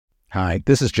Hi,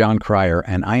 this is John Cryer,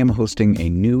 and I am hosting a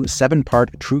new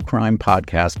 7-part true crime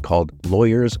podcast called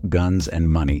Lawyers, Guns, and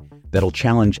Money that'll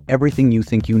challenge everything you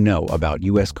think you know about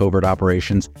U.S. covert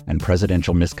operations and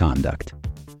presidential misconduct.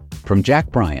 From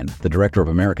Jack Bryan, the director of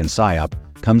American PSYOP,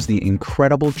 comes the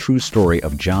incredible true story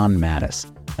of John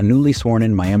Mattis, a newly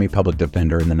sworn-in Miami public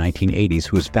defender in the 1980s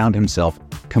who has found himself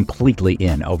completely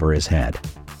in over his head.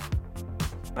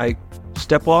 I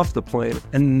step off the plane,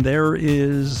 and there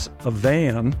is a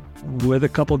van with a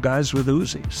couple guys with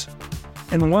Uzis.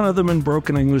 And one of them in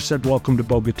broken English said, "Welcome to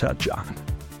Bogota, John."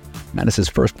 Mattis'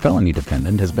 first felony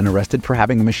defendant has been arrested for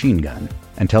having a machine gun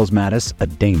and tells Mattis a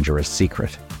dangerous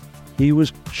secret. He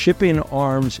was shipping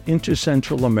arms into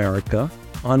Central America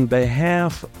on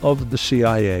behalf of the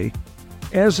CIA.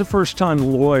 As a first-time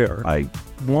lawyer, I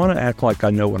want to act like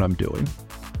I know what I'm doing.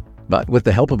 But with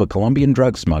the help of a Colombian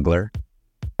drug smuggler,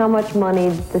 how much money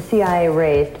the CIA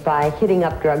raised by hitting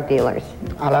up drug dealers?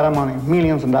 A lot of money,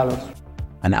 millions of dollars.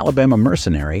 An Alabama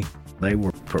mercenary, they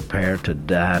were prepared to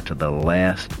die to the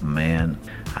last man.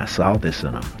 I saw this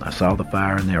in them. I saw the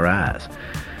fire in their eyes.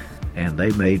 And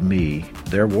they made me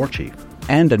their war chief.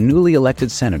 And a newly elected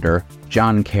senator,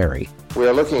 John Kerry. We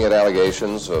are looking at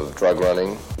allegations of drug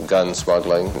running, gun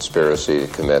smuggling, conspiracy to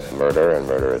commit murder and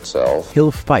murder itself. He'll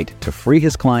fight to free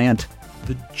his client.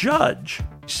 The judge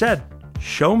said,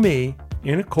 "Show me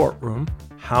in a courtroom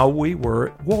how we were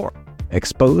at war."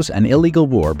 Expose an illegal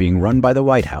war being run by the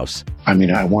White House. I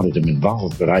mean, I wanted him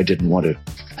involved, but I didn't want to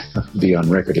be on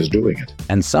record as doing it.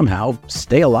 And somehow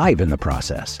stay alive in the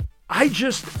process. I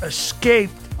just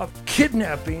escaped a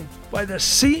kidnapping by the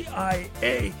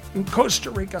CIA in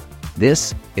Costa Rica.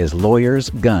 This is Lawyers,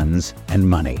 Guns, and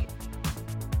Money.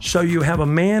 So you have a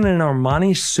man in an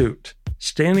Armani suit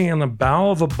standing on the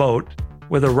bow of a boat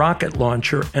with a rocket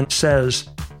launcher and says,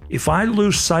 "If I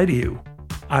lose sight of you,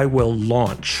 I will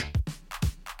launch.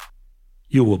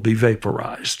 You will be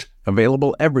vaporized."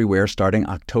 Available everywhere starting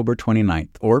October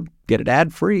 29th, or get it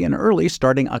ad-free and early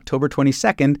starting October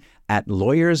 22nd at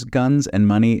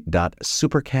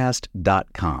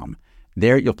lawyersgunsandmoney.supercast.com.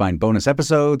 There you'll find bonus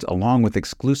episodes along with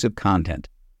exclusive content.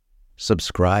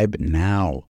 Subscribe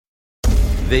now.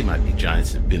 They Might Be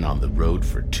Giants have been on the road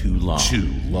for too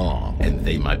long. And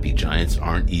They Might Be Giants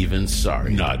aren't even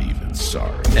sorry. Not even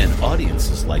sorry. And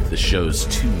audiences like the shows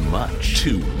too much.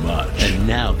 And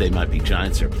now They Might Be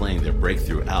Giants are playing their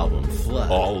breakthrough album, Flood.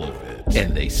 All of it.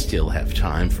 And they still have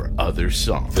time for other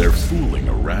songs. They're fooling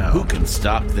around. Who can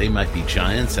stop They Might Be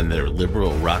Giants and their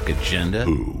liberal rock agenda?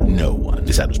 Who? No one.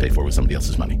 This ad was paid for with somebody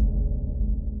else's money.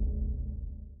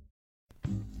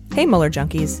 Hey Mueller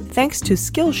junkies, thanks to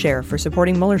Skillshare for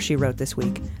supporting Mueller, She Wrote this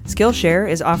week. Skillshare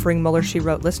is offering Mueller, She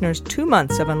Wrote listeners 2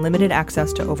 months of unlimited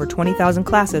access to over 20,000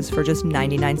 classes for just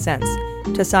 99 cents.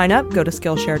 To sign up, go to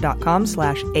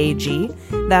Skillshare.com/AG.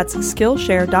 That's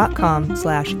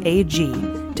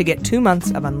Skillshare.com/AG to get 2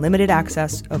 months of unlimited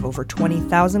access of over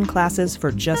 20,000 classes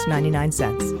for just 99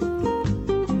 cents.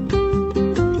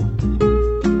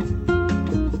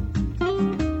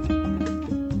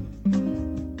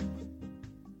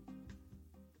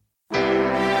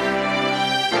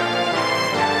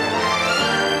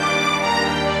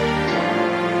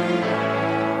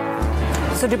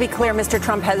 So to be clear, Mr.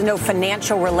 Trump has no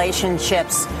financial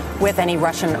relationships with any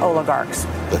Russian oligarchs.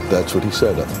 That's what he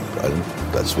said.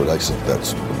 That's what I said.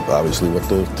 That's obviously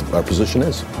what our position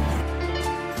is.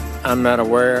 I'm not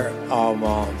aware of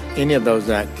any of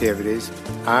those activities.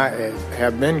 I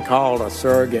have been called a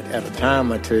surrogate at a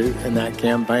time or two in that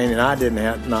campaign, and I did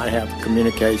not have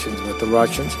communications with the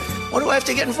Russians. What do I have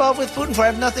to get involved with Putin for? I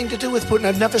have nothing to do with Putin.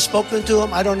 I've never spoken to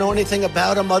him. I don't know anything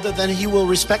about him other than he will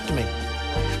respect me.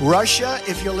 Russia,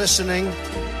 if you're listening,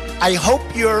 I hope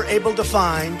you're able to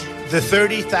find the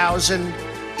 30,000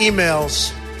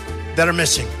 emails that are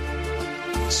missing.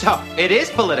 So, it is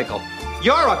political.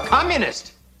 You're a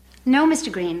communist. No,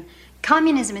 Mr. Green.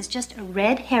 Communism is just a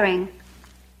red herring.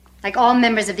 Like all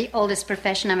members of the oldest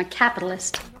profession, I'm a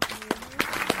capitalist.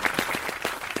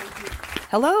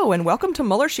 Hello, and welcome to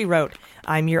Mueller, She Wrote.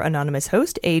 I'm your anonymous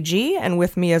host, AG, and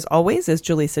with me, as always, is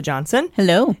Jaleesa Johnson.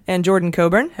 Hello. And Jordan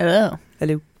Coburn. Hello.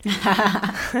 Hello.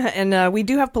 And we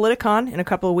do have Politicon in a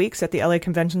couple of weeks at the LA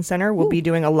Convention Center. We'll be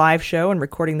doing a live show and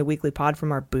recording the weekly pod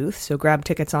from our booth, so grab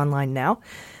tickets online now.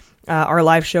 Our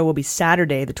live show will be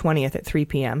Saturday, the 20th at 3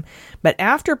 p.m. But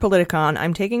after Politicon,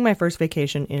 I'm taking my first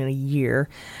vacation in a year.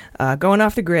 Going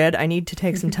off the grid, I need to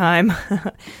take some time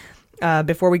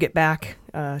before we get back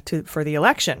for the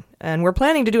election. And we're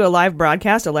planning to do a live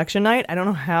broadcast election night. I don't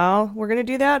know how we're going to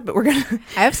do that, but we're going to...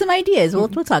 I have some ideas. We'll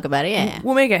talk about it, yeah.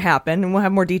 We'll make it happen, and we'll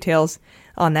have more details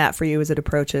on that for you as it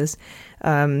approaches.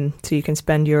 So you can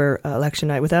spend your election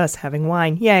night with us having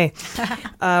wine. Yay.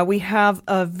 We have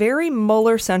a very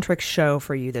Mueller-centric show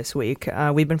for you this week.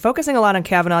 We've been focusing a lot on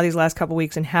Kavanaugh these last couple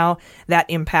weeks and how that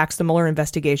impacts the Mueller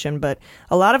investigation, but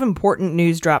a lot of important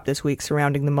news dropped this week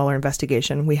surrounding the Mueller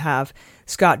investigation. We have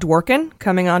Scott Dworkin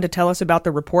coming on to tell us about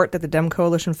the report that the Dem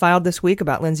Coalition filed this week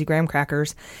about Lindsey Graham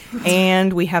crackers.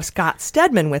 And we have Scott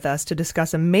Stedman with us to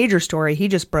discuss a major story he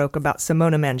just broke about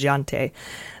Simona Mangiante.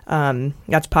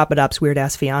 That's Papa Dop's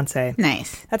weird-ass fiance.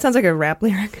 Nice. That sounds like a rap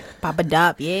lyric. Papa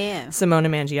Dop, yeah. Simona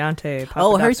Mangiante,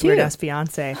 Papa Dop's weird-ass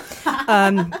fiance.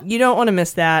 You don't want to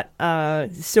miss that.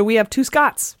 So we have two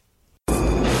Scotts.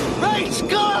 Hey,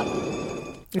 Scott!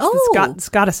 It's the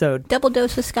Scottisode. Double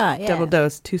dose of Scott, yeah. Double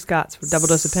dose, two Scots for double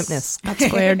dose of pimpness. Scott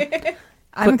squared.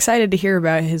 I'm excited to hear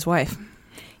about his wife.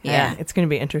 Yeah, it's going to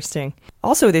be interesting.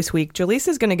 Also this week, Jaleesa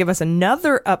is going to give us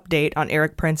another update on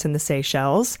Eric Prince and the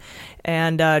Seychelles.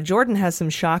 And Jordan has some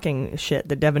shocking shit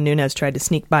that Devin Nunes tried to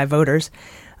sneak by voters.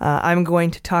 I'm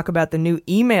going to talk about the new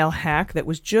email hack that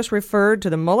was just referred to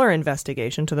the Mueller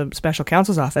investigation, to the special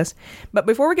counsel's office. But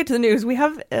before we get to the news, we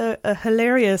have a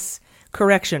hilarious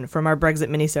correction from our Brexit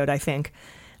minisode, I think.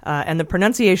 And the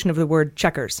pronunciation of the word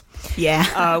checkers.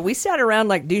 Yeah. We sat around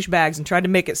like douchebags and tried to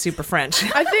make it super French.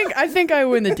 I think I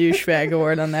win the douchebag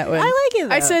award on that one. I like it,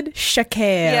 though. I said chaker.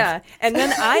 Yeah. And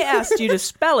then I asked you to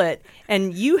spell it,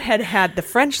 and you had the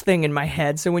French thing in my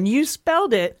head. So when you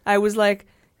spelled it, I was like,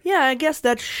 yeah, I guess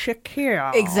that's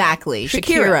Shakira. Exactly.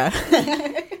 Shakira.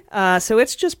 So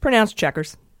it's just pronounced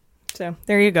checkers. So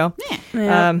there you go.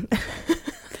 Yeah.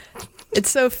 It's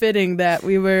so fitting that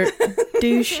we were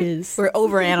douches. We're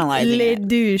overanalyzing Le it.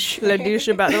 douche. Le douche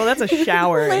about... Well, that's a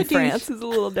shower in France. It's a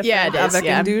little different. Yeah, it is. Avec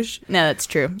Yeah. un douche. No, that's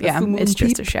true. Yeah, it's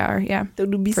just a shower. Yeah. For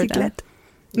them.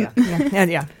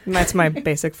 Yeah. That's my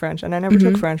basic French. And I never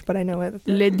took French, but I know it.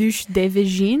 Le douche des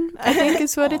vagines, I think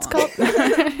is what it's called.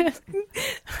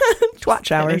 Twat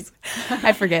showers.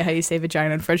 I forget how you say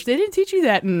vagina in French. They didn't teach you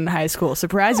that in high school,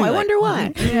 surprisingly. I wonder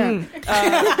why. Yeah.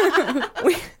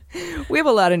 We have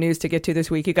a lot of news to get to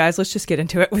this week, you guys. Let's just get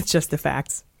into it with just the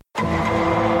facts.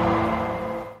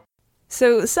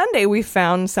 So Sunday, we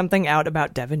found something out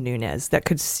about Devin Nunes that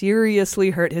could seriously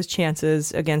hurt his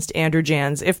chances against Andrew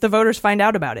Jans if the voters find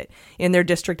out about it in their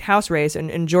district House race.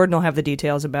 And Jordan will have the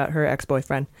details about her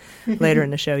ex-boyfriend later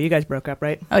in the show. You guys broke up,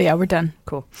 right? Oh, yeah, we're done.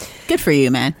 Cool. Good for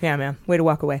you, man. Yeah, man. Way to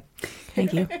walk away.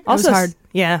 Thank you. Also, it was hard.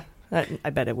 Yeah, I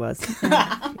bet it was.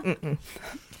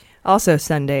 Also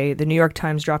Sunday, the New York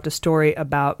Times dropped a story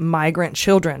about migrant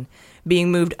children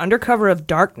being moved under cover of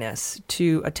darkness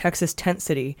to a Texas tent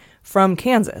city from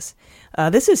Kansas.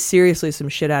 This is seriously some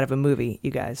shit out of a movie,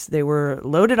 you guys. They were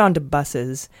loaded onto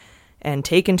buses and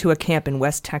taken to a camp in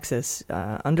West Texas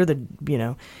in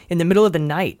the middle of the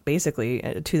night,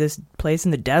 basically, to this place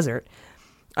in the desert.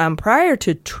 Prior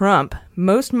to Trump,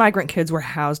 most migrant kids were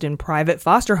housed in private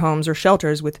foster homes or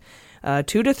shelters with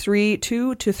two to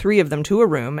three of them to a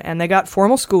room, and they got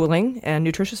formal schooling and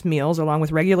nutritious meals along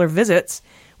with regular visits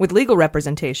with legal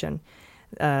representation,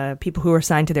 people who are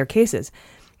assigned to their cases.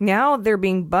 Now they're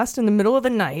being bussed in the middle of the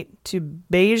night to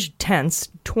beige tents,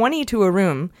 20 to a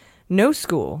room, no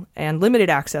school, and limited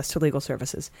access to legal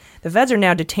services. The feds are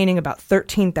now detaining about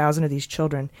 13,000 of these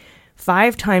children,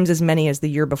 5 times as many as the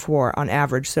year before on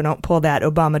average, so don't pull that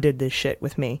Obama did this shit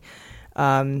with me.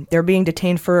 They're being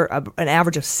detained for an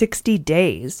average of 60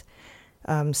 days.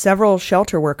 Several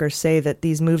shelter workers say that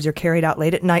these moves are carried out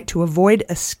late at night to avoid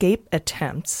escape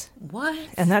attempts. What?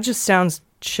 And that just sounds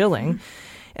chilling.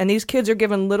 And these kids are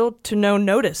given little to no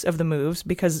notice of the moves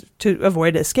because to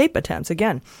avoid escape attempts.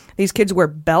 Again, these kids wear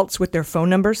belts with their phone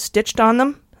numbers stitched on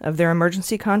them of their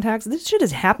emergency contacts. This shit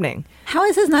is happening. How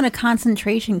is this not a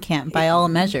concentration camp by all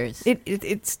measures?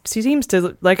 It seems to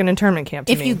look like an internment camp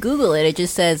to me. If you Google it, it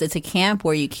just says it's a camp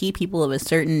where you keep people of a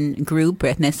certain group,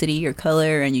 or ethnicity, or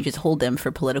color, and you just hold them for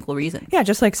political reasons. Yeah,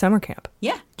 just like summer camp.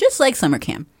 Yeah, just like summer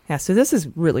camp. Yeah, so this is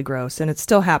really gross, and it's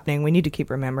still happening. We need to keep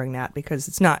remembering that because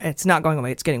it's not going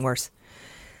away. It's getting worse.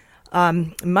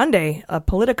 Monday, a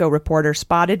Politico reporter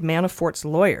spotted Manafort's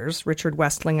lawyers, Richard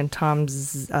Westling and Tom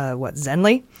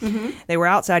Zenley. Mm-hmm. They were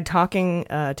outside talking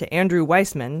to Andrew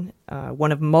Weissman,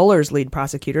 one of Mueller's lead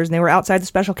prosecutors, and they were outside the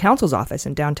special counsel's office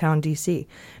in downtown D.C.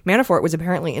 Manafort was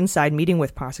apparently inside meeting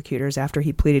with prosecutors after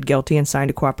he pleaded guilty and signed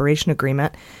a cooperation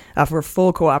agreement for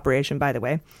full cooperation, by the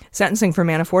way. Sentencing for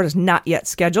Manafort is not yet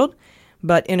scheduled.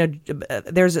 But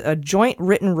there's a joint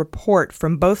written report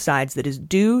from both sides that is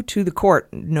due to the court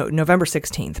November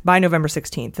 16th. By November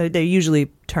 16th. They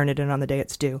usually turn it in on the day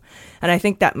it's due. And I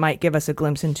think that might give us a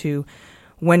glimpse into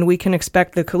when we can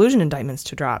expect the collusion indictments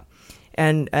to drop.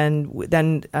 And then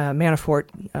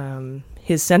Manafort,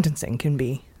 his sentencing can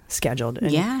be scheduled.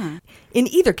 And yeah. In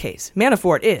either case,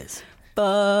 Manafort is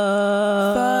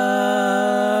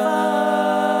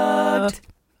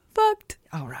fucked.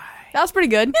 All right. That was pretty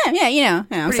good. Yeah,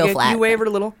 I'm Pretty so good. flat. You wavered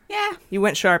a little. Yeah. You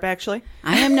went sharp, actually.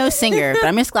 I am no singer, but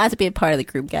I'm just glad to be a part of the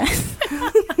group, guys.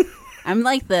 I'm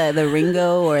like the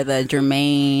Ringo or the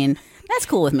Jermaine. That's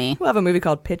cool with me. We'll have a movie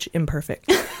called Pitch Imperfect.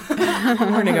 We're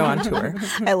going to go on tour.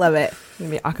 I love it. It's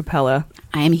going to be a cappella.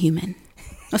 I am human.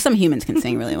 Well, some humans can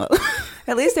sing really well.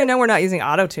 At least they know we're not using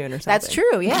auto-tune or something. That's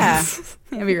true, yeah.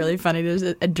 It'd be really funny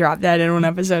to drop that in one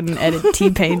episode and edit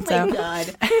T-Pain. Oh my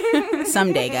God.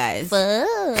 Someday, guys.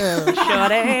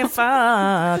 Shorty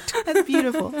fucked. That's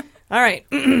beautiful. All right.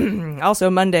 Also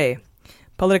Monday,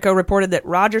 Politico reported that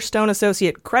Roger Stone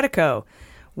associate Credico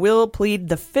will plead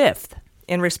the Fifth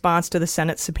in response to the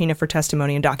Senate's subpoena for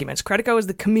testimony and documents. Credico is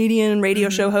the comedian radio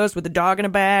show host with the dog in a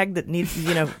bag that needs, he's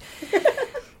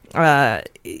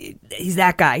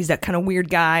that guy. He's that kind of weird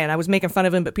guy. And I was making fun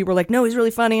of him, but people were like, no, he's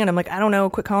really funny. And I'm like, I don't know.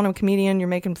 Quit calling him a comedian.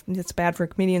 It's bad for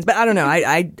comedians. But I don't know.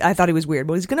 I thought he was weird.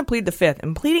 Well, he's going to plead the Fifth.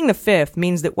 And pleading the Fifth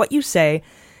means that what you say,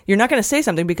 you're not going to say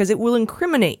something because it will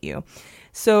incriminate you.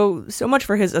 So much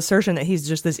for his assertion that he's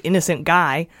just this innocent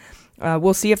guy.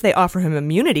 We'll see if they offer him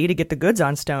immunity to get the goods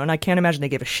on Stone. I can't imagine they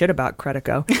give a shit about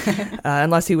Credico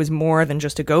unless he was more than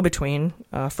just a go-between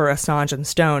for Assange and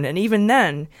Stone. And even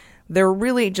then, they're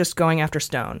really just going after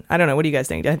Stone. I don't know. What do you guys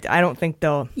think? I don't think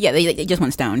they'll... Yeah, they just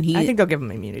want Stone. I think they'll give him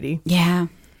immunity. Yeah.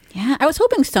 Yeah, I was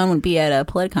hoping Stone would be at a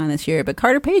Politicon this year, but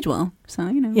Carter Page will. So,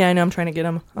 Yeah, I know. I'm trying to get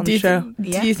him on the show.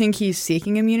 Do you think he's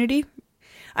seeking immunity?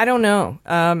 I don't know.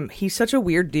 He's such a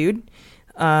weird dude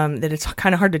that it's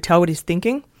kind of hard to tell what he's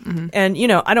thinking. Mm-hmm. And,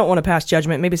 I don't want to pass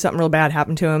judgment. Maybe something real bad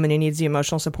happened to him and he needs the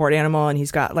emotional support animal and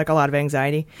he's got like a lot of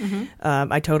anxiety.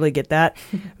 Mm-hmm. I totally get that.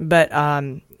 But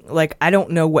I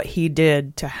don't know what he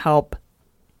did to help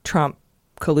Trump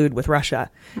collude with Russia.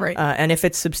 Right. And if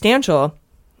it's substantial,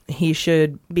 he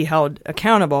should be held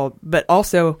accountable. But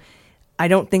also, I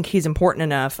don't think he's important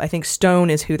enough. I think Stone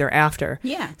is who they're after.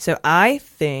 Yeah. So I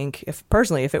think, if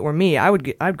it were me,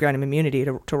 I'd grant him immunity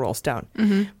to roll Stone.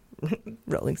 Mm-hmm.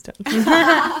 Rolling Stone.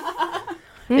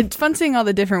 It's fun seeing all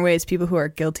the different ways people who are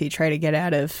guilty try to get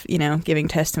out of, giving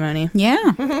testimony.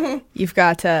 Yeah. You've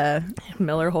got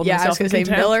Miller holding himself in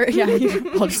contempt. Miller. Yeah,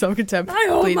 you hold yourself in contempt. I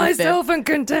hold myself in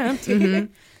contempt.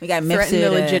 Mm-hmm. We got threaten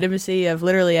the legitimacy of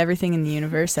literally everything in the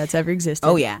universe that's ever existed.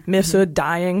 Oh, yeah. Mifsud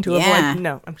dying to avoid...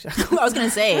 No, I'm sorry. I was going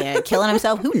to say, killing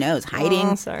himself, who knows? Hiding.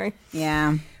 Oh, sorry.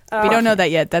 Yeah. We don't know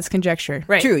that yet. That's conjecture.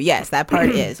 Right. True, yes, that part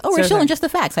is. Oh, we're showing just the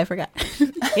facts. I forgot.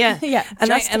 Yeah. Yeah.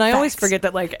 And I always forget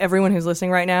that, everyone who's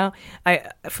listening right now,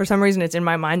 for some reason, it's in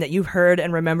my mind that you've heard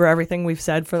and remember everything we've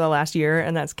said for the last year,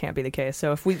 and that can't be the case.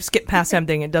 So if we skip past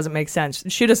something, it doesn't make sense.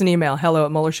 Shoot us an email,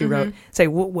 hello@Mueller, she wrote. Say,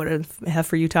 what the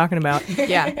F are you talking about?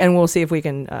 Yeah. And we'll see if we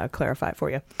can clarify it for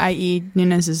you. I.e.,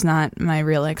 Nunes is not my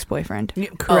real ex-boyfriend.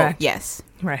 Correct. Oh, yes.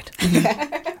 Right.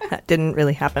 That didn't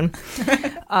really happen.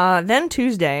 Then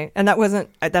Tuesday, and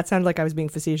that sounded like I was being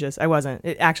facetious. I wasn't.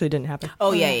 It actually didn't happen.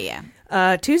 Oh,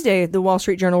 yeah. Tuesday, the Wall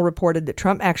Street Journal reported that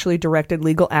Trump actually directed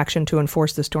legal action to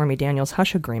enforce the Stormy Daniels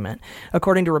hush agreement.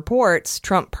 According to reports,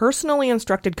 Trump personally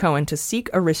instructed Cohen to seek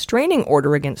a restraining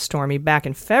order against Stormy back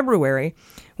in February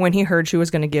when he heard she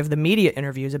was going to give the media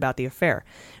interviews about the affair.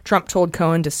 Trump told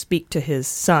Cohen to speak to his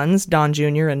sons, Don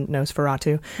Jr. and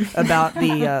Nosferatu, about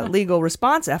the legal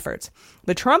response efforts.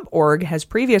 The Trump org has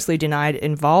previously denied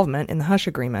involvement in the hush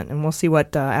agreement, and we'll see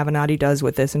what Avenatti does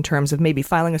with this in terms of maybe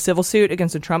filing a civil suit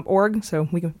against the Trump org, so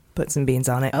we can put some beans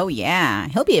on it. Oh, yeah.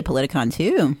 He'll be at Politicon,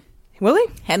 too. Will he?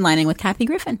 Headlining with Kathy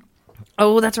Griffin.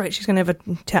 Oh, that's right. She's going to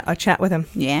have a chat with him.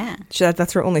 Yeah.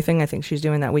 That's her only thing I think she's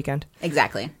doing that weekend.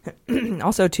 Exactly.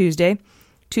 Also Tuesday,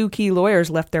 2 key lawyers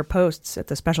left their posts at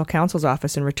the special counsel's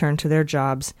office and returned to their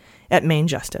jobs at Maine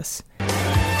Justice.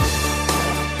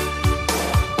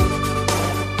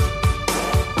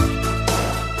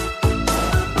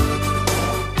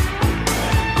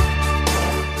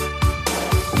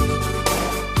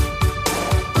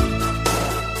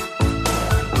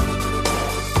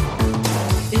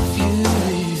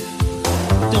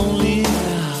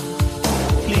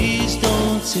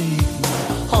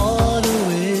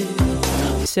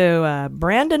 So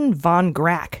Brandon Von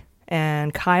Grack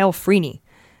and Kyle Freeney,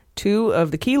 two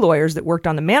of the key lawyers that worked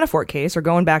on the Manafort case, are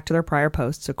going back to their prior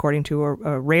posts, according to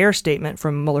a rare statement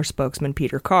from Mueller spokesman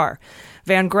Peter Carr.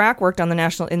 Van Grack worked on the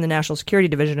National Security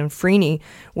Division, and Freeney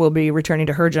will be returning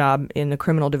to her job in the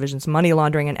Criminal Division's Money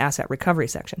Laundering and Asset Recovery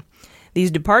section.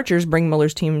 These departures bring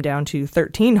Mueller's team down to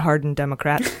 13 hardened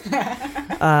Democrats.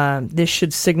 This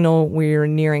should signal we're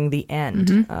nearing the end.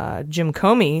 Mm-hmm. Jim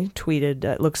Comey tweeted,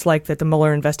 it looks like that the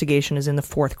Mueller investigation is in the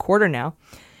fourth quarter now.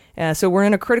 So we're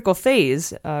in a critical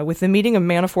phase. With the meeting of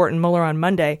Manafort and Mueller on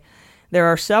Monday, there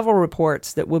are several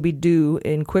reports that will be due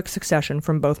in quick succession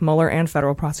from both Mueller and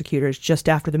federal prosecutors just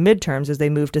after the midterms as they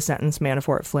move to sentence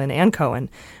Manafort, Flynn, and Cohen,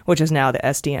 which is now the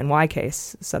SDNY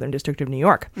case, Southern District of New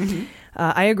York.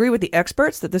 I agree with the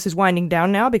experts that this is winding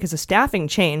down now because a staffing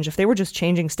change, if they were just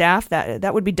changing staff,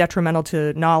 that would be detrimental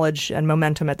to knowledge and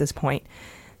momentum at this point.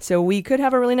 So we could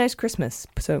have a really nice Christmas.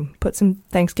 So put some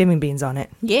Thanksgiving beans on it.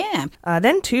 Yeah.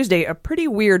 Then Tuesday, a pretty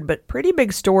weird but pretty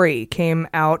big story came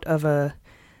out about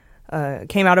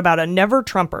a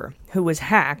never-Trumper who was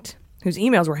hacked, whose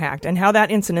emails were hacked, and how that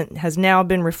incident has now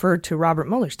been referred to Robert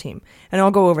Mueller's team. And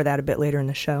I'll go over that a bit later in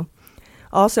the show.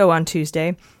 Also on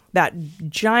Tuesday, that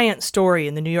giant story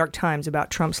in the New York Times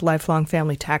about Trump's lifelong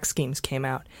family tax schemes came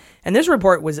out. And this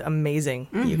report was amazing,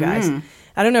 you guys.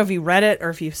 I don't know if you read it or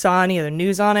if you saw any of the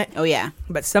news on it. Oh, yeah.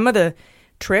 But some of the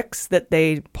tricks that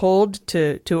they pulled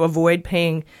to avoid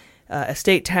paying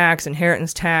estate tax,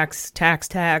 inheritance tax,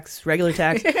 regular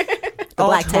tax.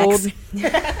 Black tax.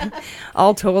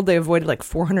 All told, they avoided like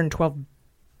 $412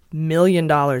 million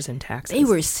in taxes. They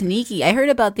were sneaky. I heard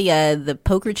about the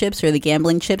poker chips or the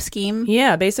gambling chip scheme.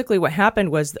 Yeah, basically what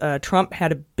happened was Trump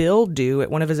had a bill due at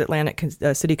one of his Atlantic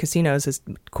City casinos, his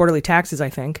quarterly taxes, I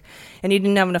think, and he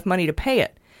didn't have enough money to pay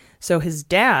it. So his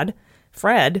dad,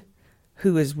 Fred,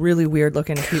 who is really weird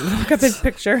looking. If you look up his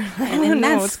picture, I don't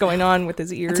know what's going on with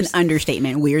his ears. That's an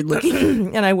understatement, weird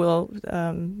looking. And I will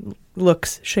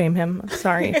looks shame him.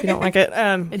 Sorry if you don't like it.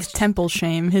 It's temple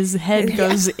shame. His head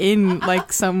goes in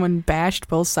like someone bashed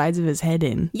both sides of his head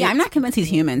in. Yeah, I'm not convinced he's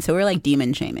human, so we're like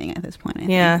demon shaming at this point. I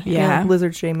think. Yeah.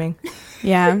 Lizard shaming.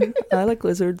 Yeah. I like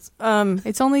lizards.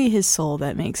 It's only his soul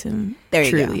that makes him there you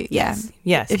truly. go. Yeah.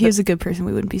 Yes. If he was a good person,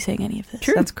 we wouldn't be saying any of this.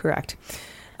 True. That's correct.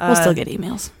 We'll still get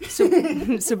emails.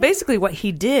 So basically what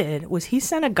he did was he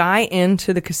sent a guy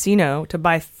into the casino to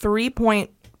buy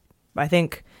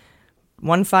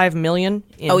 3.15 million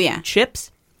in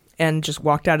chips and just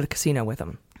walked out of the casino with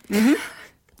them.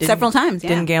 Several times, yeah.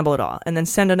 Didn't gamble at all. And then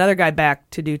send another guy back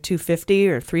to do 250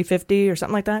 or 350 or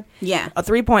something like that. Yeah. A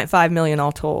 3.5 million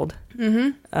all told.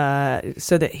 So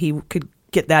that he could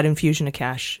get that infusion of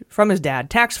cash from his dad,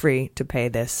 tax-free, to pay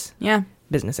this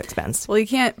business expense. Well, you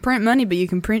can't print money, but you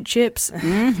can print chips.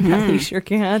 You sure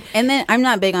can. And then I'm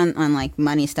not big on like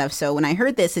money stuff, so when I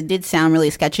heard this, it did sound really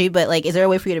sketchy. But like, is there a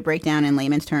way for you to break down in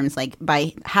layman's terms, like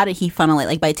by how did he funnel it?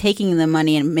 Like by taking the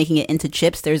money and making it into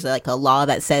chips, there's like a law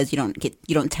that says you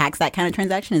don't tax that kind of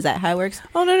transaction. Is that how it works?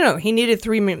 Oh no, he needed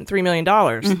 $3 million,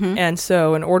 and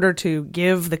so in order to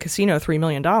give the casino $3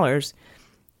 million,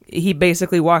 he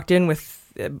basically walked in with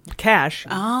cash,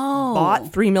 bought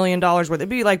 $3 million worth. It'd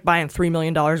be like buying $3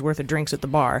 million worth of drinks at the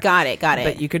bar. Got it.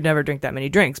 But you could never drink that many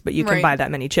drinks, but you can buy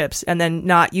that many chips, and then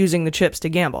not using the chips to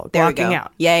gamble, blocking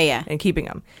out. Yeah. And keeping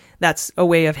them. That's a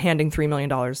way of handing $3 million,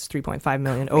 $3.5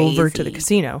 million over to the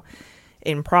casino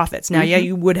in profits. Now,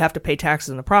 you would have to pay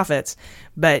taxes on the profits,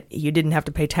 but you didn't have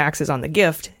to pay taxes on the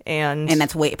gift. And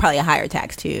that's probably a higher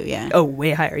tax too, yeah. Oh,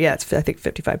 way higher. Yeah, it's I think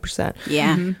 55%.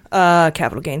 Yeah.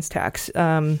 Capital gains tax.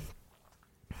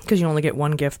 Because you only get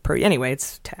one gift per. Anyway,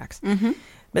 it's tax.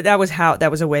 But that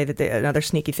was a way that another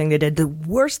sneaky thing they did. The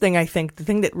worst thing, I think, the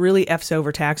thing that really F's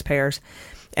over taxpayers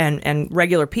and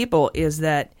regular people is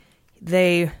that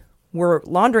they were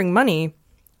laundering money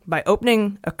by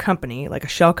opening a company, like a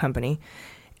shell company,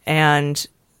 and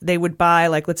they would buy,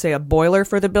 like, let's say a boiler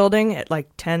for the building at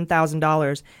like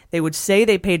 $10,000. They would say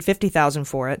they paid $50,000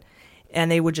 for it,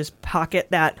 and they would just pocket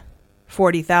that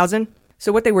 $40,000.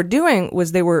 So what they were doing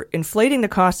was they were inflating the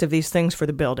cost of these things for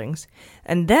the buildings,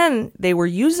 and then they were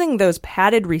using those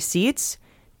padded receipts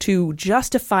to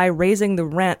justify raising the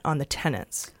rent on the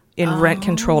tenants in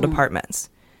rent-controlled apartments.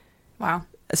 Wow.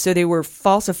 So they were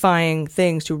falsifying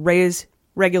things to raise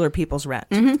regular people's rent.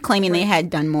 Claiming they had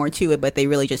done more to it, but they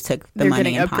really just took the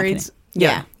money and pocketed it.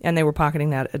 Yeah. And they were pocketing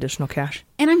that additional cash.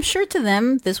 And I'm sure to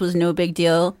them, this was no big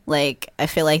deal. Like, I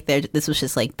feel like this was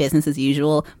just like business as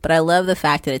usual. But I love the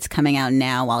fact that it's coming out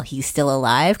now while he's still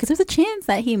alive, because there's a chance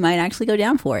that he might actually go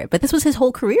down for it. But this was his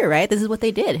whole career, right? This is what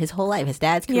they did, his whole life, his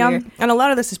dad's career. Yeah, and a lot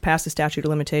of this is past the statute of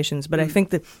limitations. But I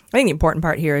think the important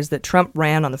part here is that Trump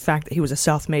ran on the fact that he was a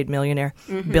self-made millionaire,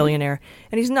 billionaire.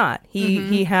 And he's not.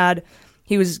 He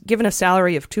was given a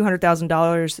salary of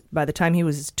 $200,000 by the time he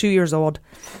was 2 years old.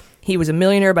 He was a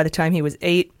millionaire by the time he was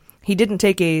 8. He didn't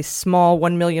take a small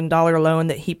 $1 million loan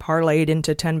that he parlayed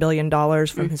into $10 billion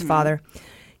from his father.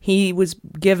 He was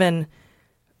given,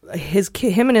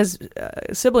 him and his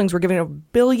siblings were given $1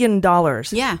 billion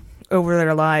over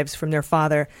their lives from their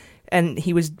father. And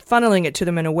he was funneling it to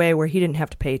them in a way where he didn't have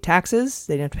to pay taxes.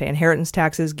 They didn't have to pay inheritance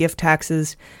taxes, gift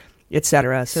taxes.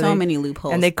 etc. So many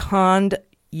loopholes. And they conned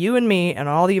you and me and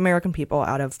all the American people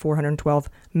out of $412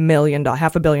 million,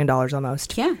 $500 million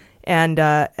almost. Yeah. And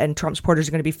Trump supporters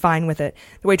are going to be fine with it.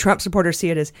 The way Trump supporters see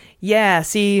it is, yeah,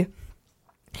 see,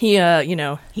 he,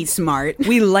 he's smart.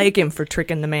 We like him for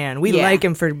tricking the man. We like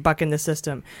him for bucking the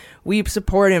system. We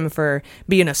support him for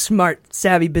being a smart,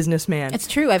 savvy businessman. It's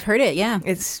true. I've heard it. Yeah.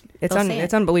 It's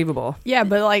unbelievable. Yeah,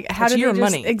 but like, how it's do your they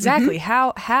just, money? Exactly.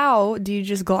 How do you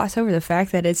just gloss over the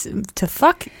fact that it's to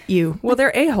fuck you? Well,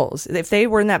 they're a-holes. If they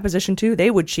were in that position too, they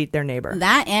would cheat their neighbor.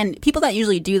 That, and people that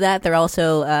usually do that, they're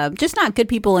also just not good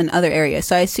people in other areas.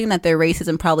 So I assume that their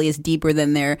racism probably is deeper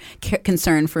than their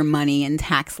concern for money and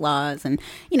tax laws. And,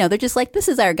 they're just like, this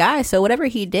is our guy. So whatever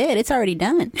he did, it's already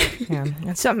done. Yeah.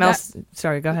 And something else.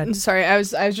 Sorry, go ahead. Sorry, I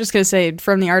was just going to say,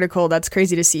 from the article, that's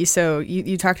crazy to see. So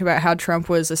you talked about how Trump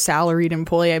was a salaried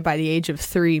employee by the age of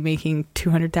 3, making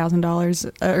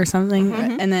 $200,000 or something.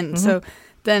 And then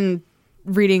then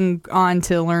reading on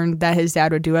to learn that his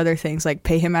dad would do other things, like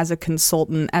pay him as a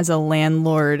consultant, as a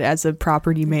landlord, as a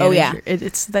property manager. Oh yeah,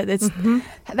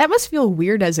 that must feel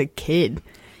weird as a kid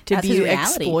to That's be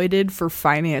exploited for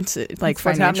finance, like That's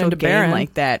financial gain Barron.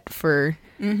 like that.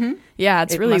 Yeah,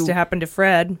 it's really must have happened to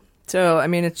Fred. So I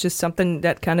mean, it's just something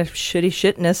that kind of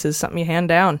shitness is something you hand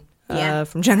down.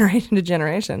 From generation to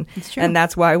generation. It's true. And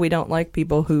that's why we don't like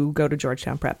people who go to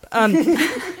Georgetown Prep.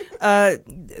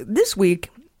 This week,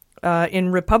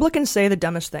 in Republicans Say the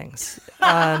Dumbest Things,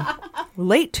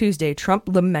 late Tuesday, Trump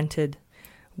lamented,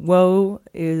 woe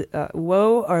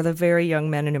are the very young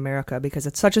men in America, because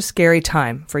it's such a scary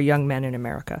time for young men in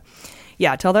America.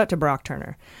 Yeah, tell that to Brock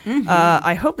Turner.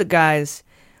 I hope that guys...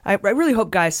 I really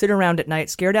hope guys sit around at night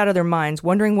scared out of their minds,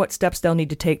 wondering what steps they'll need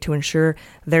to take to ensure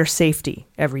their safety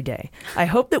every day. I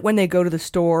hope that when they go to the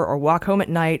store or walk home at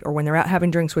night or when they're out having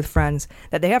drinks with friends,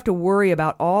 that they have to worry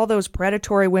about all those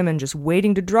predatory women just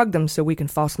waiting to drug them so we can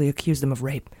falsely accuse them of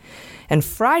rape. And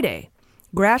Friday,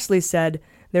 Grassley said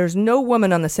there's no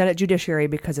woman on the Senate Judiciary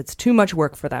because it's too much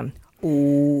work for them.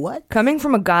 What? Coming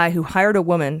from a guy who hired a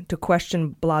woman to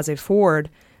question Blasey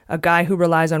Ford, a guy who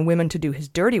relies on women to do his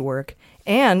dirty work,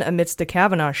 and amidst the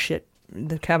Kavanaugh shit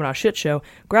show,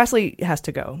 Grassley has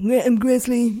to go.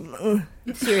 Grassley.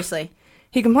 Seriously.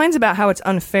 He complains about how it's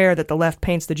unfair that the left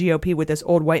paints the GOP with this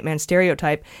old white man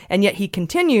stereotype, and yet he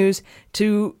continues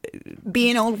to be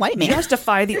an old white man.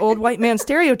 Justify the old white man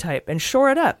stereotype and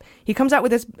shore it up. He comes out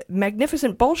with this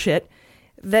magnificent bullshit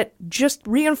that just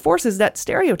reinforces that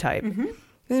stereotype.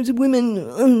 There's women,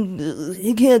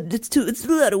 it's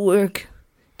a lot of work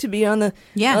to be on the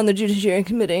Judiciary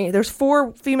Committee. There's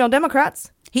 4 female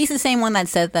Democrats. He's the same one that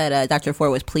said that Dr. Ford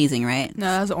was pleasing, right? No,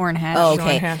 that was Orrin Hatch. Oh,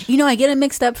 okay. I get it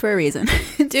mixed up for a reason.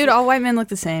 Dude, all white men look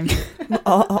the same.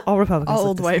 all Republicans. All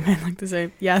old white men look the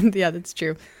same. Yeah, that's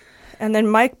true. And then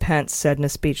Mike Pence said in a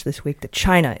speech this week that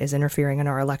China is interfering in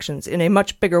our elections in a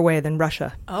much bigger way than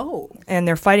Russia. Oh. And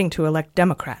they're fighting to elect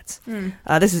Democrats.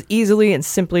 This is easily and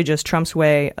simply just Trump's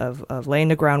way of laying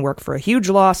the groundwork for a huge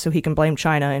loss so he can blame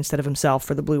China instead of himself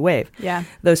for the blue wave. Yeah.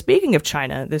 Though speaking of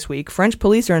China this week, French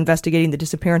police are investigating the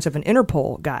disappearance of an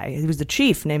Interpol guy. He was the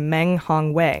chief named Meng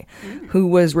Hongwei, who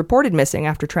was reported missing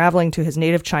after traveling to his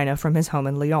native China from his home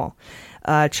in Lyon.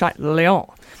 Lyon.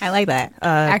 I like that.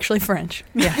 Actually French.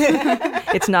 Yeah.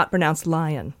 It's not pronounced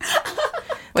lion.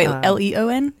 Wait,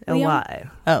 Leon? L-Y.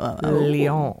 Oh.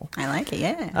 Lyon. I like it,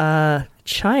 yeah.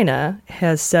 China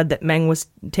has said that Meng was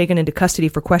taken into custody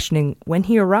for questioning when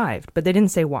he arrived, but they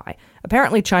didn't say why.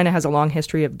 Apparently, China has a long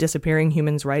history of disappearing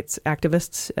human rights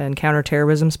activists and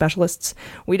counterterrorism specialists.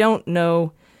 We don't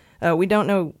know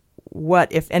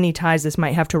what, if any, ties this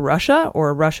might have to Russia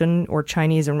or Russian or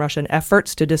Chinese and Russian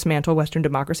efforts to dismantle Western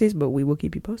democracies, but we will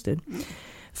keep you posted.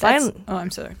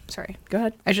 I'm sorry. Go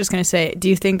ahead. I was just going to say, do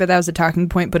you think that was a talking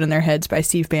point put in their heads by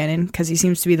Steve Bannon? Because he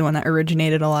seems to be the one that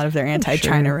originated a lot of their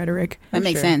anti-China rhetoric. That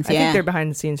makes sense, yeah. I think they're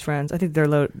behind-the-scenes friends. I think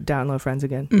they're down low friends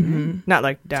again. Not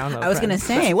like down low I was going to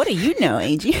say, what do you know,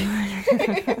 AG?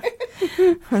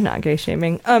 I'm not gay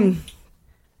shaming.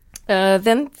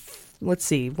 Then, let's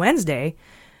see, Wednesday.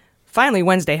 Finally,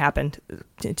 Wednesday happened.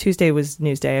 Tuesday was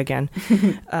Newsday again.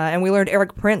 And we learned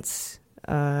Eric Prince,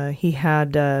 he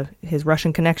had his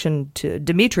Russian connection to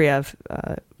Dmitriev.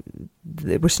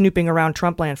 They were snooping around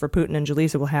Trumpland for Putin, and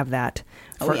Jaleesa will have that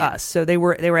for us. So they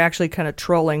were actually kind of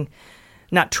trolling,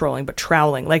 not trolling, but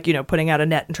troweling, like, putting out a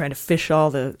net and trying to fish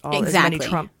all as many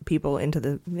Trump people into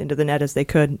the net as they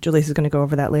could. Jaleesa's going to go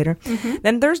over that later.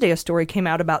 Then Thursday, a story came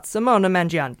out about Simona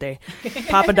Mangiante,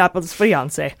 Papadopoulos'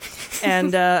 fiance,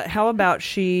 and how about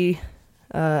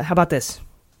this?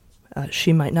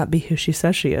 She might not be who she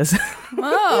says she is.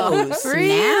 Oh,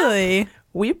 really?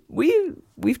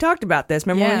 We've talked about this.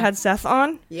 Remember when we had Seth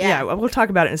on? Yeah, we'll talk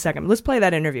about it in a second. Let's play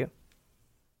that interview.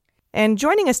 And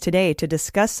joining us today to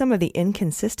discuss some of the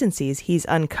inconsistencies he's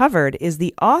uncovered is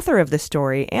the author of the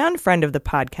story and friend of the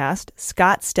podcast,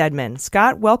 Scott Stedman.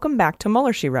 Scott, welcome back to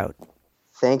Mueller, She Wrote.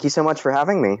 Thank you so much for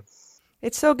having me.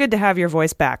 It's so good to have your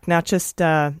voice back, not just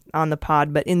on the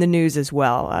pod, but in the news as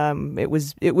well. It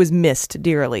was missed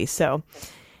dearly. So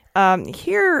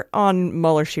here on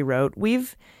Mueller, She Wrote,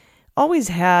 we've always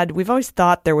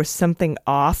thought there was something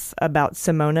off about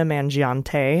Simona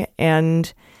Mangiante,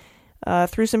 and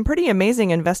through some pretty amazing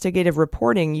investigative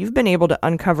reporting, you've been able to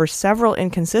uncover several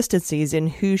inconsistencies in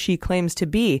who she claims to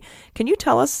be. Can you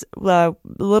tell us a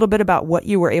little bit about what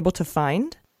you were able to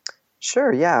find?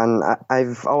 Sure, yeah, and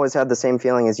I've always had the same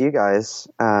feeling as you guys.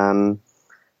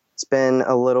 It's been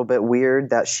a little bit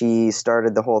weird that she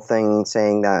started the whole thing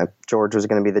saying that George was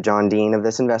going to be the John Dean of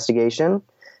this investigation,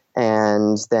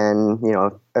 and then,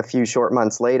 a few short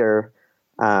months later,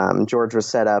 George was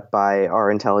set up by our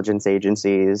intelligence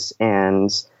agencies, and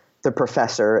the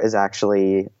professor is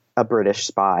actually a British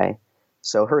spy.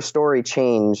 So her story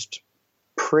changed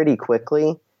pretty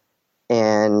quickly,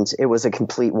 and it was a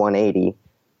complete 180.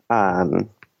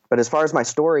 But as far as my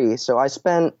story, so I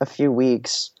spent a few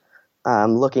weeks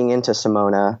looking into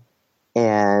Simona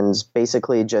and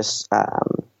basically just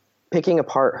picking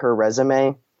apart her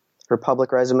resume, her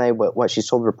public resume, what she's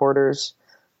told reporters.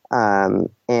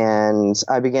 And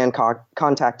I began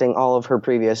contacting all of her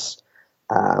previous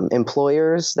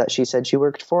employers that she said she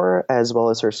worked for, as well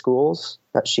as her schools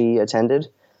that she attended.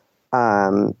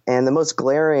 And the most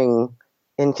glaring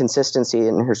inconsistency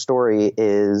in her story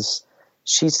is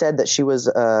she said that she was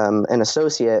an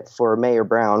associate for Mayer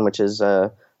Brown, which is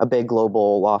a big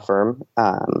global law firm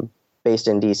based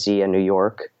in D.C. and New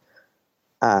York.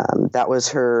 That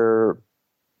was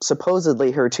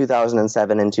supposedly her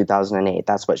 2007 and 2008.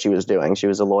 That's what she was doing. She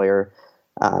was a lawyer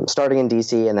starting in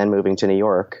D.C. and then moving to New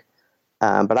York.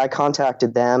 But I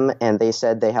contacted them, and they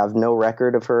said they have no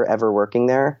record of her ever working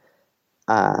there.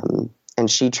 And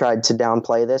she tried to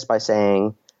downplay this by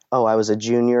saying, oh, I was a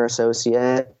junior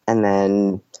associate, and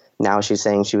then now she's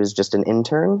saying she was just an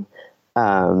intern.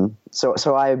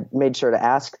 So I made sure to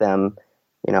ask them,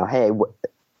 hey,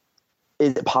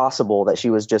 is it possible that she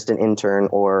was just an intern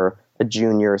or a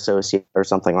junior associate or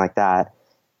something like that?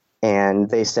 And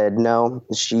they said, no,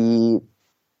 she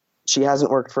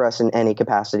hasn't worked for us in any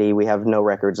capacity. We have no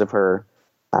records of her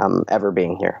ever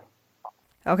being here.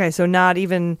 Okay, so not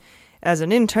even as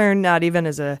an intern, not even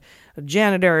as a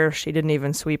janitor. She didn't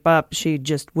even sweep up. She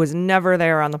just was never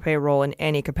there on the payroll in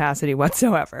any capacity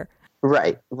whatsoever.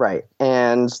 Right.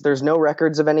 And there's no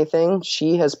records of anything.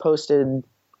 She has posted,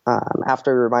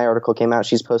 after my article came out,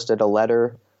 she's posted a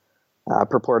letter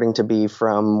purporting to be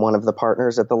from one of the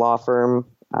partners at the law firm.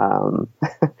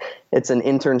 It's an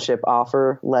internship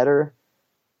offer letter.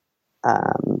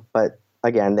 But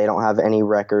again, they don't have any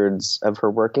records of her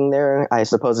working there. I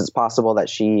suppose it's possible that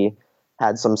she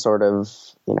had some sort of,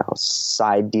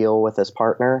 side deal with this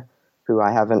partner who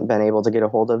I haven't been able to get a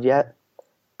hold of yet.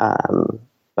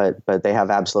 But they have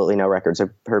absolutely no records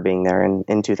of her being there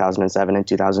in 2007 and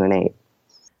 2008.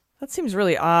 That seems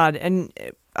really odd. And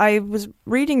I was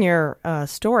reading your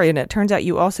story, and it turns out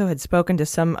you also had spoken to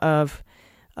some of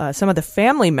the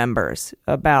family members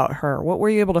about her. What were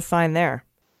you able to find there?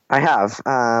 I have.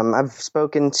 I've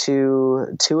spoken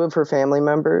to two of her family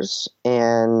members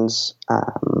and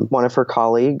one of her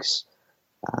colleagues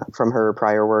from her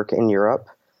prior work in Europe.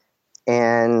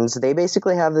 And they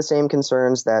basically have the same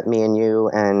concerns that me and you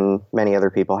and many other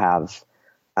people have.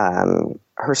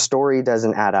 Her story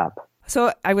doesn't add up.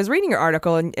 So I was reading your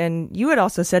article, and you had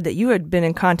also said that you had been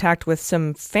in contact with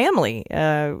some family.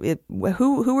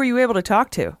 Who were you able to talk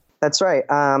to? That's right.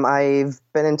 I've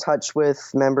been in touch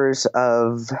with members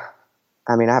of,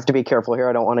 I have to be careful here.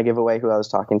 I don't want to give away who I was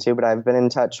talking to, but I've been in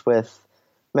touch with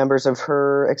members of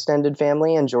her extended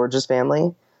family and George's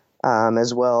family,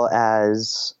 as well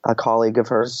as a colleague of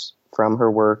hers from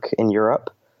her work in Europe.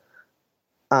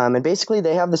 And basically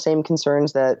they have the same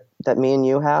concerns that me and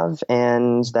you have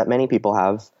and that many people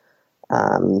have.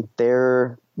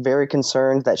 They're very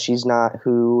concerned that she's not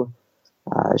who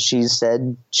she's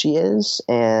said she is,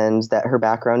 and that her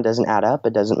background doesn't add up.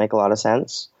 It doesn't make a lot of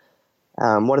sense.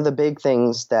 One of the big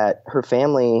things that her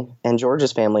family and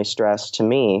George's family stressed to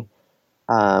me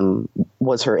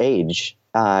was her age.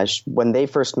 When they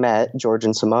first met, George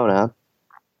and Simona,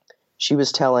 she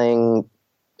was telling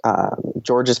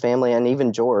George's family, and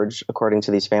even George, according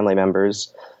to these family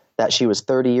members, that she was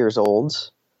 30 years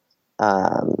old.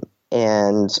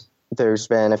 And there's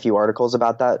been a few articles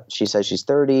about that. She says she's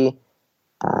 30.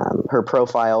 Her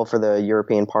profile for the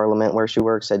European Parliament where she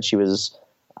works said she was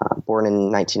born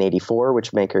in 1984,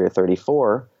 which make her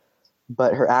 34,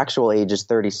 but her actual age is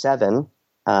 37,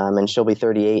 and she'll be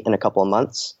 38 in a couple of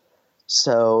months.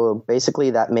 So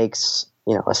basically that makes,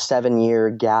 a 7-year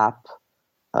gap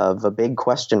of a big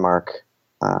question mark.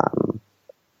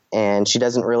 And she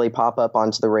doesn't really pop up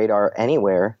onto the radar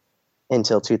anywhere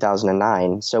until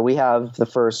 2009. So we have the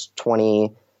first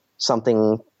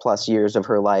 20-something plus years of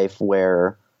her life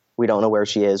where we don't know where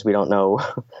she is. We don't know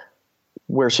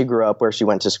where she grew up, where she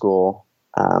went to school.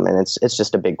 And it's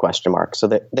just a big question mark. So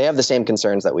they have the same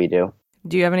concerns that we do.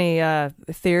 Do you have any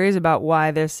theories about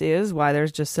why this is, why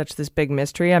there's just such this big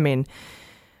mystery? I mean,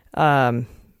 a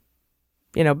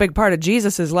big part of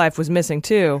Jesus's life was missing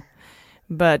too.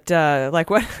 But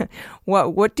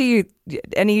what do you,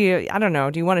 I don't know,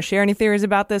 do you want to share any theories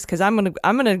about this? Because I'm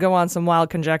gonna go on some wild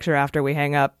conjecture after we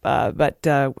hang up. But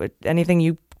anything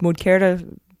you would care to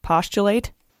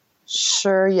postulate?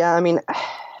 Sure, yeah. I mean,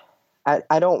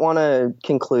 I don't want to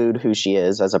conclude who she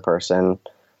is as a person.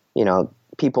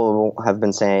 People have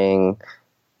been saying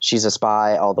she's a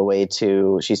spy all the way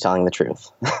to she's telling the truth,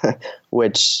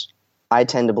 which I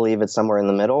tend to believe it's somewhere in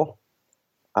the middle.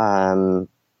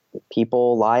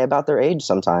 People lie about their age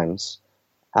sometimes.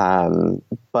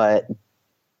 But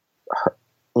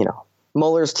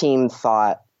Mueller's team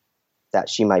thought that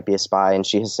she might be a spy, and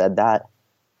she has said that.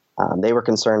 They were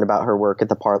concerned about her work at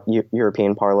the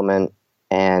European Parliament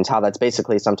and how that's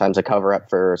basically sometimes a cover-up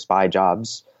for spy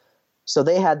jobs. So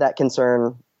they had that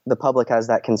concern. The public has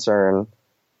that concern,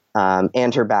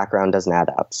 and her background doesn't add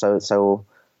up. So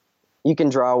you can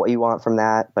draw what you want from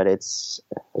that, but there's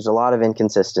a lot of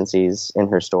inconsistencies in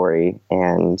her story,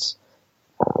 and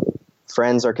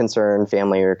friends are concerned,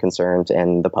 family are concerned,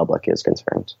 and the public is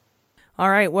concerned. All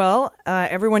right. Well,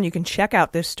 everyone, you can check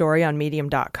out this story on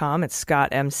medium.com. It's Scott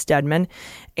M. Stedman.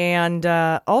 And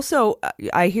also,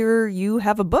 I hear you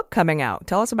have a book coming out.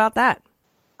 Tell us about that.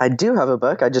 I do have a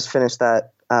book. I just finished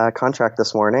that contract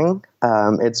this morning.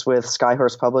 It's with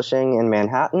Skyhorse Publishing in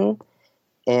Manhattan,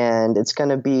 and it's going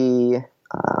to be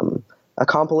a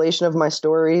compilation of my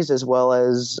stories as well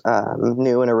as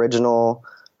new and original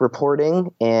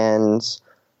reporting and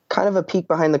kind of a peek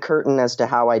behind the curtain as to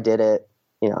how I did it,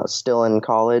 still in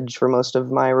college for most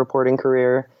of my reporting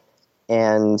career,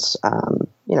 and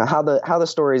how the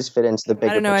stories fit into the bigger picture.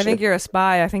 I don't know. I think you're a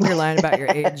spy. I think you're lying about your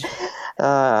age.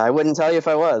 I wouldn't tell you if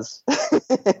I was.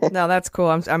 No, that's cool.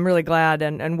 I'm really glad,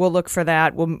 and we'll look for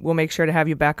that. We'll make sure to have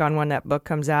you back on when that book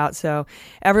comes out. So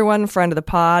everyone, friend of the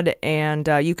pod, and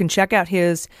you can check out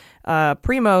his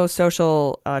Primo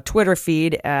Social Twitter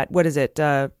feed at, what is it,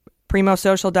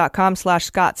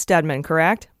 primosocial.com/Scott Stedman,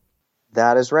 correct?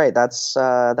 That is right. That's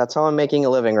how I'm making a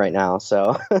living right now.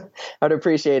 So I'd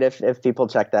appreciate if people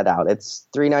check that out. It's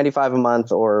 $3.95 a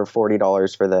month or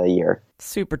 $40 for the year.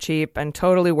 Super cheap and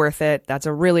totally worth it. That's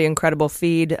a really incredible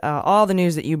feed. All the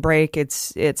news that you break,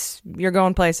 it's you're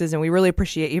going places, and we really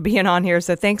appreciate you being on here.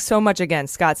 So thanks so much again,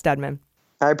 Scott Stedman.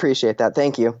 I appreciate that.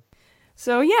 Thank you.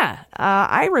 So yeah,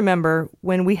 I remember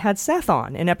when we had Seth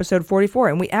on in episode 44,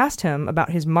 and we asked him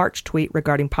about his March tweet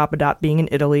regarding Papadop being in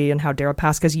Italy and how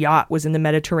Deripaska's yacht was in the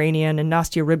Mediterranean and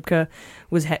Nastya Rybka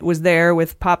was there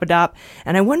with Papadop.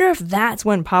 And I wonder if that's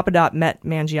when Papadop met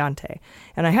Mangiante.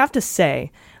 And I have to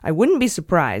say, I wouldn't be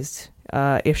surprised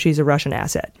if she's a Russian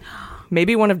asset.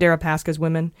 Maybe one of Deripaska's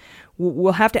women.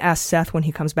 We'll have to ask Seth when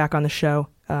he comes back on the show.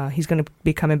 He's going to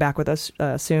be coming back with us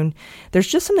soon. There's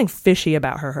just something fishy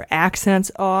about her. Her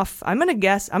accent's off. I'm going to go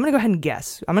ahead and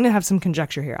guess. I'm going to have some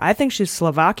conjecture here. I think she's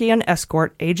Slovakian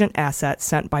escort agent asset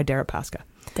sent by Deripaska.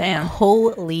 Damn.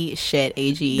 Holy shit,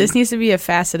 AG. This needs to be a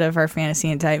facet of our fantasy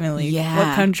indictment league. Yeah.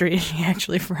 What country is she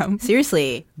actually from?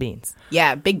 Seriously. Beans.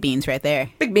 Yeah, big beans right there.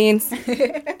 Big beans.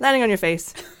 Landing on your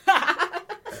face.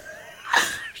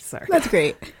 Sorry. That's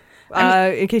great.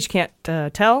 In case you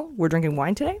can't tell, we're drinking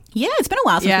wine today. Yeah, it's been a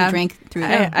while since we drank through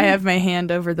that. I have my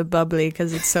hand over the bubbly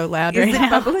because it's so loud Is right it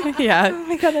now. bubbly? Yeah. Oh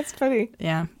my God, that's funny.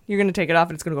 Yeah. You're going to take it off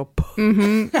and it's going to go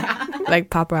Mm-hmm. Like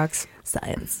Pop Rocks.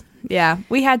 Science. Yeah,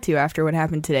 we had to after what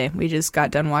happened today. We just got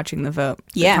done watching the vote.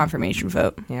 The confirmation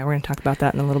vote. Yeah, we're going to talk about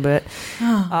that in a little bit.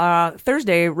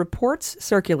 Thursday, reports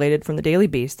circulated from the Daily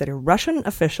Beast that a Russian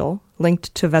official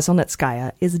linked to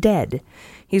Veselnitskaya is dead.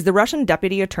 He's the Russian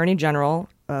Deputy Attorney General,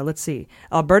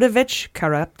 Albertovich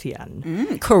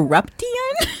Korruption.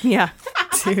 Korruption? Yeah,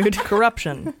 dude.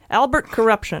 Corruption. Albert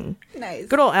Corruption. Nice.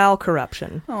 Good old Al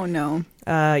Corruption. Oh, no.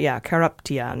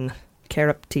 Korruption.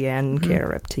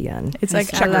 Caraptian. It's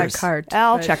like a la carte.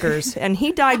 Al Checkers. And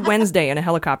he died Wednesday in a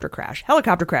helicopter crash.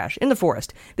 Helicopter crash in the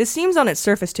forest. This seems on its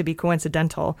surface to be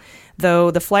coincidental, though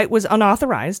the flight was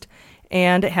unauthorized,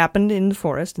 and it happened in the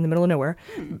forest in the middle of nowhere.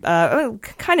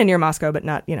 Kind of near Moscow, but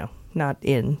not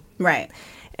in. Right.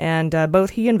 And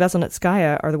both he and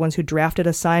Veselnitskaya are the ones who drafted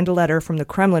a signed letter from the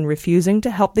Kremlin refusing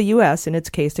to help the U.S. in its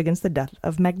case against the death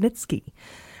of Magnitsky.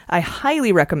 I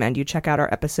highly recommend you check out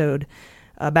our episode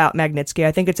about Magnitsky.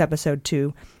 I think it's episode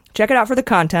 2. Check it out for the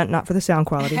content, not for the sound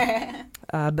quality.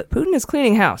 But Putin is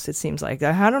cleaning house, it seems like.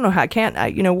 I don't know how.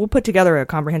 We'll put together a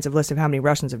comprehensive list of how many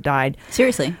Russians have died.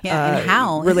 Seriously, yeah, and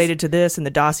how related to this and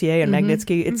the dossier and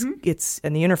Magnitsky. It's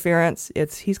and the interference.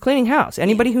 He's cleaning house.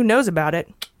 Anybody who knows about it,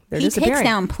 they're disappearing. Takes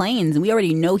down planes, and we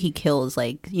already know he kills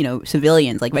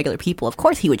civilians, like regular people. Of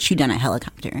course, he would shoot down a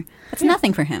helicopter. That's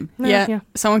nothing for him. Yeah.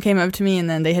 Someone came up to me, and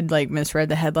then they had misread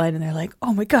the headline, and they're like,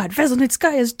 "Oh my God,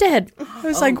 Veselnitskaya is dead." I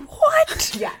was like,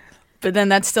 "What?" Yeah. But then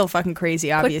that's still fucking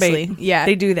crazy, obviously. Clickbait. Yeah.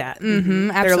 They do that. Mm-hmm,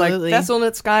 absolutely. They're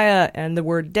like, Veselnitskaya and the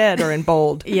word dead are in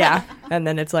bold. Yeah. And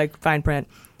then it's like, fine print,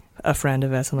 a friend of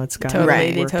Veselnitskaya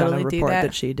Totally, they worked totally on a do report that.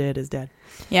 that she did is dead.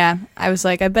 Yeah. I was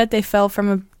like, I bet they fell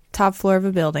from a top floor of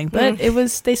a building. But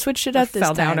they switched it up this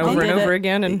fell time. down over and over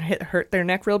again and hurt their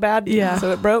neck real bad. Yeah.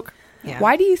 So it broke. Yeah.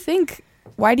 Why do you think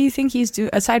he's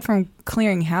aside from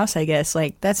clearing house, I guess,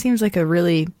 that seems like a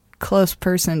really close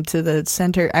person to the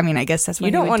center. I mean, I guess that's why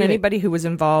you don't want anybody who was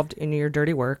involved in your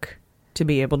dirty work to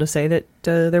be able to say that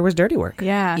there was dirty work.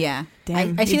 Yeah. Yeah.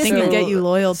 Damn, I think it would get you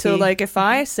loyalty. So, if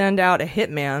I send out a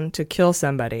hitman to kill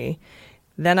somebody,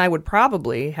 then I would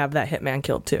probably have that hitman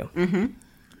killed too.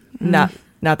 Mm-hmm.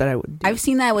 Not that I would. I've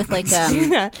seen that with with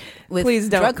Please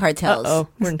don't. drug cartels. Oh,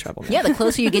 we're in trouble now. Yeah, the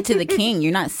closer you get to the king,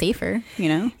 you're not safer.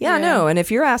 Yeah, no. And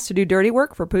if you're asked to do dirty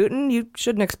work for Putin, you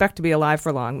shouldn't expect to be alive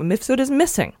for long. Mifsud is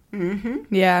missing.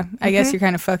 Mm-hmm. Yeah, I guess you're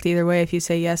kind of fucked either way if you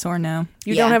say yes or no.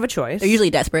 You don't have a choice. They're usually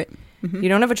desperate. Mm-hmm. You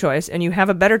don't have a choice, and you have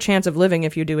a better chance of living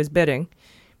if you do his bidding.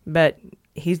 But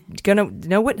he's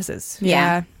no witnesses.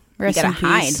 Yeah. Rest you gotta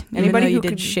in peace. hide. Anybody who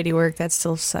did shitty work, that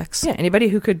still sucks. Yeah, anybody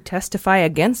who could testify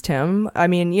against him. I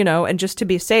mean, and just to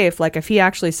be safe, if he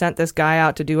actually sent this guy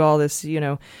out to do all this,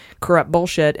 corrupt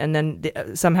bullshit, and then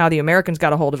somehow the Americans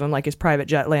got a hold of him, his private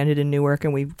jet landed in Newark,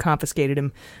 and we arrested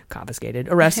him,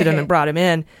 and brought him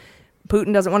in.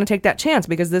 Putin doesn't want to take that chance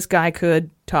because this guy could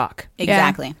talk.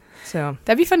 Exactly. Yeah. So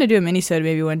that'd be fun to do a mini-sode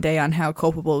maybe one day on how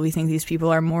culpable we think these people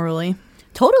are morally.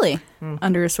 Totally.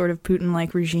 Under a sort of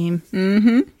Putin-like regime.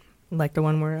 Mm-hmm. Like the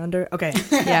one we're under? Okay.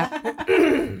 Yeah.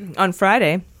 On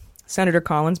Friday, Senator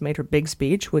Collins made her big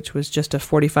speech, which was just a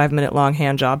 45-minute long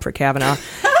hand job for Kavanaugh.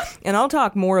 And I'll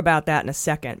talk more about that in a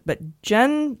second. But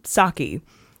Jen Psaki,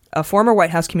 a former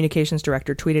White House communications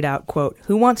director, tweeted out, quote,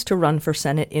 "Who wants to run for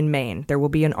Senate in Maine? There will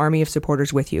be an army of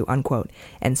supporters with you," unquote.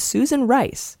 And Susan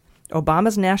Rice,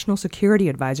 Obama's national security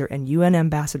advisor and UN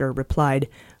ambassador, replied,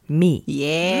 "Me."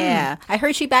 Yeah. I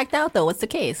heard she backed out, though. What's the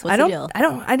case? What's the deal?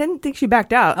 I didn't think she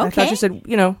backed out. Okay. I thought she said,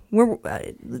 we're...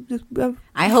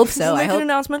 I hope so. I hope an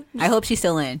announcement. I hope she's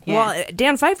still in. Yeah. Well,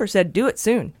 Dan Pfeiffer said, "Do it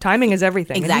soon. Timing is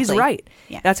everything." Exactly. And he's right.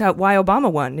 Yeah. That's why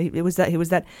Obama won. It was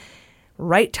that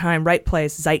right time, right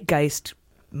place, zeitgeist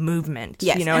movement.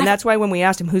 Yes. And that's why when we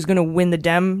asked him who's going to win the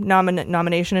Dem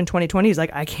nomination in 2020, he's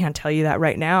like, "I can't tell you that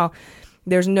right now.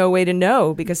 There's no way to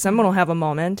know because someone will have a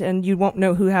moment and you won't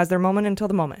know who has their moment until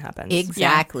the moment happens."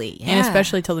 Exactly. Yeah. And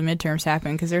especially till the midterms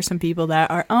happen because there's some people that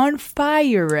are on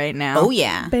fire right now. Oh,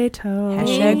 yeah. Beto.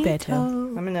 Hashtag Beto.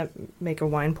 I'm going to make a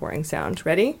wine pouring sound.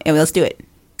 Ready? Yeah, let's do it.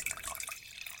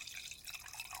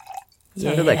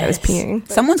 Sounded like I was peeing.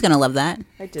 Someone's going to love that.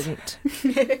 I didn't.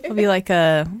 It'll be like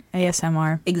a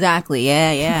ASMR. Exactly.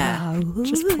 Yeah.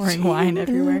 Just pouring wine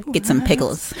everywhere. Get some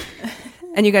pickles.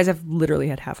 And you guys have literally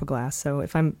had half a glass, so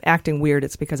if I'm acting weird,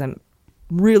 it's because I'm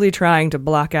really trying to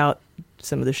block out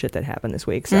some of the shit that happened this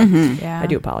week. So I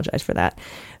do apologize for that,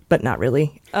 but not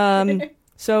really.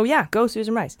 So yeah, go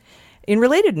Susan Rice. In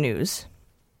related news,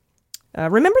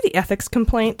 remember the ethics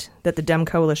complaint that the Dem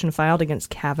Coalition filed against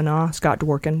Kavanaugh, Scott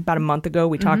Dworkin, about a month ago?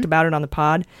 We talked about it on the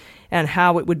pod, and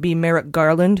how it would be Merrick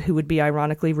Garland who would be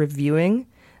ironically reviewing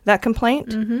that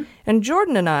complaint. And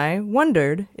Jordan and I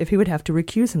wondered if he would have to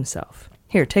recuse himself.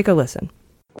 Here, take a listen.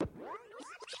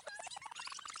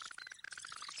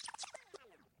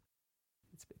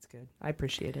 It's good. I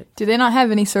appreciate it. Do they not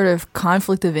have any sort of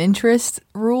conflict of interest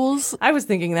rules? I was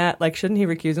thinking that, shouldn't he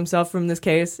recuse himself from this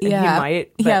case? And yeah. He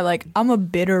might. But, yeah, I'm a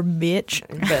bitter bitch.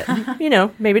 But,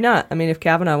 maybe not. I mean, if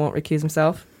Kavanaugh won't recuse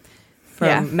himself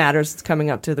from matters coming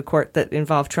up to the court that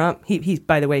involve Trump, he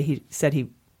by the way, he said he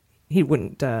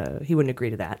wouldn't agree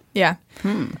to that. Yeah.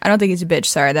 I don't think he's a bitch.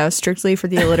 Sorry, that was strictly for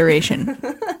the alliteration.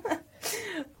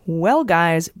 Well,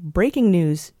 guys, breaking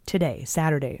news today,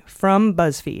 Saturday, from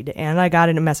BuzzFeed, and I got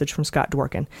a message from Scott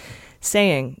Dworkin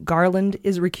saying Garland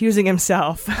is recusing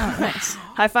himself. Oh, nice.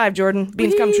 High five, Jordan.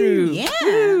 Beans come true. Yeah.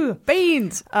 Woo.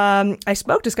 Beans. I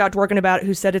spoke to Scott Dworkin about it,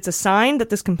 who said it's a sign that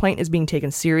this complaint is being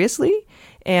taken seriously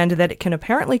and that it can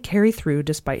apparently carry through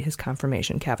despite his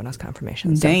confirmation, Kavanaugh's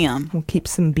confirmation. So Damn. we'll keep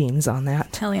some beans on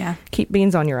that. Hell yeah. Keep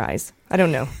beans on your eyes. I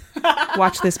don't know.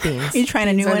 Watch this beans. You trying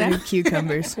a new one?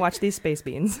 Cucumbers. Watch these space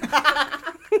beans. I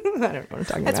don't know what I'm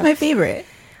talking That's about. my favorite.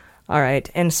 All right.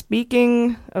 And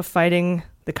speaking of fighting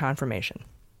the confirmation,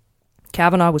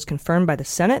 Kavanaugh was confirmed by the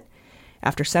Senate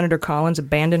after Senator Collins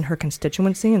abandoned her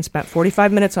constituency and spent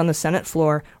 45 minutes on the Senate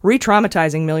floor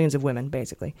re-traumatizing millions of women,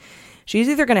 basically. She's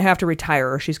either going to have to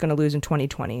retire or she's going to lose in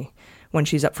 2020 when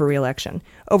she's up for re-election.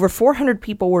 Over 400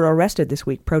 people were arrested this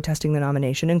week protesting the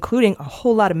nomination, including a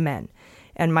whole lot of men.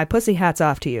 And my pussy hat's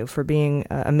off to you for being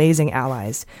amazing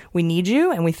allies. We need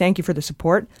you, and we thank you for the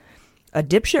support. A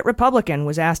dipshit Republican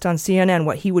was asked on CNN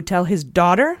what he would tell his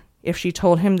daughter if she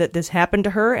told him that this happened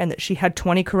to her and that she had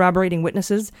 20 corroborating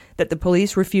witnesses that the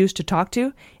police refused to talk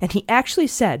to. And he actually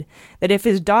said that if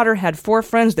his daughter had 4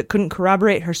 friends that couldn't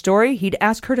corroborate her story, he'd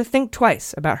ask her to think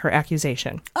twice about her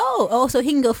accusation. Oh, so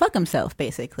he can go fuck himself,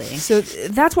 basically. So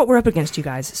that's what we're up against, you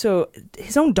guys. So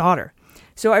his own daughter.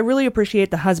 So I really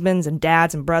appreciate the husbands and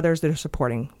dads and brothers that are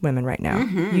supporting women right now.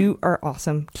 Mm-hmm. You are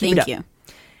awesome. Keep it up. Thank you.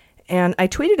 And I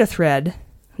tweeted a thread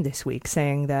this week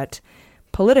saying that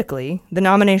politically, the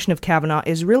nomination of Kavanaugh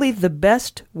is really the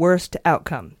best, worst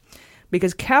outcome.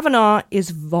 Because Kavanaugh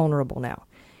is vulnerable now.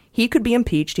 He could be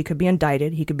impeached, he could be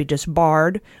indicted, he could be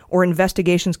disbarred, or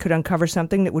investigations could uncover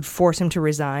something that would force him to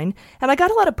resign. And I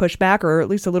got a lot of pushback, or at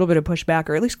least a little bit of pushback,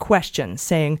 or at least questions,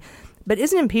 saying, but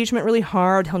isn't impeachment really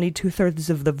hard? He'll need 2/3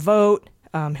 of the vote.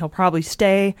 He'll probably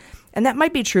stay. And that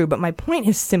might be true, but my point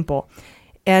is simple.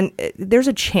 And there's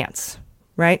a chance,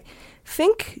 right?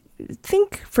 Think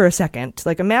for a second.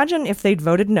 Like, imagine if they'd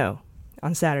voted no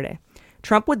on Saturday.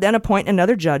 Trump would then appoint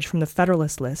another judge from the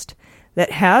Federalist list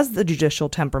that has the judicial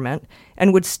temperament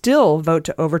and would still vote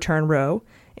to overturn Roe,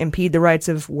 impede the rights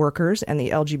of workers and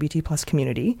the LGBT plus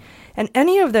community. And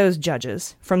any of those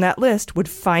judges from that list would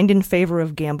find in favor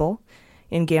of Gamble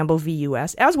in Gamble v.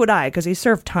 U.S., as would I, because he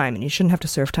served time, and you shouldn't have to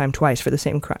serve time twice for the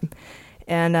same crime.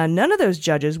 And none of those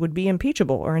judges would be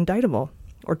impeachable or indictable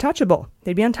or touchable.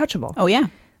 They'd be untouchable. Oh, yeah.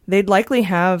 They'd likely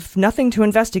have nothing to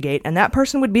investigate, and that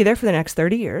person would be there for the next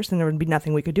 30 years, and there would be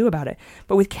nothing we could do about it.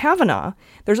 But with Kavanaugh,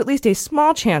 there's at least a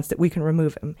small chance that we can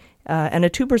remove him. And a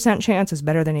 2% chance is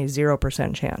better than a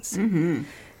 0% chance. Mm-hmm.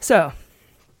 So,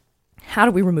 how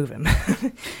do we remove him?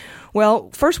 Well,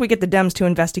 first we get the Dems to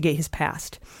investigate his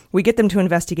past. We get them to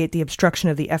investigate the obstruction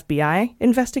of the FBI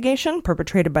investigation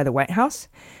perpetrated by the White House.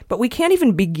 But we can't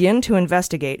even begin to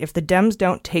investigate if the Dems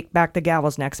don't take back the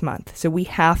gavels next month. So we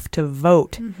have to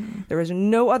vote. Mm-hmm. There is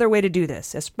no other way to do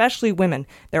this, especially women.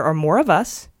 There are more of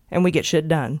us, and we get shit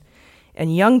done.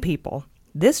 And young people,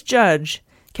 this judge,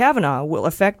 Kavanaugh, will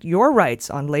affect your rights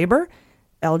on labor,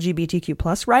 LGBTQ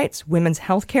plus rights, women's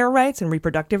health care rights, and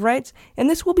reproductive rights. And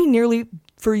this will be nearly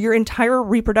for your entire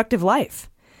reproductive life.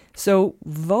 So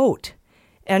vote.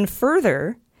 And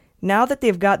further, now that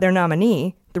they've got their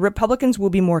nominee, the Republicans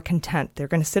will be more content. They're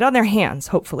going to sit on their hands,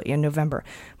 hopefully, in November.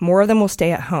 More of them will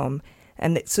stay at home.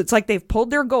 And so it's like they've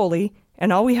pulled their goalie,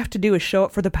 and all we have to do is show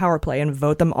up for the power play and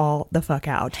vote them all the fuck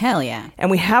out. Hell yeah. And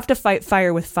we have to fight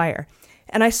fire with fire.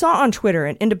 And I saw on Twitter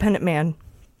an independent man.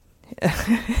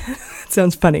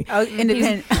 Sounds funny. Oh,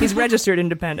 independent. He's registered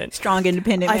independent. Strong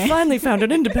independent man. I finally found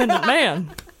an independent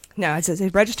man. No, it says a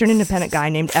registered independent guy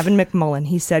named Evan McMullen.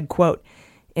 He said, quote,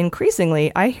 increasingly,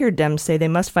 I hear Dems say they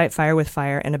must fight fire with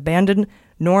fire and abandon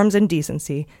norms and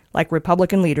decency like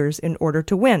Republican leaders in order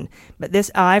to win. But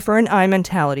this eye for an eye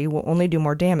mentality will only do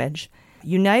more damage.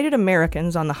 United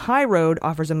Americans on the high road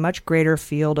offers a much greater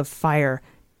field of fire,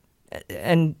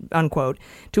 and unquote,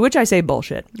 to which I say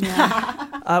bullshit.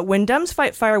 When Dems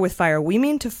fight fire with fire, we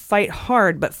mean to fight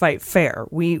hard but fight fair.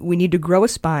 We need to grow a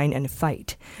spine and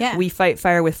fight. Yeah. We fight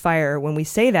fire with fire. When we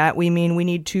say that, we mean we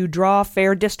need to draw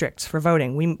fair districts for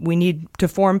voting. We need to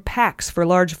form PACs for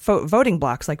large voting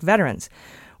blocks like veterans.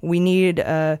 We need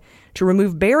to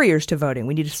remove barriers to voting.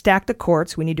 We need to stack the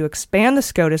courts. We need to expand the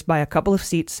SCOTUS by a couple of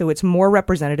seats so it's more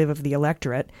representative of the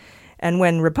electorate. And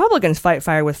when Republicans fight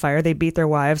fire with fire, they beat their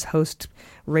wives, host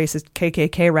racist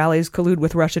KKK rallies, collude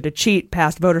with Russia to cheat,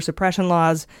 pass voter suppression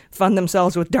laws, fund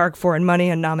themselves with dark foreign money,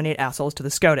 and nominate assholes to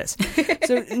the SCOTUS.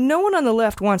 So no one on the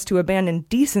left wants to abandon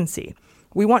decency.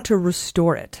 We want to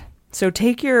restore it. So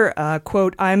take your,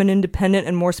 quote, I'm an independent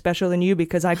and more special than you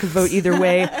because I could vote either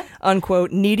way,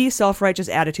 unquote, needy, self-righteous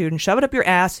attitude and shove it up your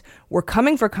ass. We're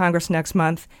coming for Congress next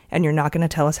month, and you're not going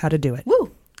to tell us how to do it.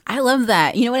 Woo! I love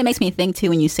that. You know what it makes me think, too,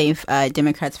 when you say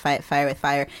Democrats fight fire with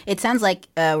fire? It sounds like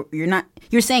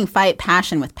you're saying fight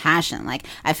passion with passion. Like,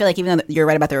 I feel like even though you're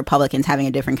right about the Republicans having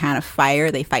a different kind of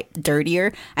fire, they fight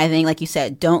dirtier. I think, like you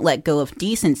said, don't let go of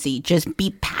decency. Just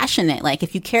be passionate. Like,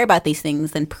 if you care about these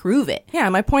things, then prove it. Yeah,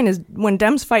 my point is, when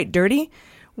Dems fight dirty,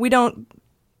 we don't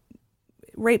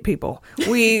rape people.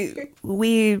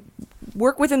 We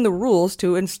work within the rules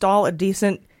to install a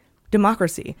decent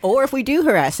democracy. Or if we do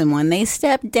harass someone, they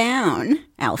step down.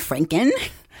 Al Franken.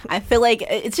 I feel like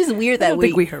it's just weird that I don't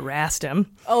think we harassed him.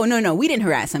 Oh, no, we didn't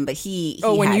harass him, but he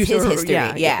when has you his history.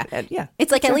 Yeah.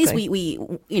 It's like exactly. At least we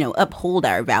uphold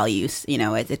our values.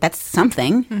 That's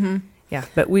something. Mm-hmm. Yeah,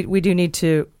 but we do need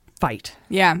to fight.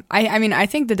 Yeah, I mean, I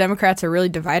think the Democrats are really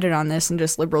divided on this and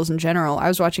just liberals in general. I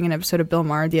was watching an episode of Bill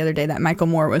Maher the other day that Michael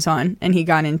Moore was on, and he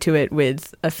got into it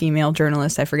with a female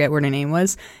journalist. I forget what her name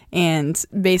was. And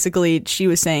basically she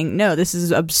was saying, no, this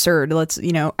is absurd.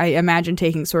 I imagine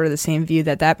taking sort of the same view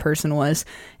that person was.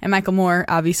 And Michael Moore,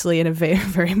 obviously in a very,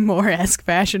 very Moore-esque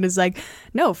fashion, is like,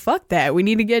 no, fuck that. We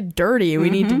need to get dirty. We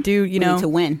need to do, we need to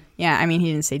win. Yeah, I mean, he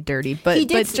didn't say dirty, but he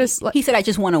said, I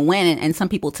just want to win. And some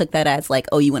people took that as like,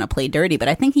 oh, you want to play dirty. But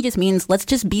I think he just means let's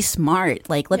just be smart.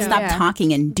 Like, let's stop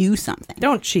talking and do something.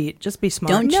 Don't cheat. Just be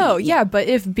smart. Don't cheat. Yeah, but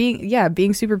if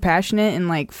being super passionate and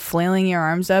like flailing your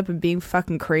arms up and being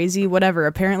fucking crazy, whatever.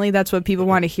 Apparently that's what people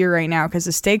want to hear right now because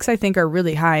the stakes, I think, are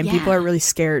really high and people are really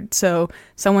scared. So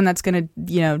someone that's going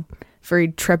to, very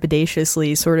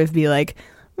trepidatiously sort of be like,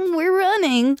 we're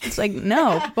running. It's like,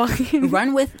 no.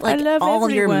 Run with like all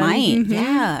everyone. Your might.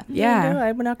 Mm-hmm. Yeah.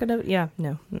 No, we're not going to. Yeah.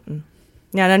 No. Mm-mm.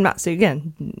 Yeah, and I'm not. So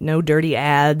again, no dirty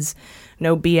ads,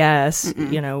 no BS.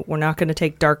 Mm-mm. We're not going to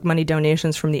take dark money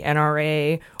donations from the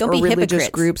NRA or religious hypocrites.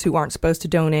 Groups who aren't supposed to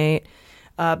donate.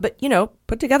 But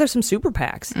put together some super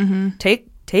PACs. Mm-hmm.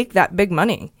 Take that big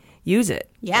money. Use it.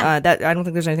 Yeah. I don't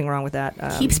think there's anything wrong with that.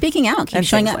 Keep speaking out. Keep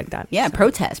showing up. Like that. Yeah, so.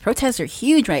 Protests are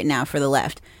huge right now for the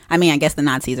left. I mean, I guess the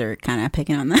Nazis are kind of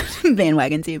picking on the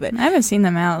bandwagon too, but I haven't seen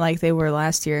them out like they were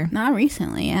last year. Not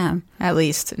recently, yeah. At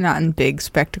least not in big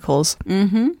spectacles.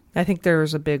 Mm-hmm. I think there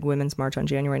was a big women's march on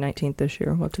January 19th this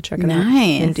year. We'll have to check it out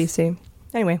Nice. in D.C.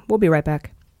 Anyway, we'll be right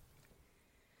back.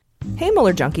 Hey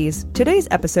Mueller Junkies, today's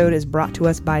episode is brought to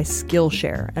us by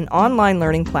Skillshare, an online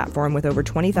learning platform with over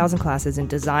 20,000 classes in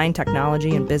design,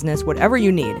 technology, and business, whatever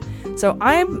you need. So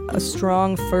I'm a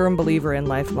strong, firm believer in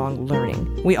lifelong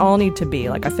learning. We all need to be.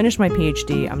 Like, I finished my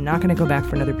PhD, I'm not going to go back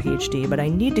for another PhD, but I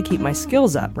need to keep my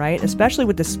skills up, right? Especially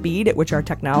with the speed at which our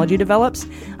technology develops,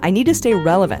 I need to stay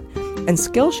relevant. And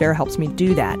Skillshare helps me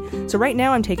do that. So right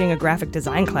now I'm taking a graphic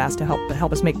design class to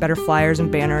help us make better flyers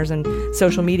and banners, and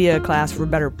social media class for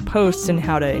better posts and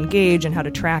how to engage and how to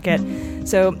track it.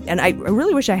 So, and I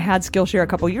really wish I had Skillshare a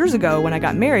couple years ago when I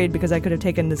got married, because I could have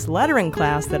taken this lettering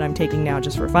class that I'm taking now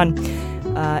just for fun.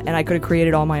 And I could have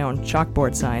created all my own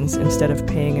chalkboard signs instead of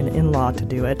paying an in-law to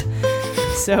do it.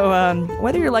 So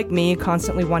whether you're like me,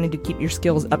 constantly wanting to keep your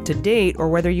skills up to date, or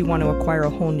whether you want to acquire a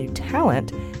whole new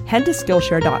talent, head to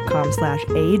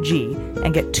Skillshare.com/AG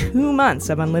and get 2 months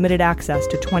of unlimited access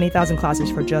to 20,000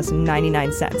 classes for just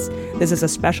 99 cents. This is a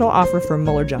special offer for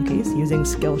Mueller Junkies using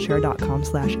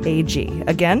Skillshare.com/AG.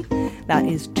 Again, that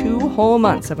is 2 whole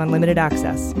months of unlimited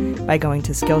access by going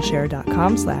to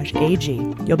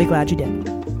Skillshare.com/AG. You'll be glad you did.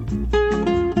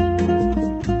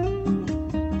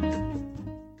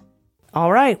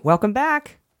 All right, welcome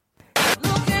back.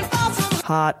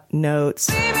 Hot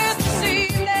notes.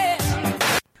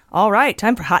 All right,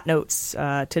 time for hot notes.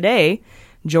 Today,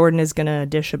 Jordan is going to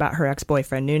dish about her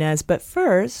ex-boyfriend Nunez, but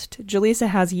first, Jaleesa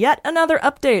has yet another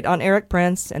update on Eric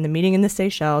Prince and the meeting in the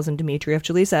Seychelles and Dmitriev.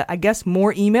 Jaleesa, I guess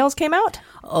more emails came out?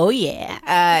 Oh,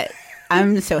 yeah.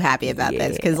 I'm so happy about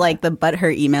this because, like, the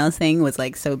butthurt emails thing was,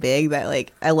 like, so big that,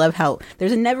 like, I love how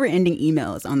there's a never-ending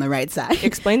emails on the right side.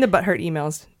 Explain the butthurt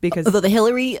emails because... the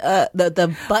Hillary,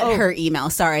 the butthurt email,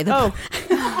 sorry.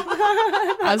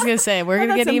 I was going to say, we're going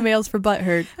to get emails for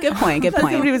butthurt. Good point.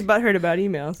 Somebody was butthurt about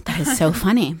emails. That is so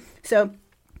funny. So...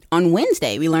 on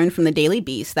Wednesday, we learned from the Daily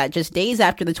Beast that just days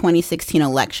after the 2016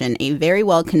 election, a very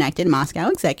well-connected Moscow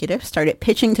executive started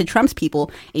pitching to Trump's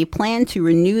people a plan to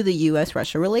renew the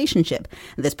U.S.-Russia relationship.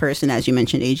 This person, as you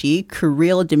mentioned, AG,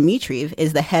 Kirill Dmitriev,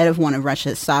 is the head of one of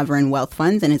Russia's sovereign wealth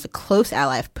funds and is a close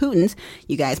ally of Putin's.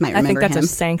 You guys might remember him. I think that's a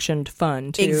sanctioned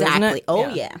fund, too, exactly. Isn't it? Oh,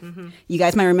 yeah. Mm-hmm. You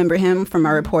guys might remember him from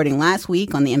our reporting last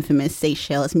week on the infamous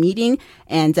Seychelles meeting.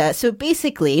 And so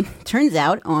basically, turns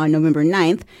out on November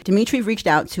 9th, Dmitriev reached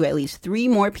out to to at least 3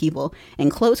 more people in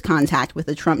close contact with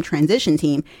the Trump transition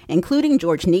team, including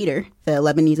George Nader, the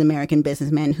Lebanese-American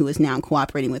businessman who is now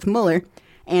cooperating with Mueller.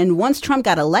 And once Trump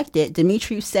got elected,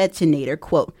 Dmitry said to Nader,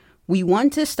 quote, "We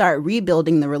want to start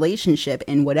rebuilding the relationship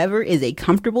in whatever is a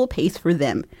comfortable pace for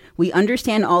them. We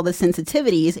understand all the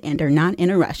sensitivities and are not in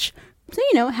a rush." So,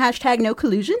 hashtag no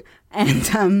collusion.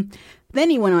 And then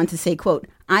he went on to say, quote,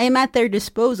 "I am at their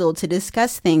disposal to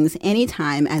discuss things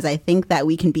anytime as I think that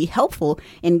we can be helpful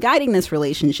in guiding this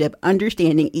relationship,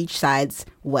 understanding each side's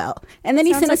well." And then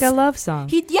he sent like a love song.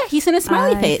 He sent a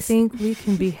smiley face. I think we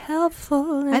can be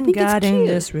helpful in guiding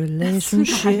this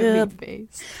relationship.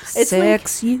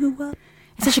 Sex you up.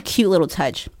 It's such a cute little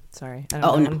touch. Sorry. I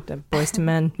don't know. The Boys to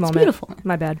Men moment. It's beautiful.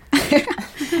 My bad.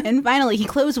 And finally, he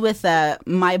closed with,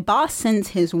 "My boss sends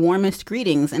his warmest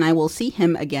greetings, and I will see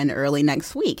him again early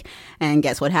next week." And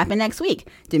guess what happened next week?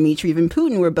 Dmitry and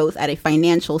Putin were both at a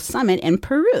financial summit in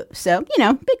Peru. So,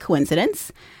 big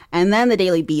coincidence. And then the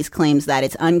Daily Beast claims that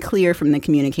it's unclear from the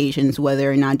communications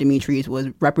whether or not Dmitry was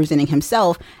representing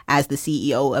himself as the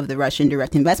CEO of the Russian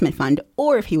Direct Investment Fund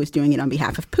or if he was doing it on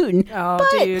behalf of Putin. Oh,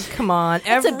 dude, come on.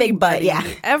 It's a big but, yeah.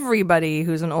 Everybody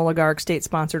who's an oligarch,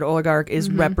 state-sponsored oligarch,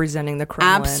 is representing the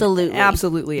Kremlin. Absolutely.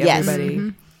 Absolutely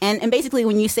everybody. Yes. And basically,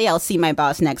 when you say, "I'll see my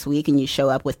boss next week," and you show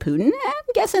up with Putin,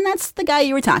 I'm guessing that's the guy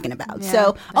you were talking about. Yeah.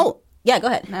 So, yeah, go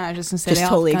ahead. No, I was just going to say they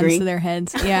totally all have agree. guns to their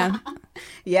heads. Yeah.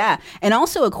 Yeah. And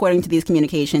also, according to these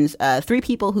communications, 3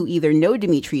 people who either know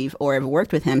Dmitriev or have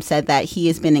worked with him said that he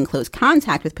has been in close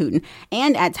contact with Putin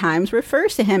and at times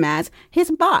refers to him as his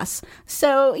boss.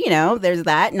 So, there's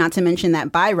that. Not to mention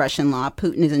that by Russian law,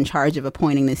 Putin is in charge of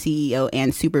appointing the CEO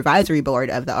and supervisory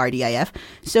board of the RDIF.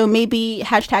 So maybe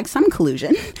hashtag some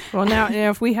collusion. Well, now,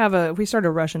 if we start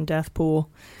a Russian death pool,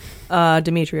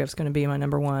 Dmitriev's going to be my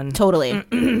number one. Totally.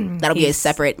 That'll be a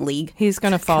separate league. He's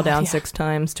going to fall down 6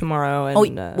 times tomorrow.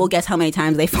 And, well, guess how many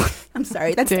times they fall. I'm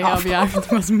sorry. That's awful. Yeah,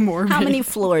 that was morbid. How many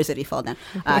floors did he fall down?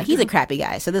 He's a crappy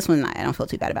guy. So this one I don't feel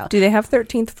too bad about. Do they have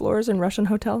 13th floors in Russian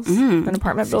hotels? An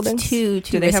apartment building? Too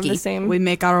Do they risky. have the same? We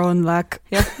make our own luck.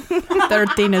 Yeah.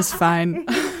 13 is fine.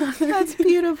 That's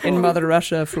beautiful. In Mother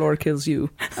Russia, floor kills you.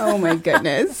 Oh, my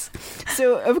goodness.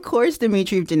 So, of course,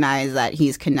 Dmitriev denies that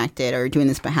he's connected or doing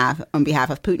this on behalf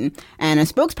of Putin. And a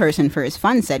spokesperson for his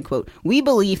fund said, quote, "We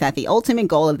believe that the ultimate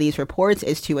goal of these reports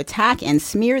is to attack and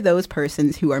smear those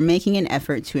persons who are making an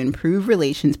effort to improve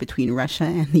relations between Russia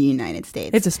and the United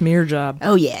States." It's a smear job.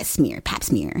 Oh, yeah, smear. Pap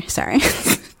smear. Sorry.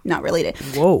 Not related.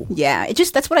 Whoa. Yeah,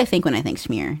 that's what I think when I think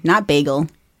smear. Not bagel.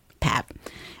 Pap.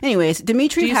 Anyways,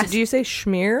 Dmitry do you say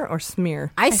schmear or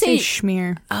smear? I say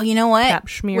schmear. Oh, you know what? Pap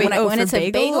schmear. Wait, when it's a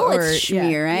bagel, it's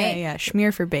schmear, right? Yeah,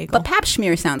 schmear for bagel. But pap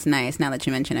schmear sounds nice now that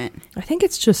you mention it. I think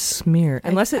it's just smear.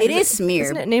 Unless it is smear.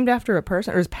 Isn't it named after a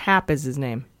person? Or is Pap is his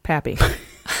name? Pappy.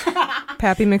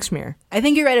 Pappy McSmear. I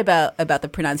think you're right about the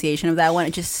pronunciation of that one.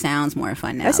 It just sounds more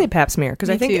fun now. I say pap smear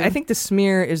because I too. think the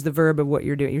smear is the verb of what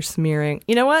you're doing. You're smearing.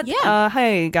 You know what? Yeah.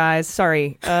 Hey guys,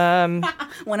 sorry.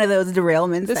 One of those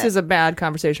derailments. This is a bad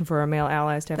conversation for our male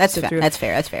allies to have to sit through. That's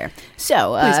fair.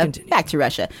 So back to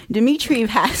Russia. Dmitriev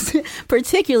has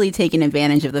particularly taken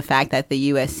advantage of the fact that the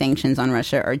U.S. sanctions on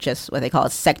Russia are just what they call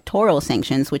sectoral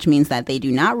sanctions, which means that they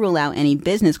do not rule out any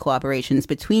business cooperations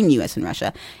between U.S. and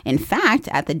Russia. In fact,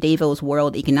 at the Davos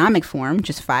World Economic Forum,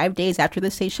 just 5 days after the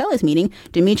Seychelles meeting,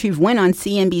 Dmitriev went on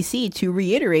CNBC to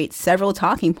reiterate several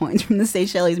talking points from the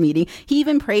Seychelles meeting. He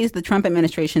even praised the Trump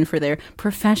administration for their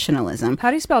professionalism. How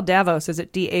do you spell Davos? Is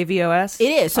it D-A-V-O-S? It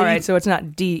is. So all right, so it's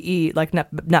not D-E, like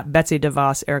not Betsy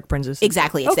DeVos, Eric Prince's.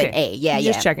 Exactly, it's an A. Yeah,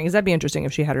 Just checking, because that'd be interesting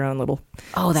if she had her own little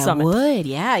summit. Would.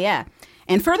 Yeah.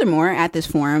 And furthermore, at this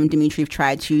forum, Dmitriev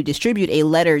tried to distribute a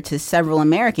letter to several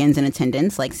Americans in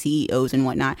attendance, like CEOs and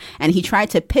whatnot, and he tried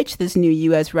to pitch this new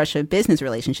U.S.-Russia business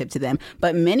relationship to them,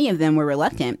 but many of them were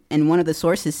reluctant. And one of the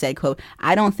sources said, quote,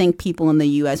 "I don't think people in the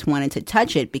U.S. wanted to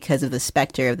touch it because of the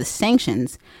specter of the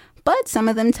sanctions, but some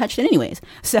of them touched it anyways."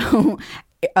 So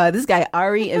this guy,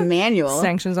 Ari Emanuel.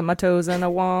 Sanctions on my toes and I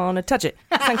want to touch it.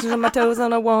 Sanctions on my toes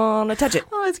and I want to touch it.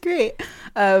 Oh, it's great.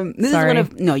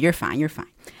 No, you're fine.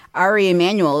 Ari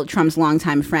Emanuel, Trump's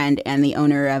longtime friend and the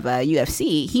owner of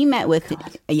UFC, he met with, the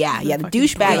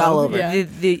douchebag all over. Yeah.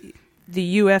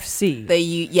 The UFC.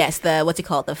 What's it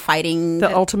called?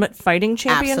 The Ultimate Fighting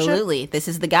Championship? Absolutely. This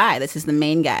is the guy. This is the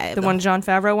main guy. The one Jon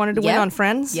Favreau wanted to win on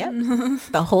Friends? Yep.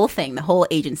 The whole thing, the whole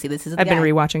agency. This is the I've guy. been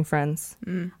rewatching Friends.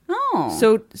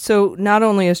 Oh. So not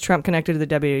only is Trump connected to the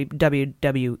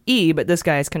WWE, but this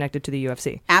guy is connected to the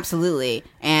UFC. Absolutely.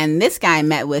 And this guy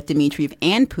met with Dmitriev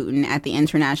and Putin at the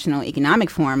International Economic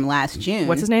Forum last June.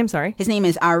 What's his name? Sorry. His name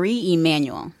is Ari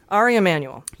Emanuel. Ari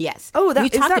Emanuel. Yes. Oh, is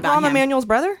that Rahm Emanuel's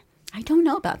brother? I don't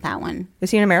know about that one.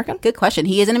 Is he an American? Good question.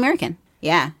 He is an American.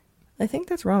 Yeah. I think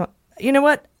that's wrong. You know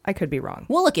what? I could be wrong.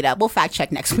 We'll look it up. We'll fact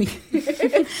check next week.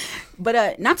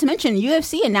 But not to mention,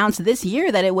 UFC announced this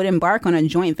year that it would embark on a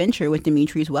joint venture with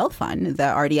Dimitri's wealth fund, the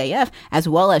RDIF, as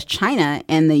well as China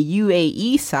and the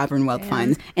UAE sovereign wealth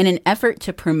funds in an effort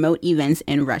to promote events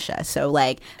in Russia. So,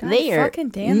 like, they are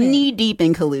knee deep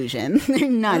in collusion. They're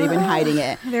not even hiding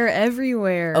it. They're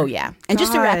everywhere. Oh, yeah. And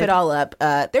just to wrap it all up,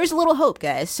 there's a little hope,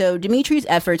 guys. So Dimitri's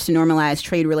efforts to normalize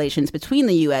trade relations between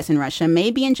the U.S. and Russia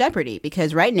may be in jeopardy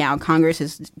because right now Congress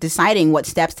is deciding what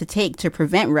steps to take to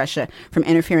prevent Russia from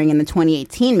interfering in the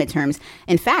 2018 midterms.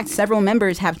 In fact, several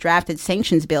members have drafted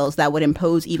sanctions bills that would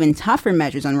impose even tougher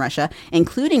measures on Russia,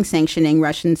 including sanctioning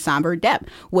Russian sovereign debt,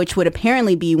 which would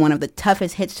apparently be one of the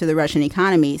toughest hits to the Russian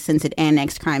economy since it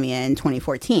annexed Crimea in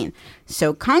 2014.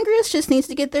 So Congress just needs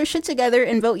to get their shit together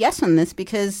and vote yes on this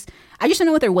because I just don't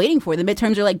know what they're waiting for. The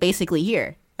midterms are like basically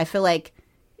here. I feel like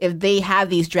if they have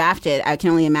these drafted, I can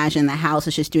only imagine the House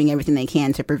is just doing everything they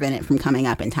can to prevent it from coming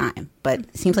up in time. But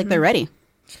it seems like they're ready.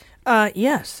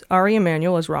 Yes. Ari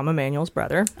Emanuel is Rahm Emanuel's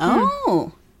brother.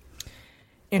 Oh.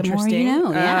 Interesting. The more you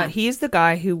know, yeah. He's the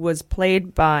guy who was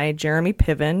played by Jeremy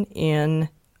Piven in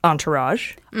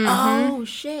Entourage. Mm-hmm. Oh,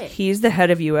 shit. He's the head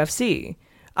of UFC.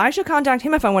 I should contact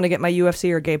him if I want to get my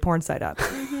UFC or gay porn site up.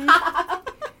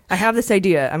 I have this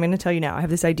idea. I'm going to tell you now. I have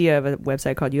this idea of a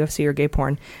website called UFC or Gay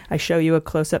Porn. I show you a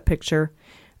close-up picture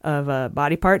of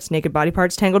body parts, naked body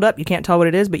parts tangled up. You can't tell what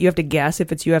it is, but you have to guess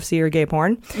if it's UFC or gay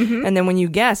porn. Mm-hmm. And then when you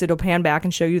guess, it'll pan back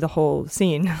and show you the whole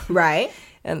scene. Right.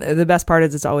 And the best part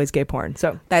is it's always gay porn.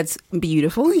 So that's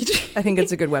beautiful. I think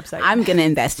it's a good website. I'm going to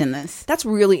invest in this. That's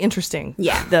really interesting.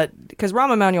 Yeah. Because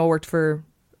Rahm Emanuel worked for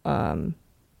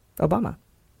Obama.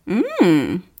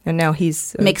 Mm. And now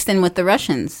he's mixed in with the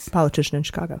Russians. Politician in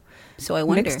Chicago. So I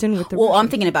wonder. Mixed in with the Russians. I'm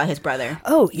thinking about his brother.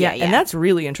 Oh, yeah. And that's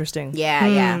really interesting. Yeah,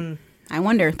 yeah. I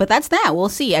wonder. But that's that. We'll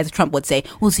see. As Trump would say,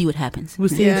 we'll see what happens. We'll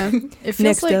see. Yeah. It feels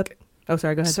Next like... up. Oh,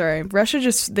 sorry, go ahead. Sorry. Russia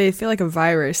they feel like a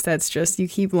virus that's just, you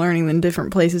keep learning the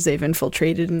different places they've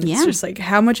infiltrated. And it's just like,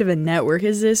 how much of a network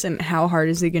is this? And how hard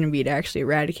is it going to be to actually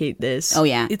eradicate this? Oh,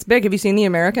 yeah. It's big. Have you seen The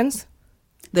Americans?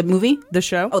 The movie? The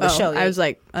show? Oh, the show. Yeah. I was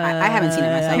like, I haven't seen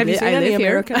it myself. Have you seen The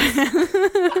Americans?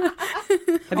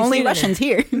 Only Russians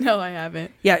here. No, I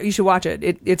haven't. Yeah, you should watch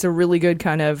it. It's a really good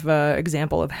kind of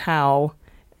example of how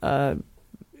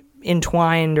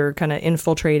entwined or kind of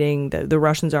infiltrating the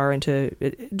Russians are into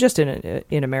just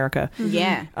in America. Mm-hmm.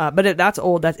 Yeah. But that's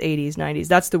old. That's 80s, 90s.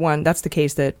 That's the one. That's the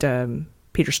case that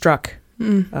Peter Strzok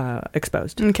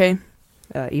exposed. Okay.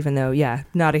 Even though,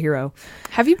 not a hero.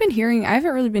 Have you been hearing? I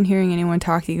haven't really been hearing anyone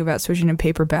talking about switching to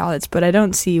paper ballots, but I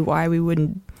don't see why we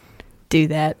wouldn't do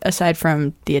that aside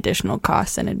from the additional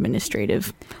costs and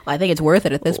administrative. Well, I think it's worth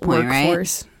it at this point,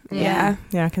 workforce. Right?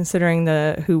 Yeah. Considering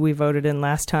who we voted in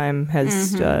last time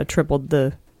has tripled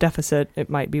the deficit, it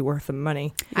might be worth the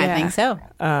money. I think so.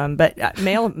 But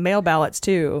mail ballots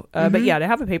too. But to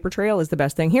have a paper trail is the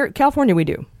best thing. Here in California, we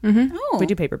do. Mm-hmm. Oh, we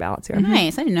do paper ballots here.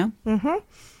 Nice. I didn't know. Mm-hmm.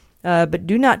 But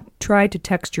do not try to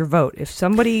text your vote. If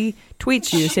somebody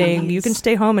tweets you saying you can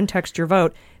stay home and text your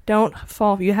vote, don't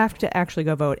fall. You have to actually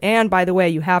go vote. And by the way,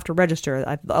 you have to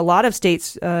register. A lot of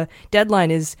states'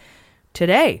 deadline is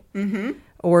today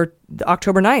or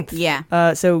October 9th.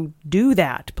 Yeah. So do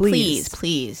that, please.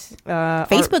 Please.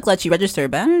 Facebook lets you register,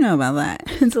 but I don't know about that.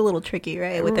 It's a little tricky,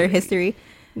 right, with their history.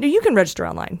 No, you can register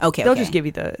online. Okay. They'll just give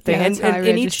you the thing. Yeah, that's how I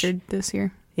registered this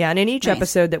year. Yeah, and in each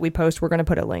episode that we post, we're going to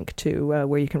put a link to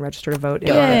where you can register to vote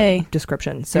in the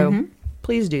description. So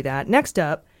please do that. Next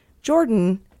up,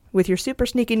 Jordan with your super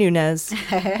sneaky Nunes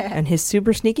and his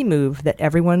super sneaky move that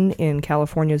everyone in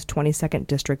California's 22nd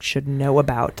district should know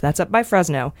about. That's up by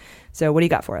Fresno. So what do you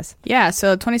got for us? Yeah,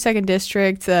 so 22nd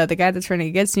district, the guy that's running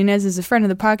against Nunes is a friend of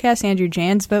the podcast, Andrew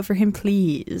Jans. Vote for him,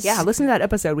 please. Yeah, listen to that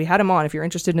episode. We had him on. If you're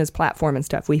interested in his platform and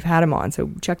stuff, we've had him on.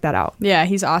 So check that out. Yeah,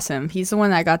 he's awesome. He's the one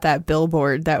that got that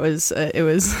billboard that was, it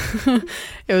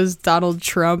was Donald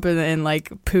Trump and like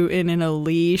Putin in a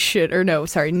leash.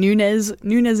 Nunes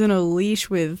in a leash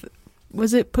with...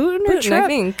 Was it Putin or Trump? I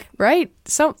think. Right?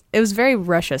 So it was very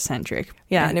Russia-centric.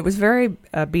 Yeah, and it was very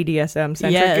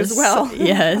BDSM-centric as well.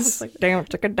 Yes. Like, damn,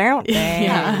 took it down.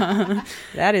 Yeah.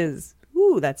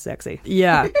 That's sexy.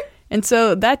 Yeah. And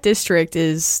so that district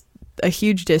is a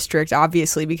huge district,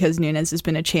 obviously, because Nunes has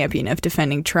been a champion of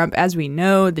defending Trump. As we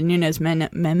know, the Nunes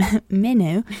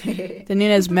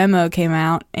memo came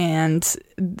out, and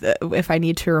if I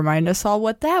need to remind us all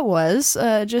what that was,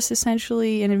 just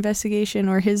essentially an investigation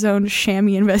or his own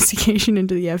shammy investigation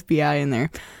into the FBI and their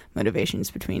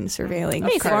motivations between surveilling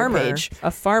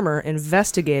A farmer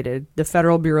investigated the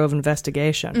Federal Bureau of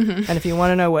Investigation. Mhm. And if you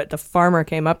want to know what the farmer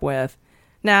came up with,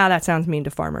 that sounds mean to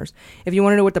farmers. If you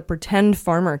want to know what the pretend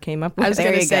farmer came up with, I was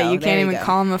going to say, you can't even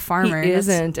call him a farmer. He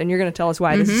isn't, and you're going to tell us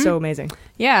why. This is so amazing.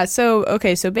 Yeah, so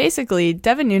basically,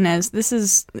 Devin Nunes, this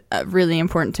is really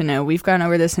important to know. We've gone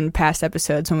over this in past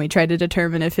episodes when we tried to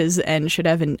determine if his N should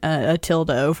have a tilde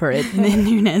over it in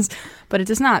Nunes, but it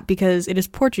does not because it is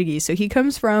Portuguese. So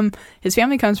his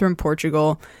family comes from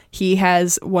Portugal. He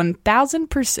has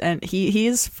 1,000%, he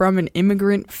is from an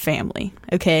immigrant family,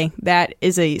 okay? That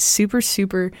is a super,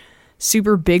 super,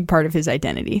 super big part of his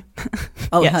identity.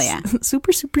 Oh, hell yeah.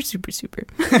 Super, super, super, super.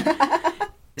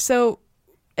 So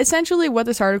essentially what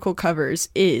this article covers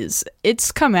is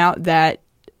it's come out that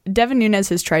Devin Nunes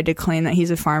has tried to claim that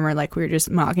he's a farmer like we were just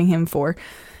mocking him for.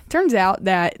 Turns out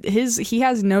that he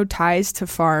has no ties to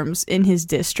farms in his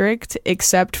district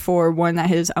except for one that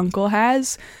his uncle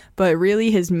has, but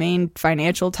really his main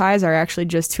financial ties are actually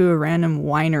just to a random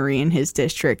winery in his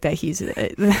district that he's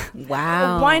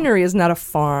Wow. A winery is not a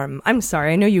farm. I'm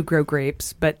sorry, I know you grow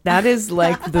grapes, but that is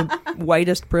like the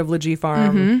whitest privilegey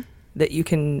farm that you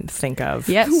can think of.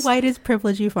 Yes. Whitest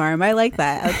privilegey farm. I like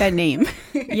that. I like that name.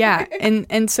 Yeah,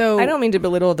 and so I don't mean to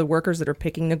belittle the workers that are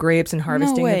picking the grapes and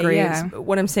harvesting the grapes. Yeah.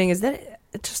 What I'm saying is that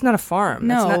it's just not a farm.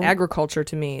 No. That's not agriculture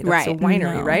to me. That's Right. a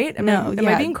winery, No. right? Am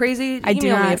I being crazy? I do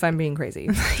Email me not- if I'm being crazy.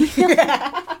 God,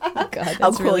 that's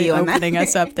I'll quote really you on that. opening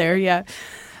us up there. Yeah.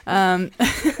 No,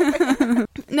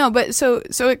 but so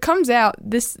it comes out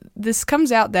this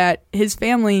comes out that his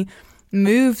family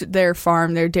moved their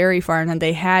dairy farm that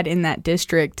they had in that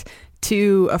district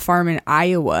to a farm in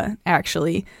Iowa,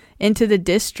 actually, into the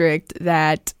district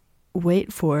that,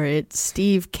 wait for it,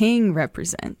 Steve King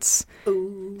represents.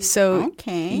 Ooh, so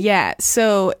okay. Yeah,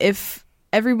 so if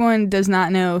everyone does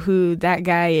not know who that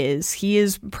guy is, he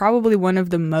is probably one of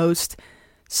the most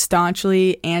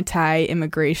staunchly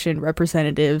anti-immigration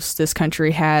representatives this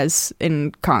country has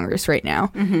in Congress right now.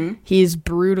 Mm-hmm. He's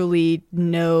brutally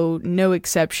no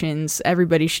exceptions.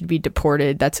 Everybody should be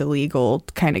deported. That's illegal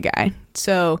kind of guy.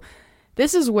 So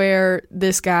this is where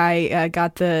this guy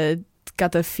got the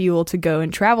fuel to go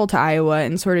and travel to Iowa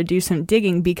and sort of do some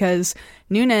digging, because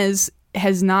Nunes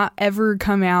has not ever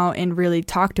come out and really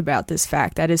talked about this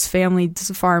fact that his family's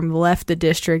farm left the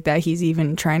district that he's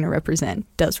even trying to represent.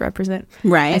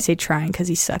 Right. I say trying because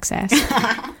he sucks ass.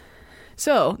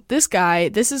 So this guy,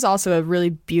 this is also a really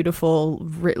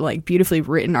beautifully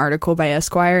written article by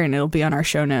Esquire, and it'll be on our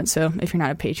show notes. So if you're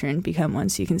not a patron, become one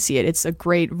so you can see it. It's a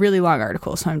great, really long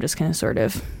article. So I'm just going to sort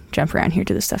of jump around here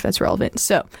to the stuff that's relevant.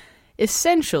 So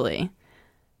essentially,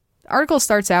 the article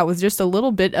starts out with just a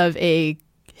little bit of a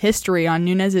history on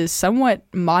Nunes's somewhat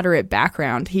moderate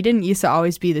background. He didn't used to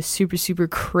always be the super, super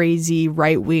crazy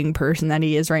right-wing person that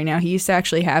he is right now. He used to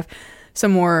actually have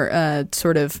some more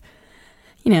sort of,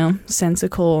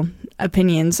 sensical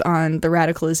opinions on the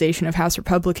radicalization of House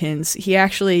Republicans. He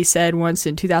actually said once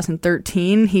in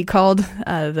 2013, he called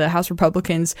the House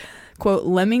Republicans, quote,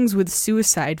 lemmings with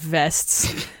suicide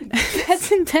vests.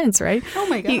 That's intense, right? Oh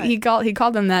my God. He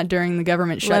called them that during the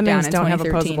government shutdown Lemmings in don't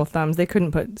 2013. have opposable thumbs. They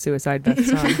couldn't put suicide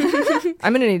vests on.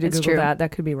 I'm going to need to Google that.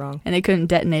 That could be wrong. And they couldn't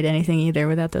detonate anything either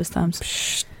without those thumbs.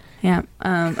 Psh. Yeah.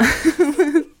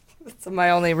 That's my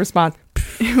only response.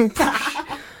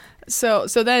 So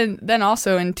then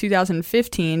also in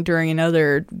 2015, during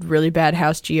another really bad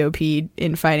House GOP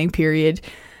infighting period,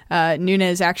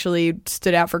 Nunes actually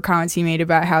stood out for comments he made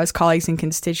about how his colleagues and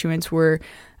constituents were,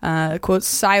 quote,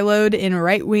 siloed in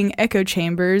right-wing echo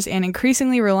chambers and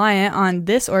increasingly reliant on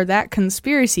this or that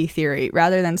conspiracy theory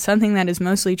rather than something that is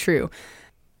mostly true.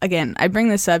 Again, I bring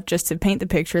this up just to paint the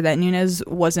picture that Nunes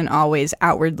wasn't always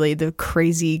outwardly the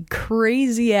crazy,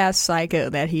 crazy-ass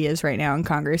psycho that he is right now in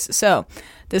Congress. So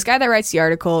this guy that writes the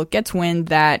article gets wind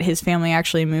that his family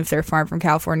actually moved their farm from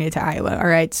California to Iowa. All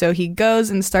right, so he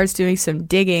goes and starts doing some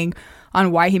digging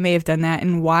on why he may have done that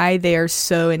and why they are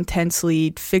so intensely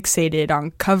fixated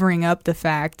on covering up the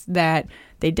fact that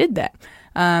they did that.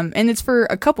 And it's for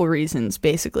a couple reasons,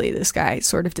 basically, this guy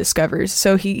sort of discovers.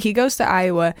 So he goes to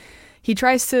Iowa. He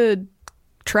tries to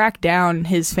track down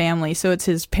his family. So it's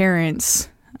his parents,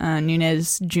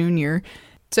 Nunes Jr.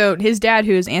 So his dad,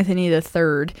 who is Anthony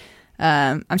III,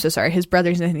 I'm so sorry, his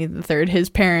brother's Anthony III. His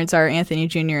parents are Anthony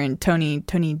Jr. and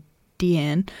Tony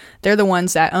Dean. They're the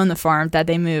ones that own the farm that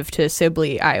they moved to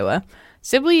Sibley, Iowa.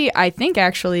 Sibley, I think,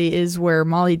 actually is where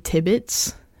Molly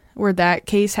Tibbetts, where that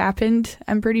case happened,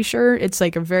 I'm pretty sure. It's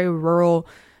like a very rural,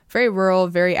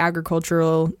 very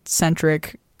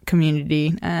agricultural-centric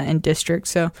community and district.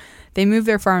 So they move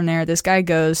their farm there. This guy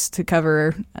goes to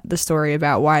cover the story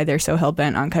about why they're so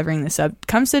hell-bent on covering this up,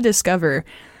 comes to discover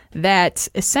that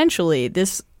essentially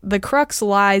the crux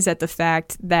lies at the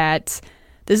fact that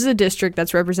this is a district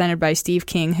that's represented by Steve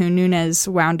King, who Nunes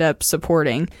wound up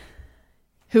supporting,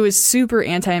 who is super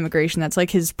anti-immigration. That's like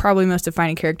his probably most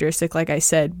defining characteristic, like I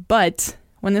said. But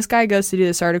when this guy goes to do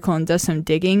this article and does some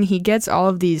digging, he gets all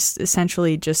of these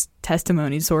essentially just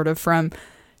testimonies sort of from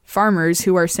farmers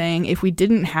who are saying if we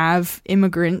didn't have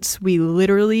immigrants, we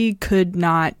literally could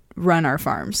not run our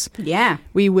farms. Yeah.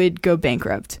 We would go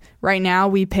bankrupt. Right now,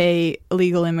 we pay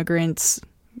illegal immigrants,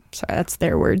 sorry, that's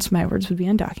their words. My words would be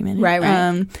undocumented.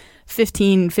 Right.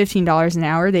 $15 an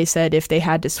hour. They said if they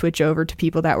had to switch over to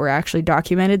people that were actually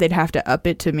documented, they'd have to up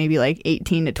it to maybe like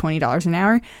 $18 to $20 an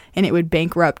hour, and it would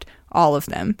bankrupt all of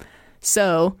them.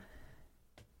 So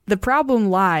the problem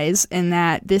lies in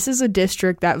that this is a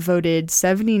district that voted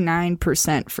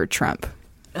 79% for Trump.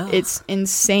 Ugh. It's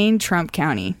insane Trump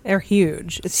County. They're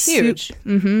huge. It's huge.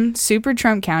 Super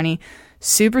Trump County.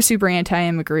 Super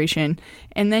anti-immigration.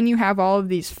 And then you have all of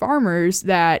these farmers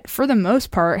that, for the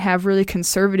most part, have really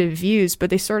conservative views,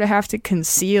 but they sort of have to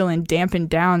conceal and dampen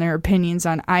down their opinions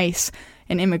on ICE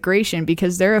and immigration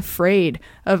because they're afraid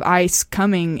of ICE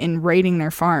coming and raiding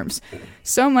their farms.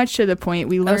 So much to the point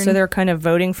we learned... so they're kind of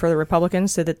voting for the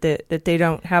Republicans so that they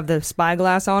don't have the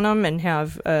spyglass on them and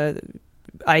have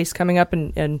ICE coming up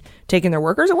and taking their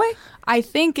workers away? I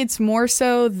think it's more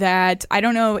so that I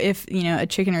don't know if, a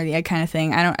chicken or the egg kind of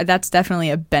thing. That's definitely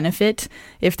a benefit.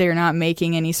 If they're not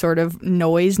making any sort of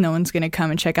noise, no one's going to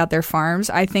come and check out their farms.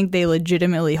 I think they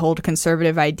legitimately hold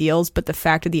conservative ideals, but the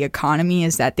fact of the economy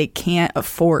is that they can't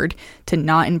afford to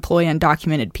not employ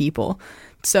undocumented people.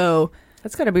 So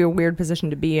that's got to be a weird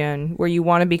position to be in, where you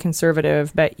want to be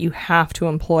conservative, but you have to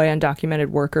employ undocumented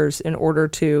workers in order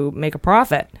to make a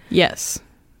profit. Yes,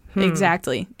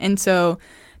 exactly. And so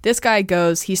this guy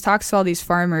goes, he talks to all these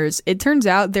farmers. It turns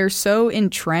out they're so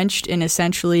entrenched in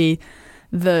essentially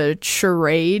the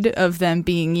charade of them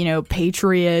being,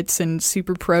 patriots and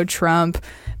super pro-Trump,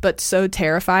 but so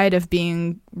terrified of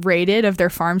being raided, of their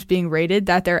farms being raided,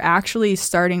 that they're actually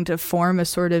starting to form a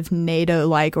sort of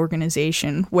NATO-like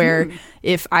organization where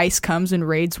if ICE comes and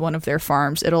raids one of their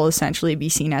farms, it'll essentially be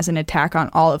seen as an attack on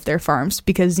all of their farms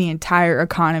because the entire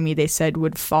economy, they said,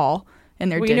 would fall in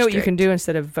their district. You know what you can do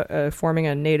instead of forming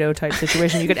a NATO-type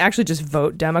situation? You could actually just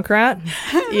vote Democrat.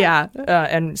 Yeah.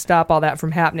 And stop all that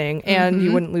from happening. And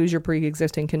you wouldn't lose your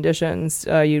pre-existing conditions.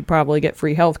 You'd probably get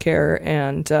free health care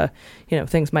and,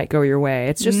 things might go your way.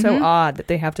 It's just so odd that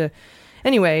they have to...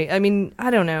 Anyway, I mean,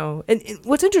 I don't know. And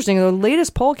what's interesting, the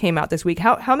latest poll came out this week.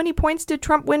 How many points did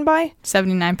Trump win by?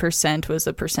 79% was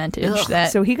the percentage.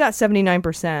 So he got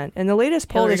 79%. And the latest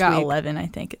poll Hillary this got week... 11, I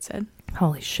think it said.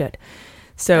 Holy shit.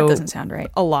 So that doesn't sound right.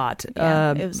 A lot.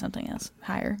 Yeah, it was something else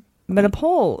higher. But a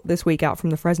poll this week out from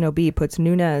the Fresno Bee puts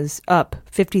Nunes up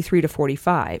 53 to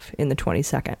 45 in the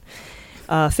 22nd.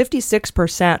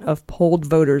 56% of polled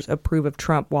voters approve of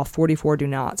Trump, while 44 do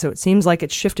not. So it seems like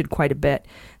it's shifted quite a bit.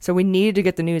 So we needed to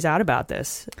get the news out about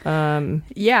this.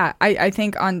 I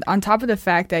think on top of the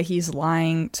fact that he's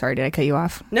lying. Sorry, did I cut you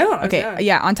off? No. Okay.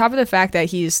 Yeah. On top of the fact that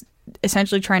he's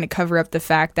essentially trying to cover up the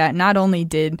fact that not only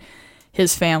did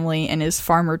his family and his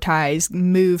farmer ties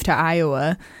move to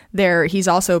Iowa, he's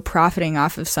also profiting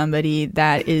off of somebody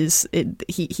that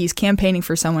he's campaigning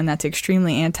for someone that's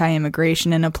extremely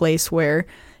anti-immigration in a place where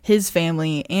his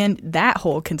family and that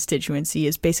whole constituency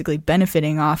is basically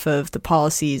benefiting off of the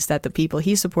policies that the people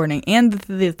he's supporting and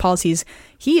the policies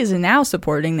he is now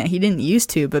supporting that he didn't used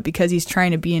to, but because he's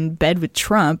trying to be in bed with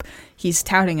Trump, he's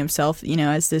touting himself,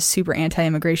 as this super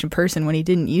anti-immigration person when he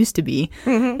didn't used to be.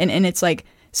 And it's like,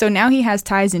 so now he has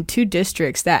ties in two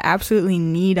districts that absolutely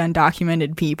need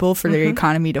undocumented people for their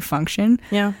economy to function.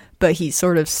 Yeah. But he's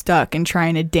sort of stuck in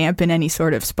trying to dampen any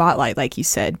sort of spotlight, like you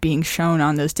said, being shown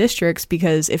on those districts,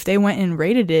 because if they went and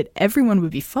raided it, everyone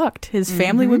would be fucked. His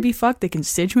family would be fucked. The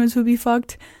constituents would be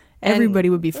fucked. Everybody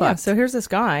would be fucked. Yeah, so here's this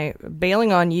guy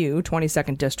bailing on you,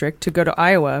 22nd District, to go to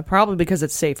Iowa, probably because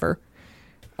it's safer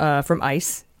from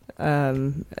ICE.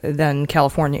 Than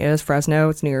California is. Fresno,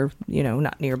 it's near,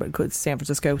 not near, but it's San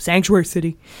Francisco, sanctuary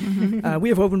city. We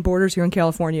have open borders here in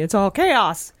California. It's all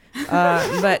chaos.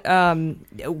 But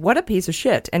what a piece of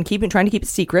shit. And trying to keep it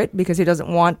secret because he doesn't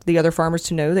want the other farmers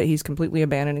to know that he's completely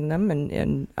abandoning them.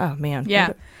 And oh, man.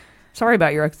 Yeah. Sorry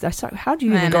about your... How'd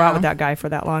you even go out with that guy for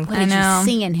that long? What did you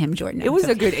see in him, Jordan? It was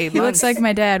a good 8 months. He looks like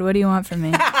my dad. What do you want from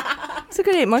me? It's a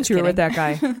good 8 months you were with that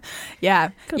guy.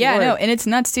 Yeah. Good yeah, Lord. no, and it's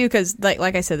nuts too because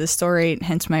like I said, the story,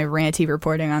 hence my ranty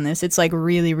reporting on this, it's like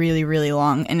really, really, really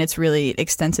long and it's really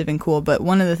extensive and cool. But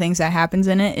one of the things that happens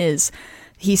in it is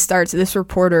this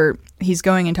reporter, he's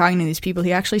going and talking to these people.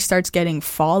 He actually starts getting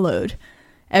followed.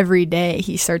 Every day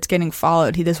he starts getting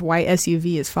followed. This white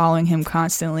SUV is following him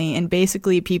constantly, and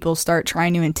basically people start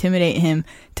trying to intimidate him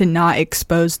to not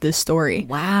expose this story.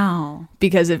 Wow.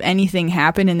 Because if anything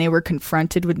happened and they were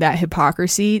confronted with that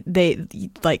hypocrisy, they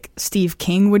like Steve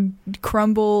King would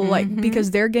crumble, like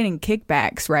because they're getting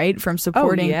kickbacks, right, from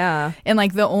supporting. Oh, yeah. And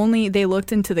like they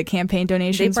looked into the campaign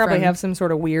donations. They probably have some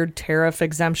sort of weird tariff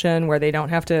exemption where they don't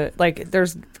have to, like,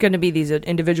 there's going to be these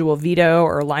individual veto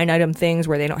or line item things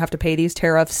where they don't have to pay these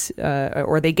tariffs.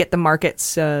 Or they get the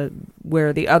markets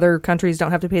where the other countries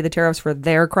don't have to pay the tariffs for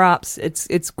their crops.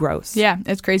 It's gross. Yeah,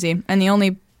 it's crazy. And the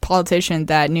only politician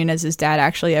that Nunes's dad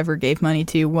actually ever gave money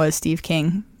to was Steve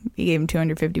King. He gave him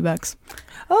 $250.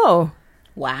 Oh,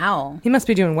 wow. He must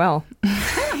be doing well.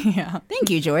 Yeah.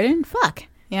 Thank you, Jordan. Fuck.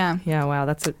 Yeah. Yeah, wow,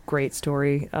 that's a great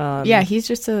story. Yeah, he's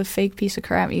just a fake piece of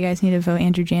crap. You guys need to vote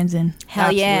Andrew Jansen. Hell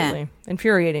Absolutely. yeah.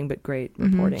 Infuriating, but great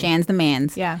reporting. Jan's the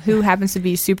mans. Yeah, who happens to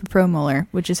be super pro Mueller,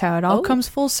 which is how it all comes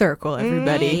full circle,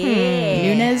 everybody.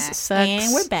 Yeah. Nunes sucks.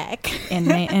 And we're back.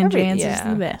 And Jans is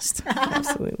the best.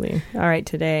 Absolutely. All right,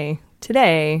 today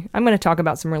I'm going to talk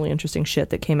about some really interesting shit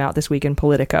that came out this week in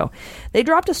Politico. They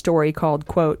dropped a story called,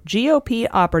 quote, GOP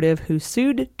operative who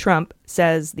sued Trump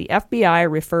says the FBI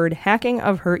referred hacking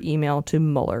of her email to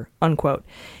Mueller, unquote.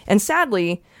 And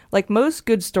sadly, like most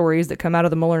good stories that come out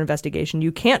of the Mueller investigation, you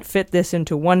can't fit this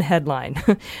into one headline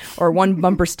or one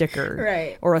bumper sticker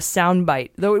right. or a soundbite.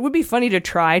 Though it would be funny to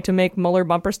try to make Mueller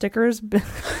bumper stickers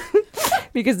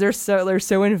because they're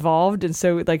so involved and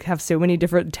so like have so many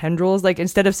different tendrils. Like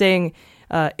instead of saying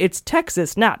it's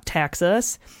Texas, not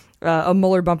Texas, a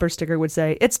Mueller bumper sticker would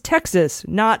say it's Texas,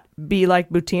 not be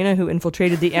like Butina, who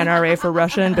infiltrated the NRA for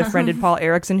Russia and befriended Paul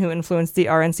Erickson, who influenced the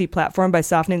RNC platform by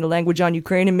softening the language on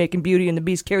Ukraine and making Beauty and the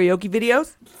Beast karaoke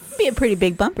videos. Be a pretty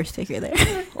big bumper sticker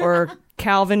there. Or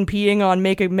Calvin peeing on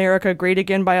Make America Great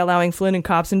Again by allowing Flynn and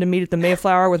Copson to meet at the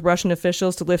Mayflower with Russian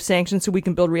officials to lift sanctions so we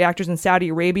can build reactors in Saudi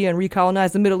Arabia and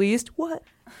recolonize the Middle East. What?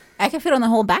 I could fit on the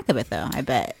whole back of it, though, I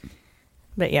bet.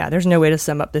 But yeah, there's no way to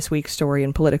sum up this week's story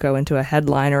in Politico into a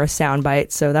headline or a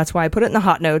soundbite, so that's why I put it in the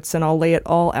hot notes, and I'll lay it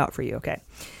all out for you, okay?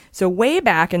 So way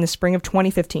back in the spring of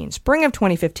 2015,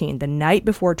 the night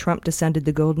before Trump descended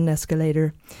the golden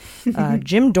escalator,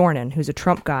 Jim Dornan, who's a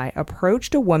Trump guy,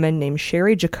 approached a woman named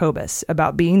Sherry Jacobus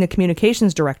about being the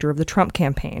communications director of the Trump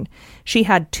campaign. She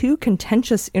had 2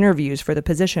 contentious interviews for the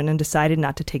position and decided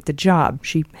not to take the job.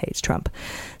 She hates Trump.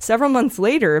 Several months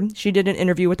later, she did an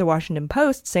interview with the Washington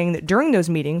Post saying that during those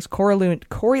meetings, Corey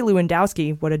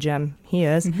Lewandowski, what a gem he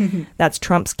is, that's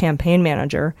Trump's campaign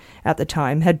manager at the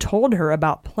time, had told her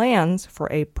about plans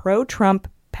for a pro-Trump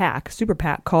PAC, super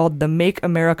PAC, called the Make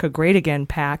America Great Again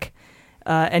PAC.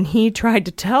 And he tried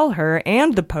to tell her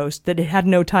and the Post that it had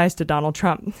no ties to Donald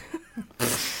Trump.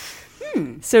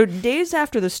 So days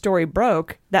after the story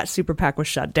broke, that super PAC was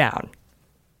shut down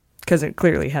because it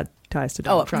clearly had ties to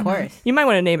Donald Trump. Of course. You might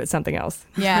want to name it something else.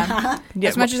 Yeah.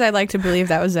 As much as I'd like to believe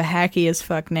that was a hacky as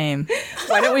fuck name.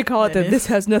 Why don't we call it This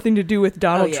Has Nothing to Do with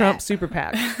Donald Trump Super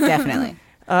PAC? Definitely.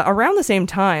 Around the same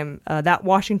time, that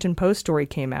Washington Post story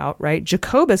came out, right?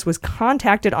 Jacobus was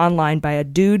contacted online by a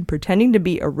dude pretending to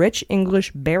be a rich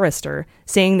English barrister,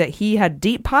 saying that he had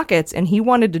deep pockets and he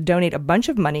wanted to donate a bunch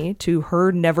of money to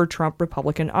her Never Trump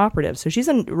Republican operative. So she's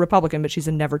a Republican, but she's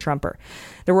a Never Trumper.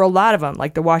 There were a lot of them,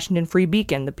 like the Washington Free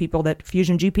Beacon, the people that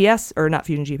Fusion GPS, or not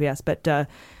Fusion GPS, but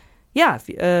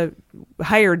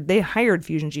hired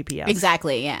Fusion GPS.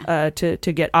 Exactly, yeah. To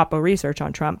get Oppo research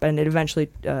on Trump, and it eventually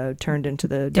turned into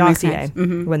the dossier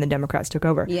when the Democrats took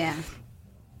over. Yeah.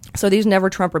 So these Never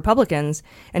Trump Republicans,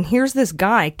 and here's this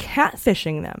guy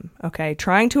catfishing them, okay,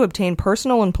 trying to obtain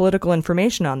personal and political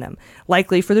information on them,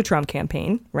 likely for the Trump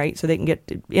campaign, right, so they can get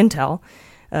intel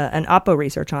and Oppo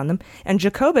research on them. And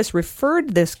Jacobus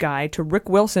referred this guy to Rick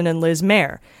Wilson and Liz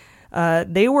Mayer.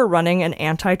 They were running an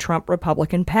anti-Trump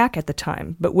Republican PAC at the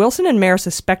time. But Wilson and Mayer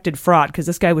suspected fraud because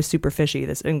this guy was super fishy,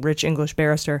 this rich English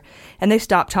barrister, and they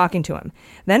stopped talking to him.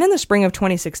 Then in the spring of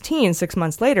 2016, 6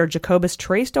 months later, Jacobus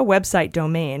traced a website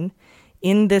domain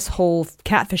in this whole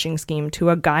catfishing scheme to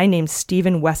a guy named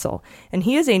Stephen Wessel. And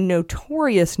he is a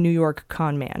notorious New York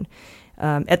con man.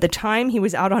 At the time, he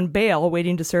was out on bail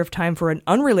waiting to serve time for an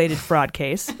unrelated fraud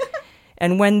case.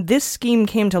 And when this scheme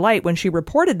came to light, when she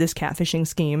reported this catfishing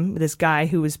scheme, this guy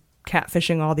who was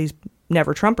catfishing all these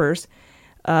Never Trumpers,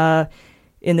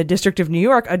 In the District of New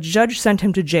York, a judge sent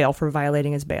him to jail for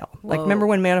violating his bail. Like, remember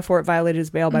when Manafort violated his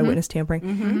bail by witness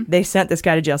tampering? They sent this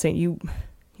guy to jail saying,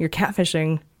 you're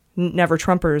catfishing never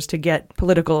Trumpers to get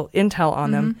political intel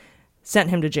on them. Sent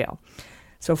him to jail.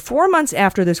 So 4 months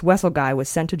after this Wessel guy was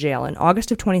sent to jail in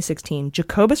August of 2016,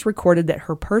 Jacobus recorded that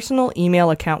her personal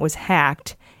email account was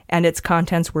hacked and its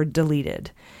contents were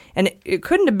deleted. And it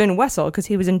couldn't have been Wessel because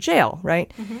he was in jail,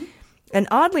 right? And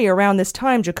oddly, around this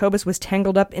time, Jacobus was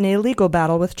tangled up in a legal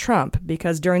battle with Trump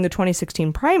because during the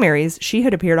 2016 primaries, she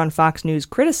had appeared on Fox News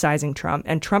criticizing Trump,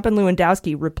 and Trump and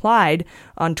Lewandowski replied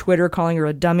on Twitter calling her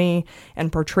a dummy and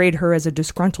portrayed her as a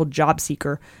disgruntled job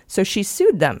seeker. So she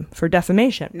sued them for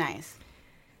defamation. Nice.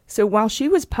 So while she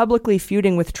was publicly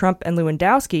feuding with Trump and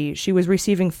Lewandowski, she was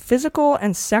receiving physical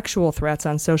and sexual threats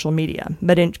on social media,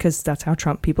 because that's how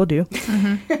Trump people do.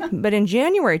 But in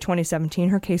January 2017,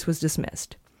 her case was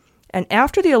dismissed. And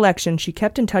after the election, she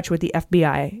kept in touch with the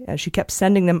FBI as she kept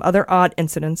sending them other odd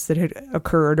incidents that had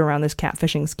occurred around this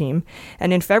catfishing scheme.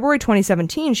 And in February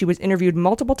 2017, she was interviewed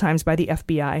multiple times by the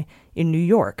FBI in New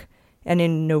York. And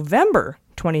in November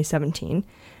 2017,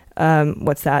 9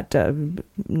 months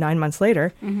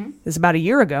later, this is about a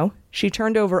year ago, she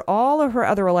turned over all of her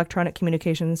other electronic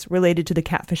communications related to the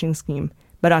catfishing scheme.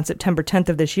 But on September 10th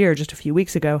of this year, just a few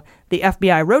weeks ago, the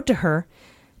FBI wrote to her,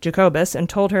 Jacobus, and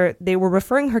told her they were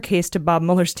referring her case to Bob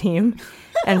Mueller's team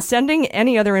and sending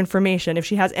any other information. If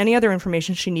she has any other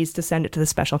information, she needs to send it to the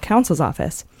special counsel's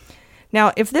office.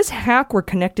 Now, if this hack were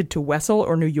connected to Wessel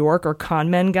or New York or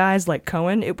con men guys like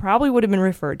Cohen, it probably would have been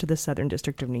referred to the Southern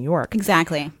District of New York.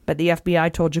 Exactly. But the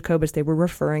FBI told Jacobus they were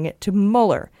referring it to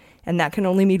Mueller, and that can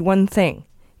only mean one thing.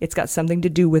 It's got something to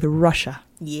do with Russia.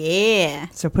 Yeah.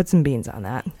 So put some beans on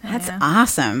that. That's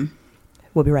awesome.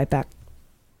 We'll be right back.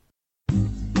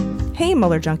 Hey,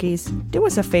 Mueller junkies, do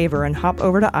us a favor and hop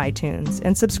over to iTunes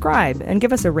and subscribe and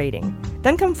give us a rating.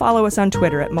 Then come follow us on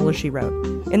Twitter at Mueller, She Wrote.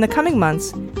 In the coming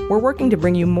months, we're working to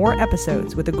bring you more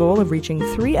episodes with the goal of reaching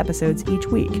 3 episodes each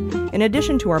week, in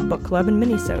addition to our book club and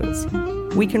minisodes.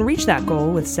 We can reach that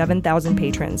goal with 7,000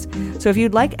 patrons. So if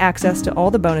you'd like access to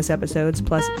all the bonus episodes,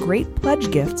 plus great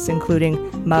pledge gifts,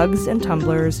 including mugs and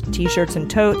tumblers, t-shirts and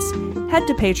totes, head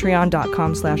to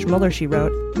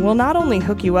patreon.com/MuellerSheWrote. We'll not only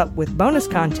hook you up with bonus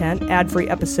content, ad-free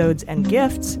episodes, and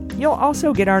gifts, you'll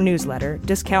also get our newsletter,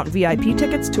 discount VIP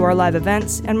tickets to our live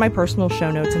events, and my personal show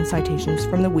notes and citations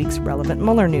from the week's relevant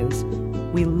Mueller news.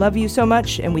 We love you so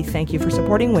much, and we thank you for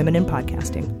supporting women in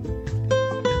podcasting.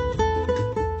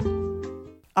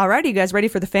 Alrighty, you guys ready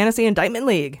for the Fantasy Indictment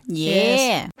League?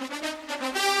 Yeah.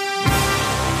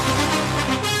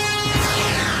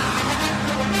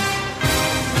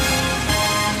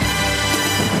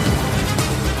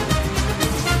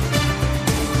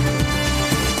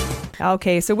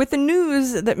 Okay, so with the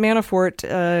news that Manafort,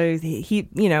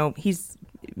 he's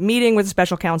meeting with the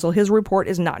special counsel. His report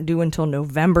is not due until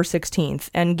November 16th.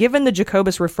 And given the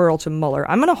Jacobus referral to Mueller,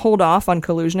 I'm going to hold off on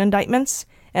collusion indictments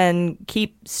and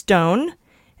keep Stone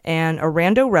and a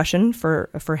rando Russian for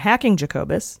hacking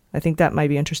Jacobus. I think that might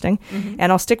be interesting.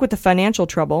 And I'll stick with the financial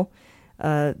trouble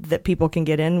that people can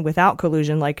get in without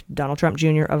collusion, like Donald Trump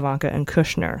Jr., Ivanka, and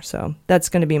Kushner. So that's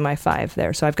going to be my 5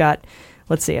 there. So I've got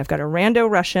a rando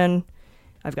Russian,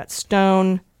 I've got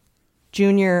Stone,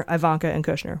 Jr., Ivanka, and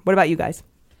Kushner. What about you guys?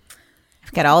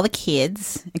 I've got all the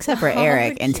kids, except for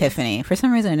Eric and Tiffany. For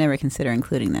some reason, I never consider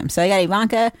including them. So I got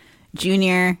Ivanka,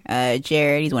 Junior,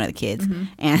 Jared, he's one of the kids.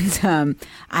 And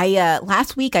I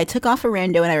last week I took off a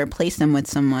rando and I replaced him with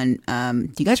someone.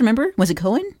 Do you guys remember? Was it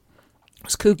Cohen? It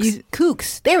was Kooks.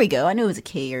 Kooks. There we go. I knew it was a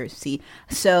K or C.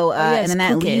 So, and then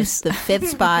that leaves the 5th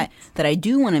spot that I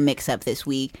do want to mix up this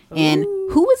week. And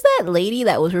who was that lady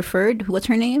that was referred? What's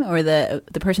her name? Or the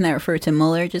person that referred to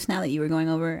Mueller just now that you were going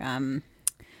over?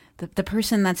 The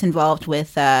person that's involved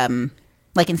with,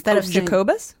 instead of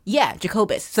Jacobus? Yeah,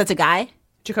 Jacobus. So that's a guy?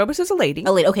 Jacobus is a lady.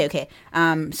 A lady. Okay.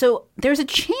 So there's a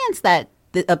chance that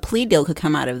a plea deal could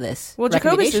come out of this. Well,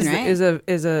 Jacobus right? is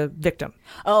a victim.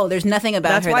 Oh, there's nothing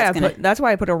about her that's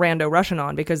why I put a rando Russian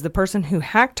on, because the person who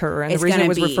hacked her and the reason it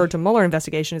was referred to Mueller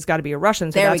investigation has got to be a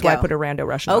Russian. So that's why I put a rando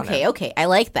Russian on. Okay. I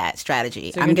like that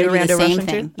strategy. So I'm going to do the same Russian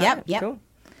thing. Too? Yep. Cool.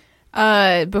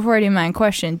 Before I do mine,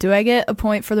 question: do I get a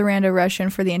point for the rando Russian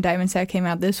for the indictments that came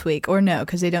out this week, or no?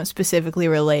 Because they don't specifically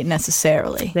relate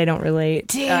necessarily. They don't relate.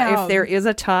 Damn. If there is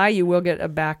a tie, you will get a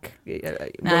back.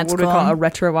 What do we call a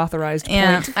retro authorized point?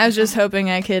 Yeah, I was just hoping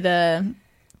I could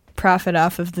profit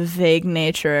off of the vague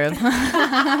nature of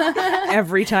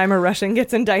every time a Russian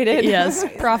gets indicted. Yes,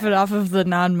 profit off of the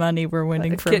non-money we're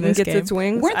winning from this gets game. Its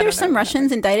wings. Weren't there some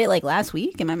Russians indicted last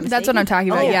week? Am I mistaken? That's what I'm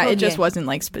talking about. It just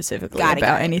wasn't specifically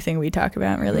about anything we talk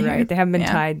about, really. Right, they haven't been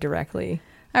tied directly.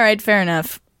 All right, fair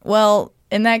enough. Well,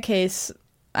 in that case,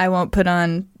 I won't put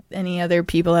on any other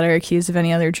people that are accused of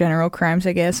any other general crimes,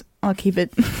 I guess. I'll keep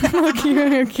it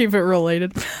keep it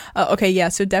related. Okay, yeah,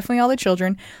 so definitely all the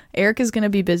children. Eric is going to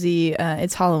be busy.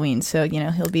 It's Halloween, so,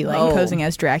 he'll be posing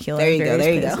as Dracula. There you go.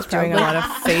 He's doing a lot of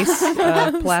face,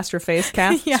 plaster face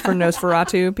casts for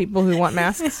Nosferatu, people who want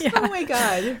masks. Yeah. Oh my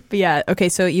God. But yeah, okay,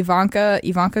 so Ivanka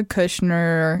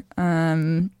Kushner,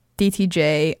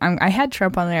 DTJ. I had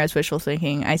Trump on there as wishful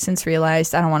thinking. I since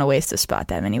realized I don't want to waste a spot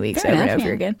that many weeks over and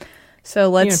over again. So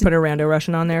let's put a rando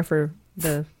Russian on there for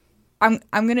the. I'm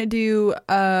gonna do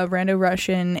rando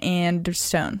Russian and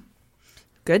Stone.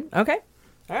 Good. Okay.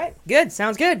 All right. Good.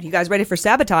 Sounds good. You guys ready for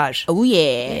sabotage? Oh yeah.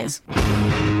 Yes.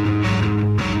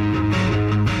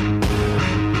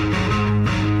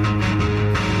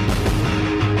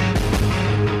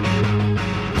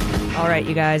 All right,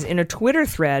 you guys. In a Twitter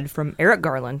thread from Eric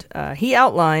Garland, he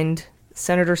outlined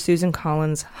Senator Susan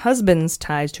Collins' husband's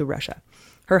ties to Russia.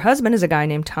 Her husband is a guy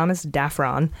named Thomas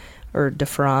Daffron, or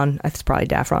Daffron. It's probably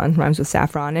Daffron, rhymes with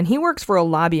saffron. And he works for a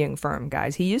lobbying firm,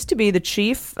 guys. He used to be the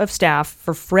chief of staff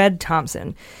for Fred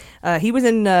Thompson. He was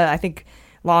in, I think,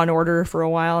 Law and Order for a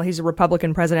while. He's a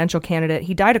Republican presidential candidate.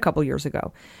 He died a couple years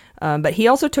ago. But he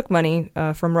also took money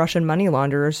from Russian money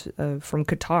launderers from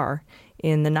Qatar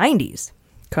in the 90s.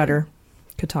 Qatar.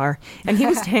 And he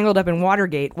was tangled up in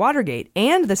Watergate,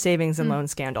 and the savings and loan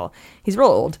scandal. He's real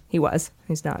old. He was.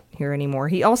 He's not here anymore.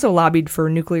 He also lobbied for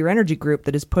a nuclear energy group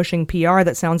that is pushing PR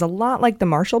that sounds a lot like the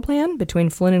Marshall Plan between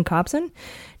Flynn and Cobson.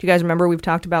 Do you guys remember we've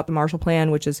talked about the Marshall Plan,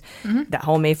 which is that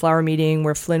whole Mayflower meeting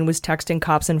where Flynn was texting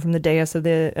Cobson from the dais of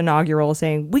the inaugural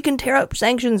saying, we can tear up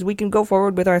sanctions, we can go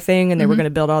forward with our thing, and they were going to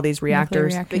build all these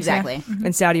reactors. Exactly.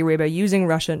 And Saudi Arabia using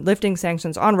lifting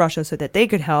sanctions on Russia so that they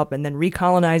could help, and then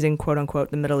recolonizing, quote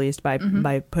unquote, the Middle East by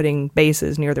putting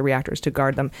bases near the reactors to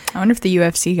guard them. I wonder if the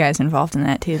UFC guy's involved in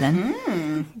that too then.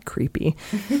 Creepy.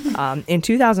 In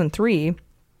 2003,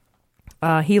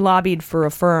 he lobbied for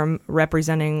a firm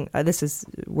representing,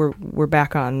 we're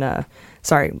back on,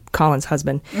 Collins'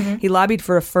 husband. He lobbied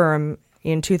for a firm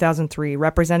in 2003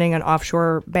 representing an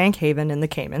offshore bank haven in the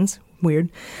Caymans. Weird.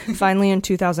 Finally, in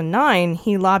 2009,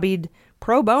 he lobbied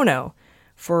pro bono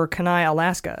for Kenai,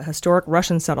 Alaska, a historic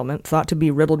Russian settlement thought to be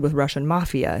riddled with Russian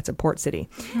mafia. It's a port city.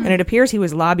 And it appears he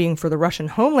was lobbying for the Russian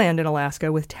homeland in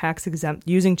Alaska with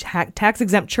using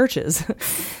tax-exempt churches.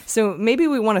 So maybe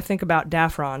we want to think about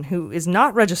Daffron, who is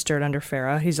not registered under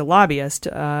FARA. He's a lobbyist,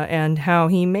 and how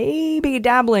he may be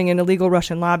dabbling in illegal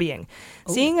Russian lobbying.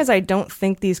 Seeing as I don't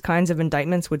think these kinds of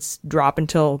indictments would drop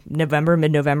until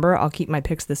mid-November, I'll keep my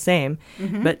picks the same.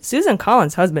 But Susan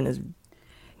Collins' husband is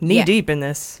knee-deep in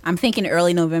this. I'm thinking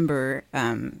early November,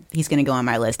 he's going to go on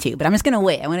my list too. But I'm just going to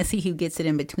wait. I want to see who gets it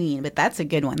in between. But that's a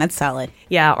good one. That's solid.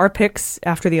 Yeah, our picks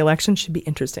after the election should be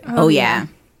interesting. Oh yeah.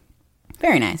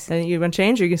 Very nice. You want to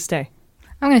change or you going to stay?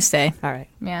 I'm going to stay. All right.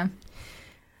 Yeah.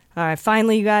 All right.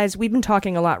 Finally, you guys, we've been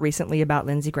talking a lot recently about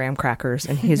Lindsey Graham crackers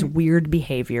and his weird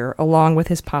behavior, along with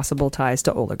his possible ties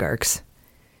to oligarchs.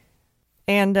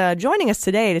 And joining us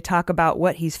today to talk about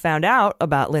what he's found out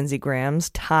about Lindsey Graham's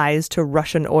ties to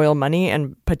Russian oil money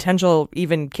and potential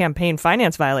even campaign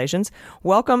finance violations,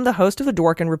 welcome the host of the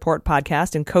Dworkin Report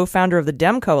podcast and co-founder of the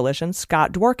Dem Coalition,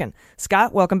 Scott Dworkin.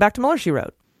 Scott, welcome back to Mueller, She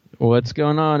Wrote. What's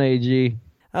going on, AG?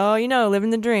 Oh, living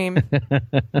the dream.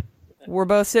 We're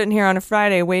both sitting here on a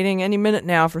Friday waiting any minute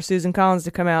now for Susan Collins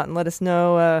to come out and let us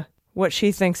know what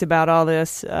she thinks about all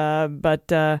this,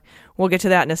 but we'll get to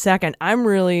that in a second. I'm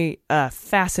really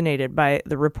fascinated by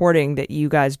the reporting that you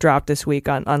guys dropped this week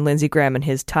on Lindsey Graham and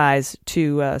his ties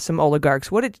to some oligarchs.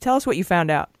 Tell us what you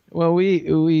found out. Well,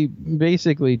 we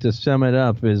basically, to sum it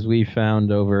up, is we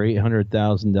found over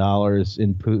 $800,000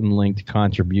 in Putin-linked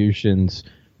contributions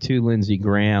to Lindsey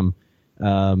Graham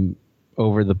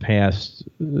over the past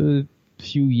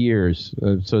few years.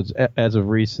 So it's as of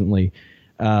recently.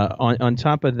 On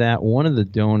top of that, one of the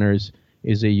donors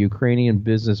is a Ukrainian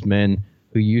businessman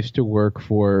who used to work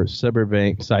for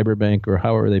Cyberbank, or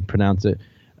however they pronounce it,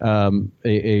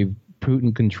 a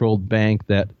Putin-controlled bank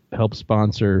that helps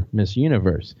sponsor Miss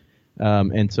Universe.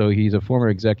 And so he's a former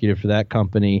executive for that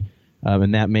company,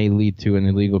 and that may lead to an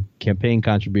illegal campaign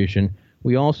contribution.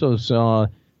 We also saw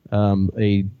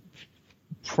a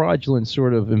fraudulent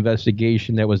sort of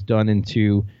investigation that was done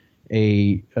into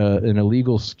an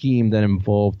illegal scheme that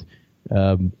involved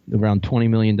around $20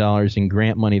 million in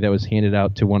grant money that was handed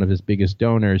out to one of his biggest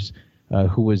donors,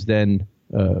 who was then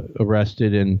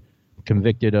arrested and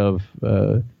convicted of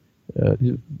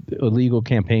illegal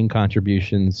campaign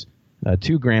contributions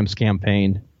to Graham's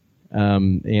campaign,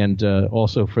 and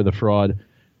also for the fraud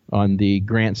on the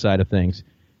grant side of things.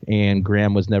 and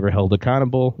Graham was never held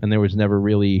accountable, and there was never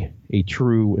really a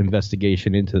true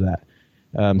investigation into that.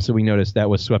 So we noticed that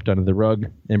was swept under the rug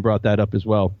and brought that up as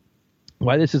well.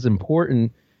 Why this is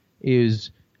important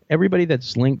is everybody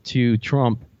that's linked to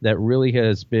Trump that really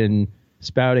has been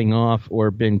spouting off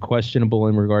or been questionable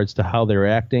in regards to how they're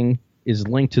acting is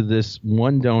linked to this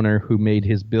one donor who made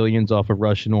his billions off of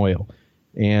Russian oil.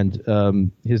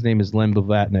 And his name is Len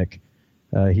Blavatnik.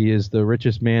 He is the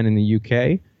richest man in the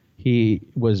UK. He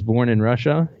was born in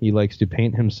Russia. He likes to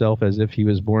paint himself as if he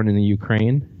was born in the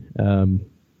Ukraine. And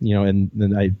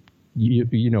then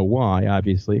you know why,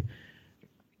 obviously.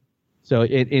 So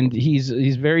and he's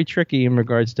very tricky in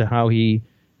regards to how he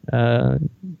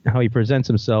presents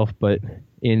himself. But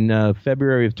in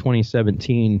February of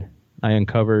 2017, I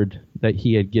uncovered that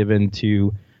he had given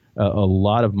to a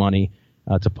lot of money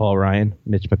to Paul Ryan,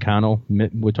 Mitch McConnell.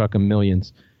 We're talking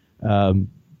millions.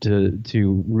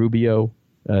 To Rubio,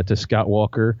 to Scott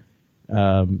Walker,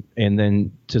 and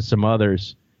then to some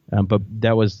others. But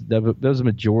that was a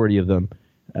majority of them.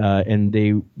 And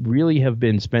they really have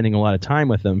been spending a lot of time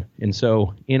with them. And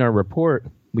so in our report,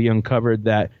 we uncovered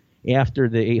that after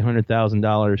the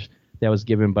 $800,000 that was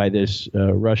given by this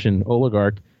Russian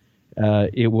oligarch,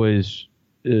 it was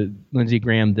Lindsey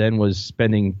Graham then was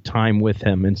spending time with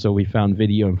him. And so we found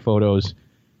video and photos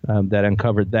that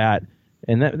uncovered that.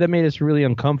 And that made us really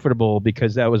uncomfortable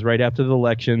because that was right after the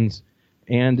elections.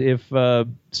 And if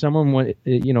someone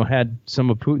had some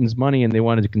of Putin's money and they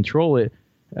wanted to control it,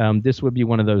 this would be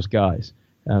one of those guys.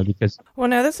 Because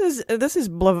now this is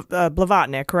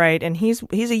Blavatnik, right? And he's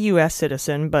a U.S.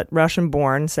 citizen, but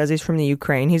Russian-born. Says he's from the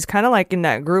Ukraine. He's kind of like in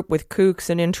that group with Kooks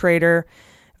and Intrater,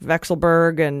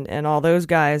 Vexelberg, and all those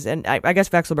guys. And I guess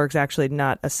Vexelberg's actually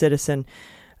not a citizen.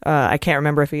 I can't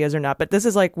remember if he is or not. But this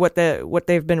is like what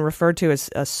they've been referred to as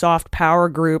a soft power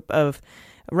group of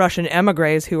Russian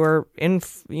emigres who are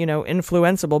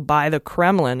influenceable by the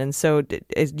Kremlin. And so, do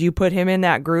you put him in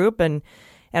that group? And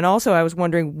also, I was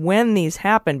wondering when these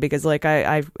happened, because like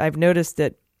I've noticed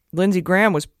that Lindsey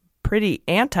Graham was pretty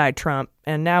anti-Trump,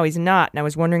 and now he's not. And I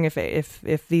was wondering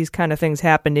if these kind of things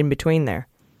happened in between there.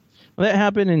 Well, that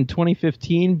happened in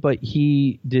 2015, but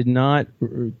he did not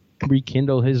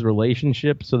rekindle his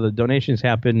relationship. So the donations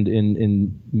happened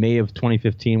in May of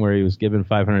 2015, where he was given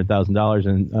 $500,000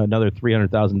 and another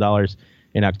 $300,000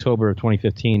 in October of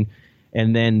 2015,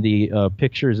 and then the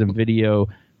pictures and video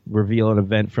reveal an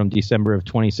event from December of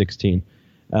 2016.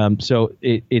 So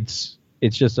it's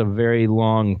just a very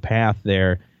long path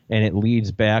there, and it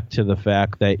leads back to the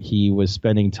fact that he was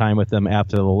spending time with them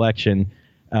after the election,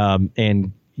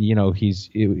 and he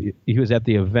was at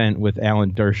the event with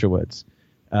Alan Dershowitz.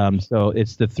 So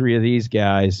it's the three of these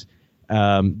guys.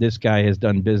 This guy has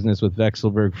done business with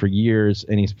Vexelberg for years,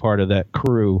 and he's part of that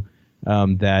crew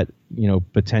that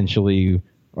potentially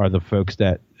are the folks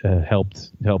that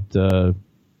helped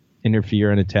interfere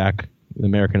and attack the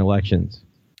American elections.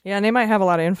 Yeah, and they might have a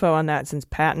lot of info on that since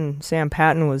Sam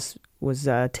Patton was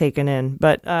taken in.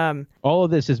 But all of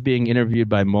this is being interviewed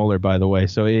by Mueller, by the way.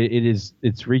 So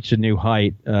it's reached a new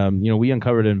height. We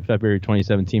uncovered it in February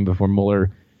 2017 before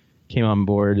Mueller came on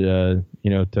board, to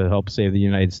help save the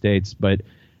United States. But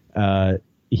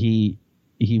he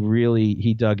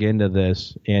dug into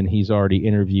this, and he's already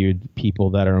interviewed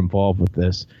people that are involved with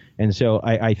this. And so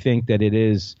I think that it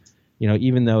is,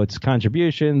 even though it's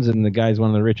contributions and the guy's one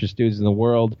of the richest dudes in the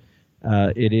world,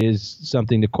 it is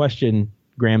something to question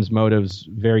Graham's motives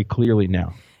very clearly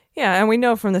now. Yeah, and we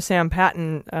know from the Sam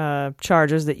Patton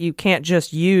charges that you can't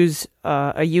just use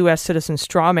a U.S. citizen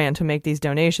straw man to make these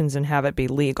donations and have it be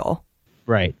legal.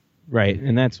 Right,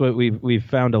 and that's what we've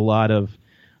found a lot of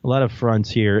fronts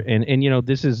here, and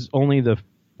this is only the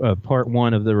part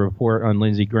one of the report on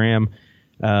Lindsey Graham,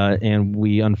 and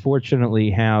we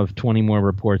unfortunately have 20 more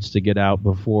reports to get out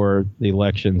before the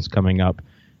elections coming up.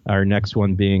 Our next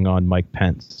one being on Mike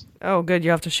Pence. Oh, good!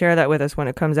 You have to share that with us when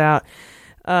it comes out.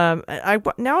 Now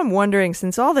I'm wondering,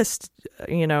 since all this,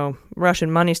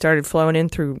 Russian money started flowing in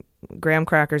through graham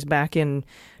crackers back in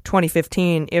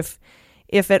 2015, if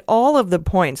at all of the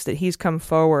points that he's come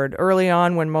forward early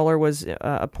on when Mueller was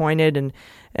appointed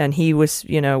and he was,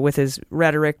 with his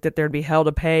rhetoric that there'd be hell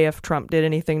to pay if Trump did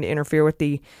anything to interfere with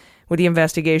the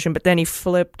investigation, but then he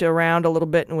flipped around a little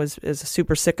bit and was a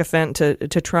super sycophant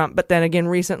to Trump. But then again,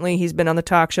 recently he's been on the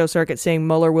talk show circuit saying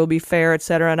Mueller will be fair, et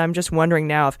cetera. And I'm just wondering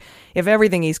now if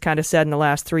everything he's kind of said in the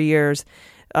last 3 years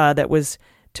that was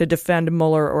to defend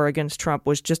Mueller or against Trump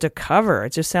was just a cover.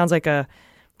 It just sounds like a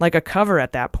cover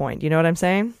at that point. You know what I'm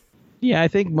saying? Yeah, I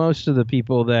think most of the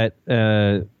people that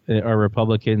are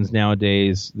Republicans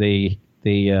nowadays, they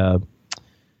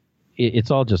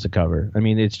it's all just a cover. I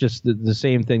mean, it's just the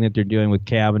same thing that they're doing with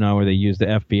Kavanaugh, where they use the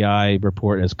FBI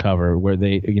report as cover, where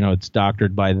they, it's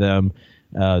doctored by them.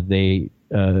 They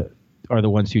are the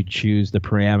ones who choose the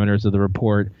parameters of the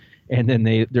report, and then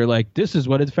they're like, this is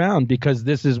what it found because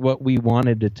this is what we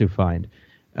wanted it to find.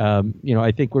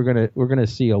 I think we're gonna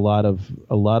see a lot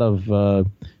of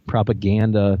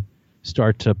propaganda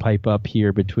start to pipe up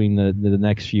here between the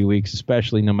next few weeks,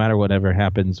 especially no matter whatever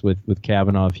happens with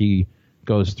Kavanaugh. If he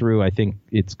goes through, I think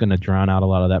it's going to drown out a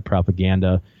lot of that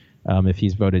propaganda. If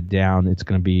he's voted down, it's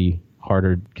going to be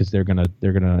harder because they're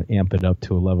gonna amp it up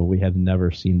to a level we have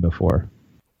never seen before.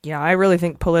 Yeah, I really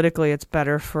think politically it's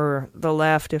better for the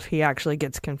left if he actually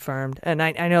gets confirmed. And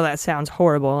I know that sounds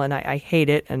horrible, and I hate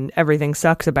it, and everything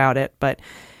sucks about it, but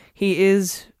he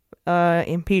is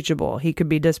impeachable. He could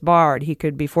be disbarred. He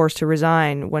could be forced to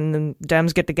resign. When the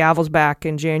Dems get the gavels back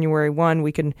in January 1,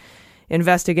 we can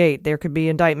investigate. There could be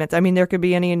indictments. I mean, there could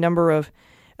be any number of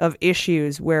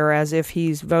issues, whereas if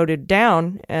he's voted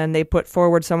down and they put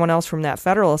forward someone else from that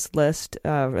Federalist list,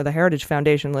 or the Heritage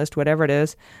Foundation list, whatever it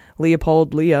is,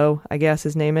 Leo, I guess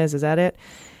his name is that it?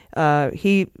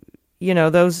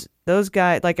 Those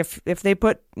guys, like if they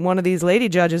put one of these lady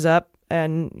judges up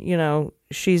and,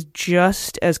 she's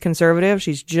just as conservative,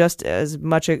 she's just as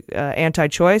much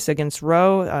anti-choice against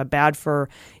Roe, bad for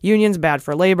unions, bad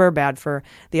for labor, bad for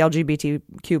the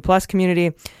LGBTQ plus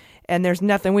community, and there's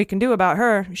nothing we can do about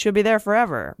her. She'll be there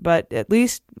forever. But at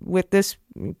least with this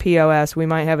POS, we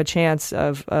might have a chance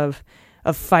of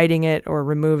fighting it or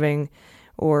removing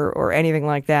or anything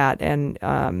like that.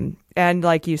 And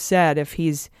like you said, if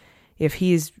he's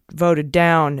voted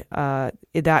down,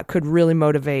 that could really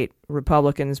motivate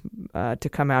Republicans to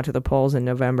come out to the polls in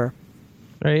November.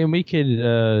 Right, and we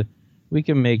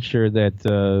can make sure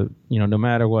that no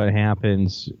matter what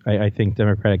happens, I think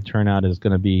Democratic turnout is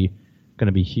going to be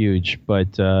huge. But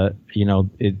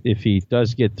if he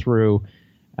does get through,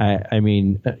 I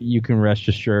mean, you can rest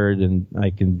assured, and I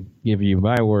can give you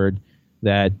my word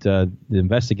that the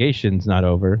investigation's not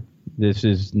over. This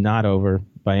is not over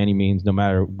by any means, no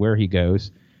matter where he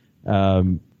goes,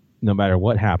 no matter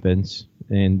what happens.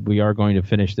 And we are going to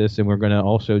finish this, and we're going to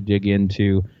also dig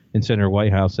into, and Senator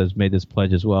Whitehouse has made this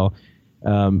pledge as well,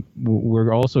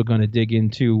 we're also going to dig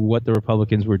into what the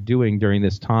Republicans were doing during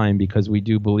this time, because we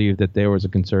do believe that there was a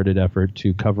concerted effort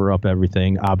to cover up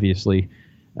everything, obviously,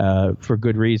 for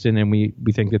good reason. And we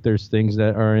think that there's things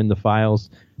that are in the files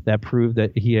that prove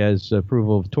that he has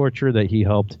approval of torture, that he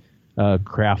helped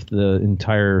craft the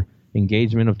entire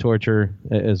engagement of torture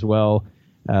as well,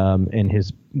 and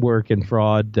his work and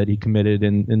fraud that he committed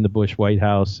in the Bush White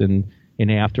House and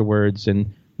afterwards.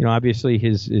 And obviously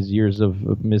his years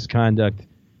of misconduct,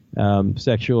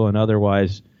 sexual and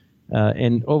otherwise,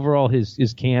 and overall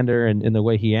his candor and the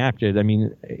way he acted. I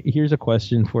mean, here's a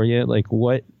question for you. Like,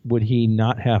 what would he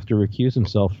not have to recuse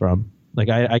himself from? Like,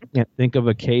 I can't think of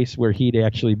a case where he'd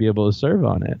actually be able to serve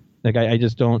on it. Like, I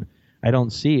just don't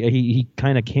see. He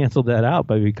kind of canceled that out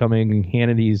by becoming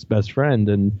Hannity's best friend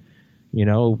and,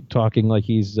 talking like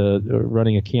he's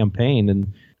running a campaign.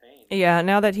 And yeah,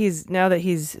 now that he's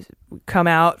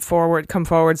come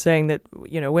forward saying that,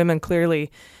 women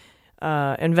clearly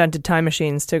invented time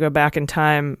machines to go back in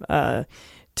time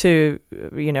to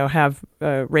have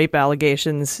rape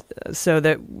allegations so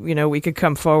that we could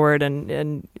come forward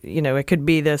and it could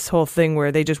be this whole thing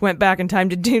where they just went back in time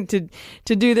to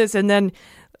do this and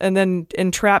then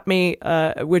entrap me,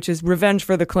 which is revenge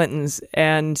for the Clintons.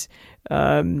 And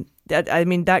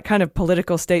that kind of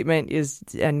political statement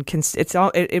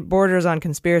it borders on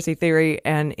conspiracy theory,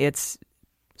 and it's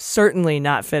certainly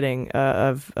not fitting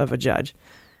of a judge.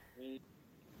 We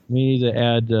need to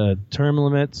add term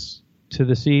limits to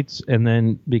the seats, and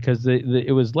then because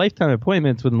it was lifetime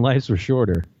appointments when lives were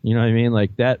shorter, you know what I mean?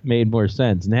 Like, that made more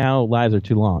sense. Now lives are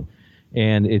too long,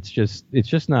 and it's just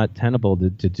not tenable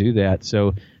to do that.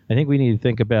 So I think we need to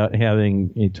think about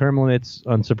having term limits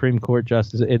on Supreme Court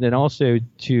justices, and then also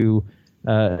to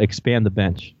expand the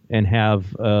bench and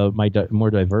have more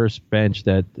diverse bench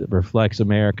that reflects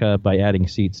America by adding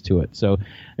seats to it. So,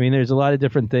 I mean, there's a lot of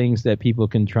different things that people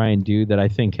can try and do that I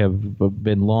think have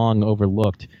been long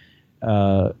overlooked,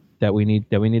 that we need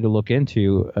to look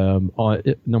into,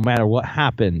 no matter what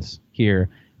happens here.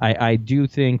 I do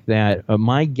think that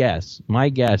my guess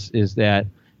is that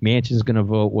Manchin's going to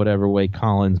vote whatever way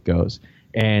Collins goes,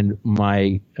 and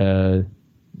my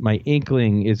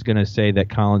inkling is going to say that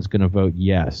Collins is going to vote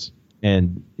yes.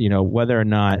 And whether or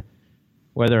not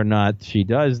she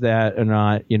does that or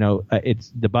not,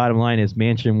 it's the bottom line is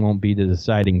Manchin won't be the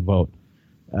deciding vote.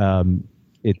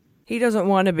 He doesn't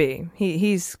want to be.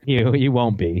 He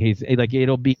won't be. He's like,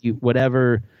 it'll be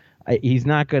whatever he's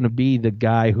not going to be the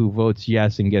guy who votes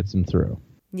yes and gets him through.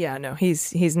 Yeah, no,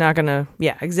 he's not going to.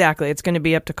 Yeah, exactly. It's going to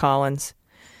be up to Collins.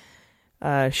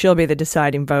 She'll be the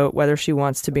deciding vote, whether she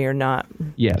wants to be or not.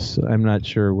 Yes, I'm not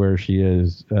sure where she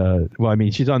is. Well, I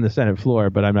mean, she's on the Senate floor,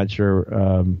 but I'm not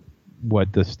sure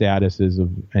what the status is of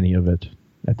any of it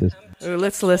at this. Ooh,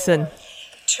 let's listen.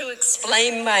 To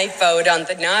explain my vote on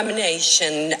the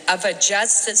nomination of a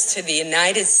justice to the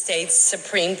United States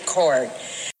Supreme Court.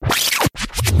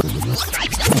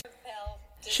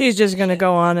 She's just going to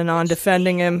go on and on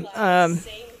defending him.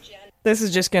 This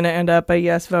is just going to end up a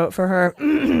yes vote for her.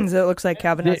 So it looks like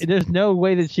Kavanaugh. There's no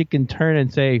way that she can turn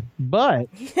and say, but.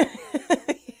 Yeah,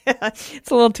 it's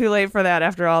a little too late for that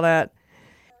after all that.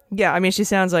 Yeah, I mean, she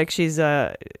sounds like she's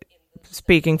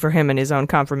speaking for him in his own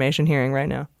confirmation hearing right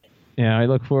now. Yeah, I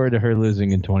look forward to her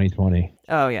losing in 2020.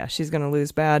 Oh, yeah, she's going to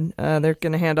lose bad. They're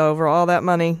going to hand over all that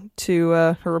money to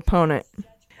her opponent.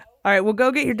 All right, well,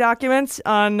 go get your documents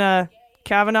on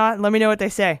Kavanaugh. Let me know what they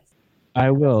say.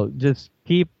 I will. Just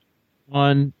keep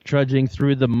on trudging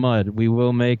through the mud. We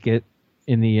will make it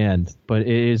in the end. But it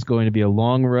is going to be a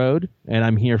long road, and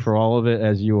I'm here for all of it,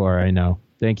 as you are, I know.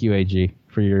 Thank you, AG,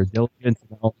 for your diligence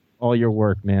and all your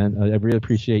work, man. I really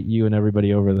appreciate you and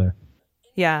everybody over there.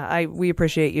 Yeah, we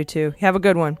appreciate you too. Have a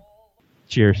good one.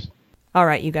 Cheers. All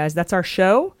right, you guys, that's our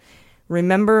show.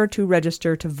 Remember to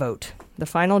register to vote. The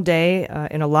final day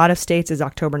in a lot of states is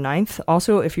October 9th.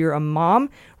 Also, if you're a mom,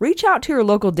 reach out to your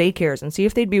local daycares and see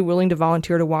if they'd be willing to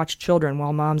volunteer to watch children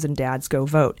while moms and dads go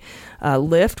vote.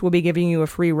 Lyft will be giving you a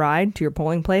free ride to your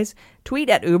polling place. Tweet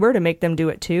at Uber to make them do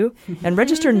it too. And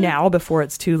register now before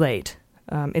it's too late.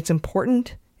 It's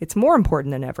important. It's more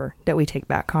important than ever that we take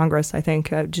back Congress, I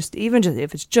think, just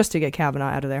if it's just to get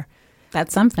Kavanaugh out of there.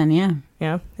 That's something, yeah.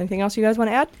 Yeah. Anything else you guys want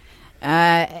to add?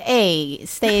 Hey,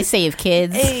 stay safe,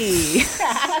 kids. Hey.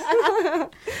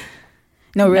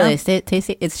 No, really, stay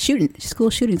safe. It's school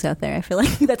shootings out there. I feel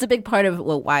like that's a big part of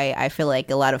why I feel like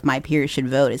a lot of my peers should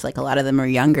vote is like a lot of them are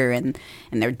younger and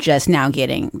they're just now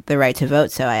getting the right to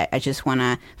vote. So I just want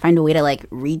to find a way to like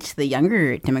reach the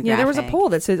younger demographic. Yeah, there was a poll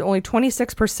that says only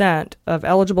 26% of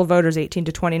eligible voters 18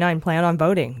 to 29 plan on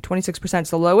voting. 26%.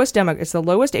 It's the lowest it's the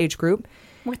lowest age group.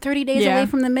 We're 30 days away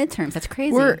from the midterms. That's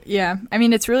crazy. I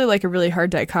mean, it's really like a really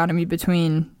hard dichotomy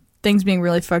between things being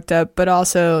really fucked up, but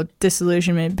also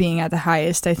disillusionment being at the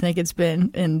highest I think it's been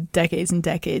in decades and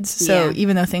decades. So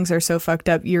even though things are so fucked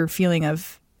up, your feeling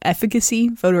of efficacy,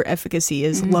 voter efficacy,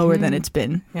 is lower than it's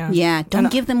been. Yeah,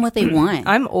 don't give them what they want.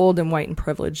 I'm old and white and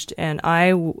privileged, and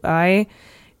I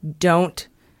don't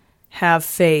have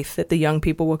faith that the young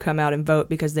people will come out and vote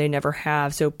because they never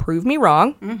have. So prove me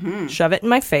wrong. Shove it in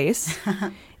my face.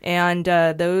 And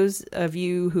those of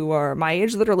you who are my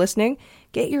age that are listening,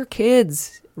 get your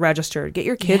kids registered. Get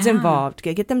your kids involved.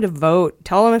 Get them to vote.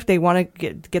 Tell them if they want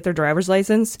to get their driver's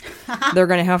license, they're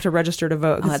going to have to register to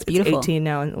vote. Oh, that's beautiful. It's 18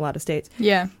 now in a lot of states.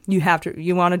 Yeah. You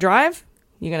want to drive?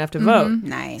 You're going to have to vote.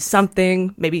 Nice.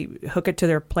 Something, maybe hook it to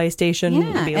their PlayStation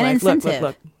and be like,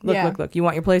 look, you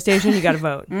want your PlayStation? You got to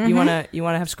vote. You want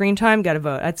to have screen time? Got to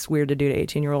vote. That's weird to do to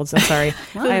 18-year-olds. I'm sorry.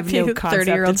 I have no concept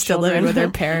 30-year-olds still living with their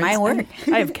parents. My work.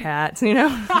 I have cats, you know?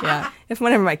 Yeah. If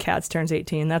whenever my cats turns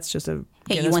 18, that's just a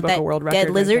Guinness Book of World Record. Dead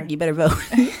lizard? You better vote.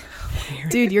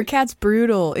 Dude, your cat's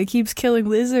brutal. It keeps killing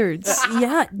lizards.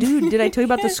 Yeah, dude, did I tell you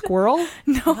about the squirrel?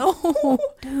 No.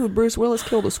 Dude, Bruce Willis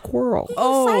killed a squirrel.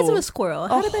 Oh, the size of a squirrel.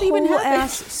 How did that even happen?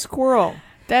 Ass squirrel.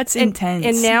 That's intense.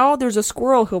 And now there's a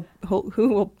squirrel who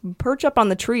will perch up on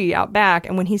the tree out back,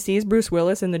 and when he sees Bruce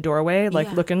Willis in the doorway,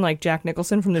 looking like Jack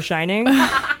Nicholson from The Shining,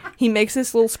 he makes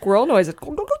this little squirrel noise.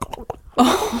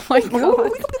 Oh my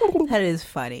god. That is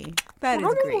funny. That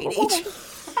is great.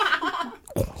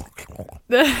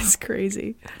 That's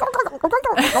crazy.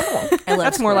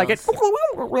 That's more like it.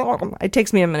 It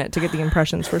takes me a minute to get the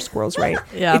impressions for squirrels right.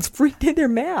 Yeah. They're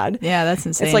mad. Yeah, that's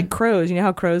insane. It's like crows. You know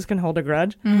how crows can hold a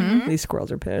grudge? Mm-hmm. These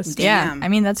squirrels are pissed. Yeah, I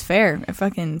mean, that's fair. They're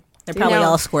probably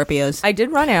all Scorpios. I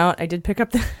did run out. I did pick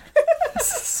up the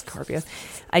Scorpios.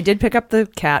 I did pick up the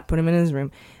cat, put him in his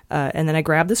room. And then I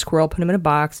grabbed the squirrel, put him in a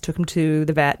box, took him to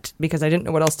the vet because I didn't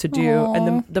know what else to do. Aww.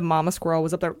 And the mama squirrel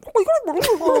was up there.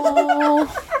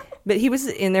 But he was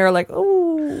in there like, he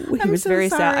was so very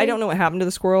sad. I don't know what happened to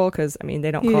the squirrel because, I mean, they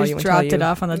don't call you and tell you. You just dropped it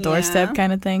off on the doorstep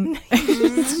kind of thing.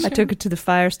 I took it to the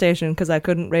fire station because I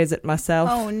couldn't raise it myself.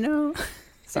 Oh, no.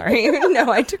 Sorry.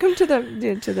 No, I took him to the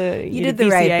You did the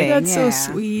right thing. That's so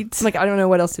sweet. I'm like, I don't know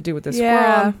what else to do with this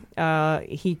squirrel.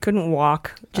 He couldn't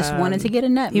walk. Just wanted to get a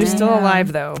nut. He was still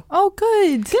alive, though. Oh,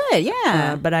 good. Good,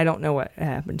 yeah. But I don't know what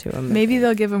happened to him. Maybe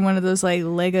they'll give him one of those like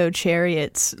Lego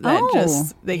chariots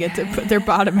that they get to put their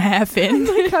bottom half in.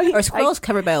 Or squirrels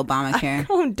covered by Obamacare. I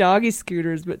call them doggy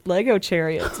scooters, but Lego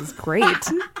chariots is great.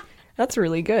 That's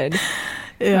really good.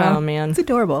 Yeah. Oh man, it's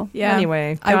adorable. Yeah.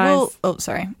 Anyway, I guys. will. Oh,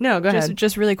 sorry. No, go ahead.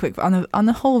 Just really quick on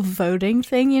the whole voting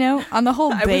thing. On the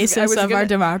whole basis of our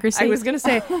democracy. I was gonna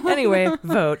say anyway.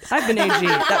 Vote. I've been AG.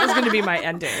 That was gonna be my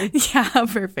ending. Yeah,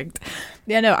 perfect.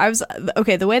 Yeah, no, I was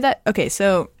okay. The way that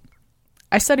so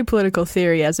I studied political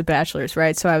theory as a bachelor's,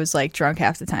 right? So I was like drunk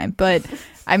half the time, but.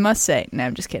 I must say, no,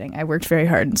 I'm just kidding. I worked very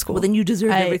hard in school. Well, then you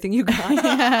deserve everything you got. Oh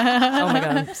my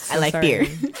god, I like beer.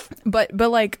 But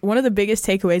like one of the biggest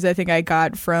takeaways I think I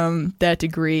got from that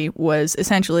degree was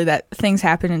essentially that things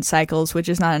happen in cycles, which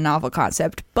is not a novel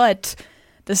concept, but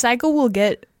the cycle will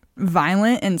get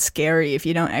violent and scary if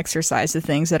you don't exercise the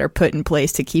things that are put in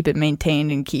place to keep it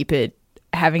maintained and keep it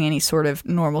having any sort of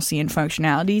normalcy and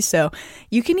functionality. So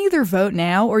you can either vote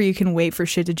now or you can wait for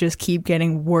shit to just keep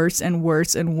getting worse and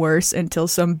worse and worse until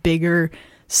some bigger,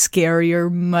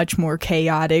 scarier, much more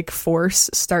chaotic force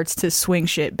starts to swing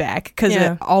shit back, because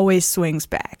it always swings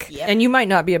back. Yep. And you might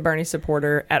not be a Bernie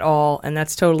supporter at all, and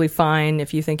that's totally fine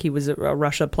if you think he was a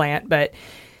Russia plant, but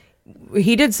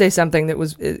he did say something that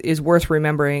is worth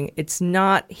remembering. He's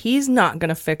not going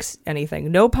to fix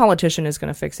anything. No politician is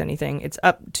going to fix anything. It's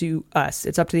up to us.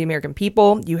 It's up to the American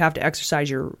people. You have to exercise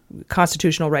your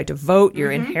constitutional right to vote,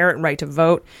 your inherent right to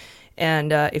vote.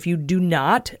 And if you do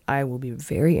not, I will be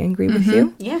very angry with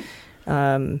you.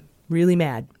 Yeah. Really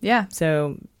mad. Yeah.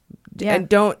 So and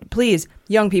don't, please,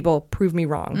 young people, prove me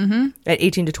wrong. At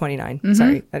 18 to 29.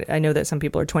 Sorry. I know that some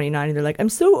people are 29 and they're like, I'm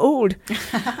so old.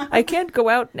 I can't go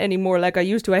out anymore like I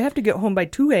used to. I have to get home by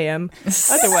 2 a.m.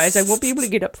 Otherwise, I won't be able to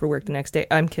get up for work the next day.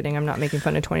 I'm kidding. I'm not making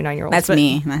fun of 29-year-olds. That's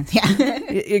me. Yeah.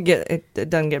 It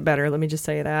doesn't get better. Let me just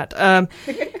say that.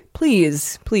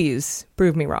 Please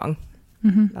prove me wrong.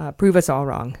 Prove us all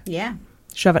wrong. Yeah.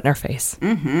 Shove it in our face.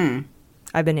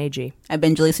 I've been AG. I've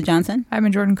been Jaleesa Johnson. I've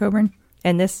been Jordan Coburn.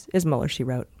 And this is Mueller, She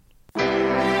Wrote.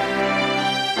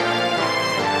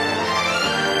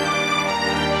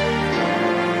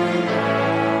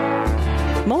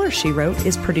 Mueller, She Wrote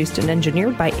is produced and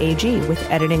engineered by AG with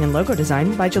editing and logo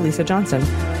design by Jaleesa Johnson.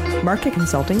 Market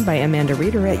consulting by Amanda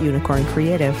Reeder at Unicorn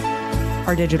Creative.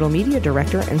 Our digital media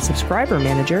director and subscriber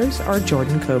managers are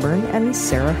Jordan Coburn and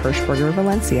Sarah Hirschberger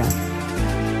Valencia.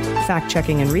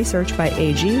 Fact-checking and research by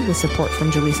AG with support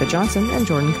from Jaleesa Johnson and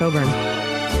Jordan Coburn.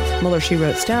 Mueller, She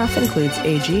Wrote staff includes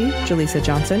AG, Jaleesa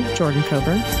Johnson, Jordan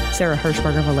Coburn, Sarah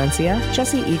Hirschberger Valencia,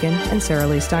 Jesse Egan, and Sarah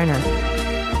Lee Steiner.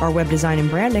 Our web design and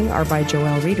branding are by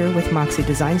Joelle Reeder with Moxie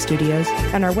Design Studios,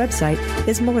 and our website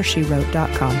is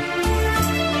MuellerSheWrote.com.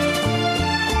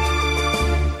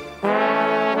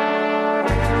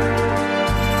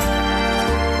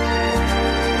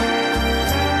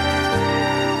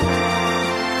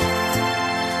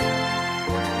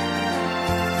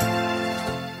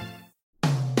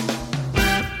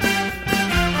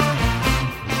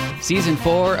 Season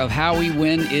 4 of How We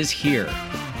Win is here.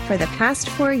 For the past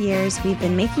 4 years, we've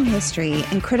been making history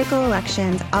in critical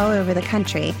elections all over the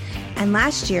country. And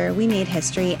last year, we made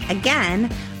history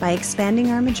again by expanding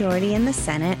our majority in the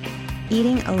Senate,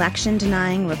 beating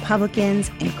election-denying Republicans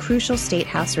in crucial state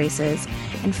house races,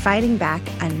 and fighting back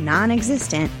a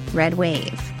non-existent red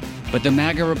wave. But the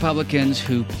MAGA Republicans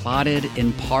who plotted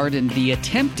and pardoned the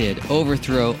attempted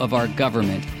overthrow of our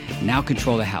government now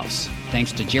control the House,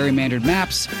 thanks to gerrymandered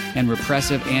maps and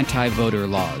repressive anti-voter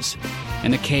laws.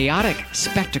 And the chaotic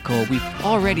spectacle we've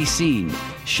already seen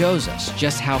shows us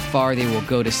just how far they will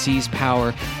go to seize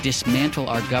power, dismantle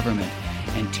our government,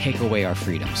 and take away our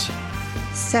freedoms.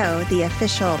 So, the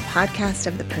official podcast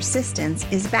of The Persistence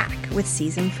is back with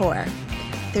Season 4.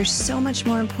 There's so much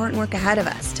more important work ahead of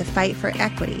us to fight for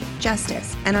equity,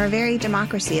 justice, and our very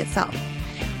democracy itself.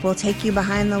 We'll take you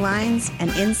behind the lines and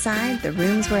inside the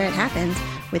rooms where it happens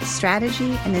with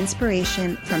strategy and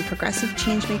inspiration from progressive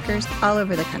changemakers all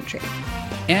over the country.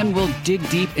 And we'll dig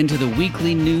deep into the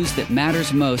weekly news that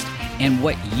matters most and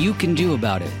what you can do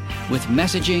about it with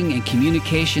messaging and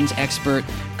communications expert,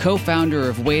 co-founder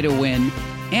of Way to Win,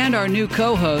 and our new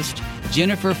co-host,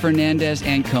 Jennifer Fernandez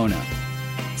Ancona.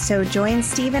 So join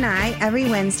Steve and I every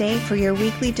Wednesday for your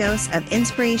weekly dose of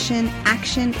inspiration,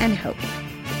 action, and hope.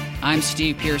 I'm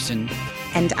Steve Pearson.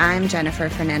 And I'm Jennifer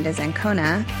Fernandez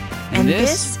Ancona. And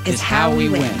this is How We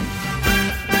Win.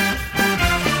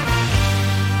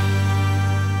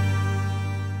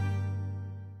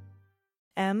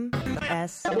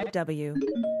 MSW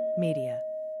Media.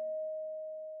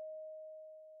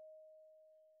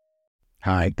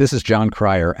 Hi, this is John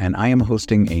Cryer, and I am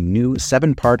hosting a new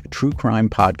 7-part true crime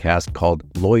podcast called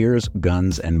Lawyers,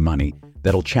 Guns, and Money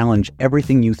that'll challenge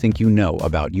everything you think you know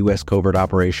about U.S. covert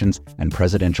operations and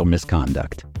presidential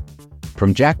misconduct.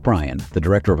 From Jack Bryan, the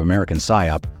director of American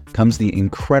PSYOP, comes the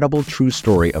incredible true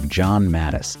story of John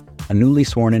Mattis, a newly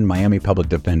sworn-in Miami public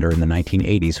defender in the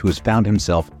 1980s who has found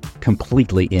himself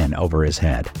completely in over his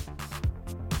head.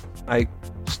 I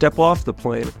step off the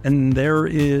plane, and there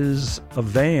is a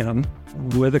van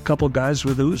with a couple guys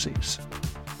with Uzis.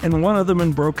 And one of them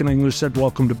in broken English said,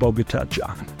 "Welcome to Bogota,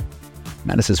 John."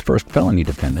 Mattis's first felony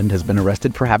defendant has been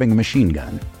arrested for having a machine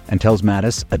gun and tells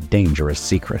Mattis a dangerous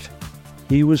secret.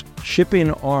 He was shipping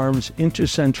arms into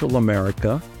Central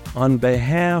America on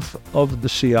behalf of the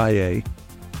CIA.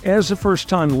 As a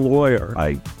first-time lawyer,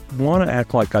 I want to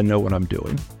act like I know what I'm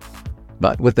doing.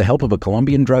 But with the help of a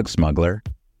Colombian drug smuggler,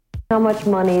 how much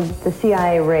money the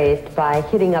CIA raised by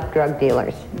hitting up drug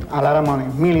dealers? A lot of money,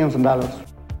 millions of dollars.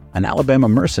 An Alabama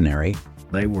mercenary,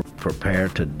 they were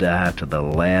prepared to die to the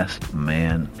last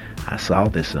man. I saw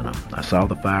this in them. I saw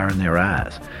the fire in their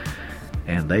eyes.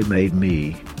 And they made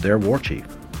me their war chief.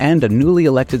 And a newly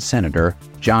elected senator,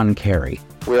 John Kerry.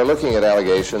 We are looking at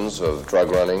allegations of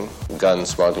drug running, gun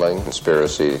smuggling,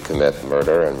 conspiracy to commit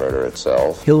murder and murder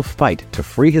itself. He'll fight to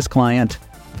free his client.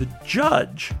 The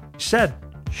judge said,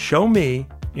 "Show me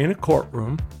in a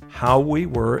courtroom how we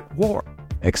were at war."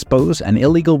 Expose an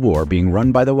illegal war being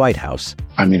run by the White House.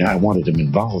 I mean, I wanted him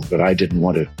involved, but I didn't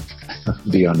want to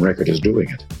be on record as doing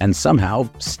it. And somehow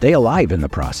stay alive in the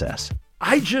process.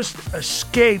 I just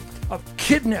escaped a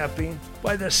kidnapping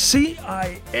by the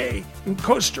CIA in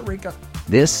Costa Rica.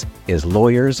 This is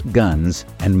Lawyers, Guns,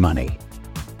 and Money.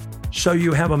 So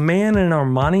you have a man in an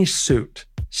Armani suit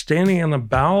standing in the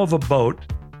bow of a boat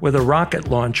with a rocket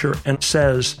launcher and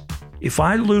says, "If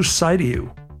I lose sight of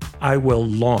you, I will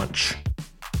launch.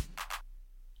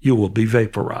 You will be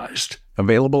vaporized."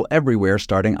 Available everywhere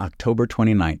starting October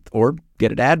 29th, or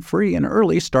get it ad-free and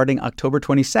early starting October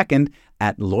 22nd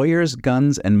at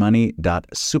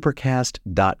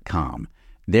lawyersgunsandmoney.supercast.com.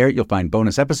 There you'll find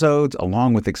bonus episodes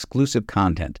along with exclusive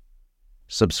content.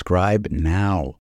 Subscribe now.